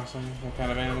Animal Crossing. What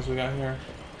kind of animals we got here?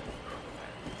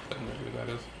 I don't know who that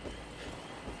is.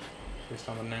 Based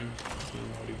on the name. You know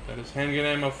what that is. Handgun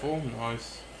ammo full?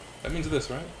 Nice. That means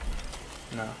this, right?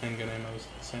 No, handgun ammo is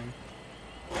the same.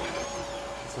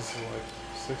 This is like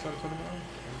 6 out of 20 rounds?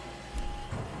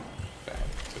 Bad.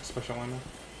 It's like special ammo.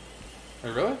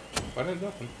 Wait, really? Why didn't it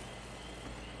open?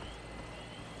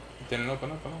 It didn't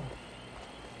open up at all.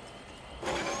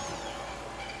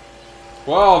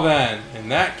 Well then, in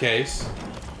that case...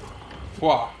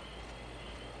 Wow.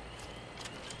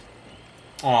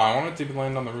 Oh, I wanted to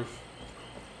land on the roof.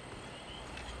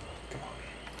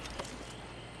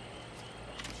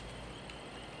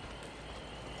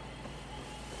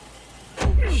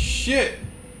 Shit!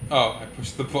 Oh, I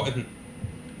pushed the button.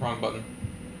 Wrong button.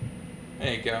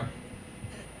 There you go. Are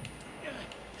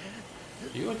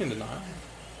you like in denial?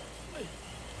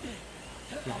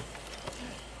 Come on.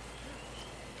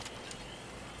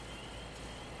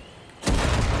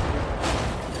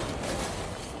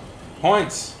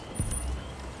 Points!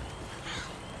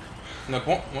 No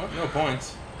point? What? No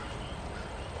points.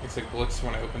 Looks like blitzed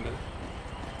when I opened it.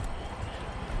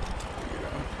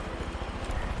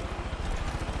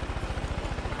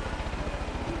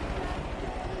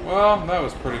 Well, that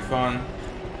was pretty fun.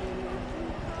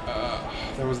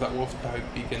 There was that wolf dog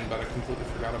beacon, but I completely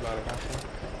forgot about it after.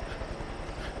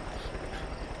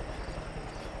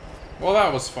 Well,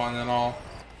 that was fun and all.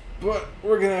 But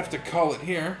we're gonna have to call it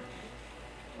here.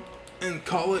 And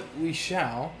call it we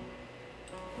shall.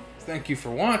 Thank you for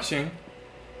watching.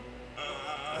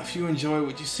 If you enjoy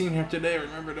what you've seen here today,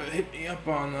 remember to hit me up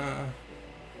on,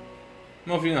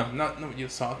 well, if you know, not what you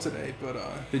saw today, but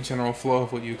the general flow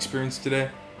of what you experienced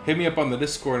today. Hit me up on the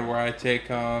Discord where I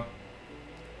take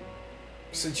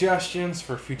suggestions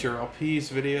for future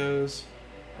LPs, videos.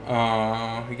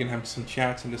 We can have some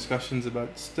chats and discussions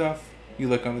about stuff you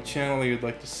like on the channel you'd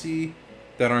like to see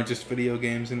that aren't just video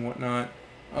games and whatnot.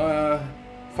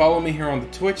 Follow me here on the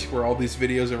Twitch where all these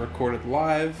videos are recorded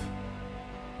live.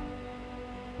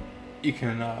 You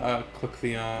can click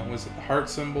the was it the heart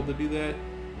symbol to do that.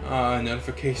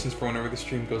 Notifications for whenever the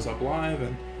stream goes up live,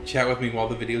 and chat with me while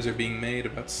the videos are being made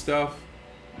about stuff.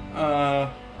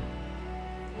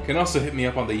 You can also hit me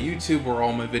up on the YouTube where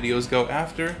all my videos go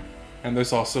after, and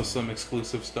there's also some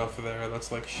exclusive stuff there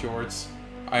that's like shorts,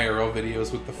 IRL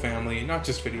videos with the family, not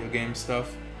just video game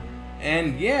stuff.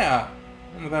 And yeah,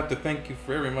 I'm gonna have to thank you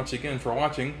very much again for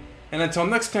watching, and until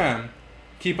next time,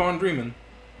 keep on dreaming.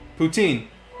 Poutine,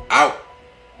 out!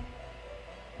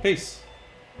 Peace.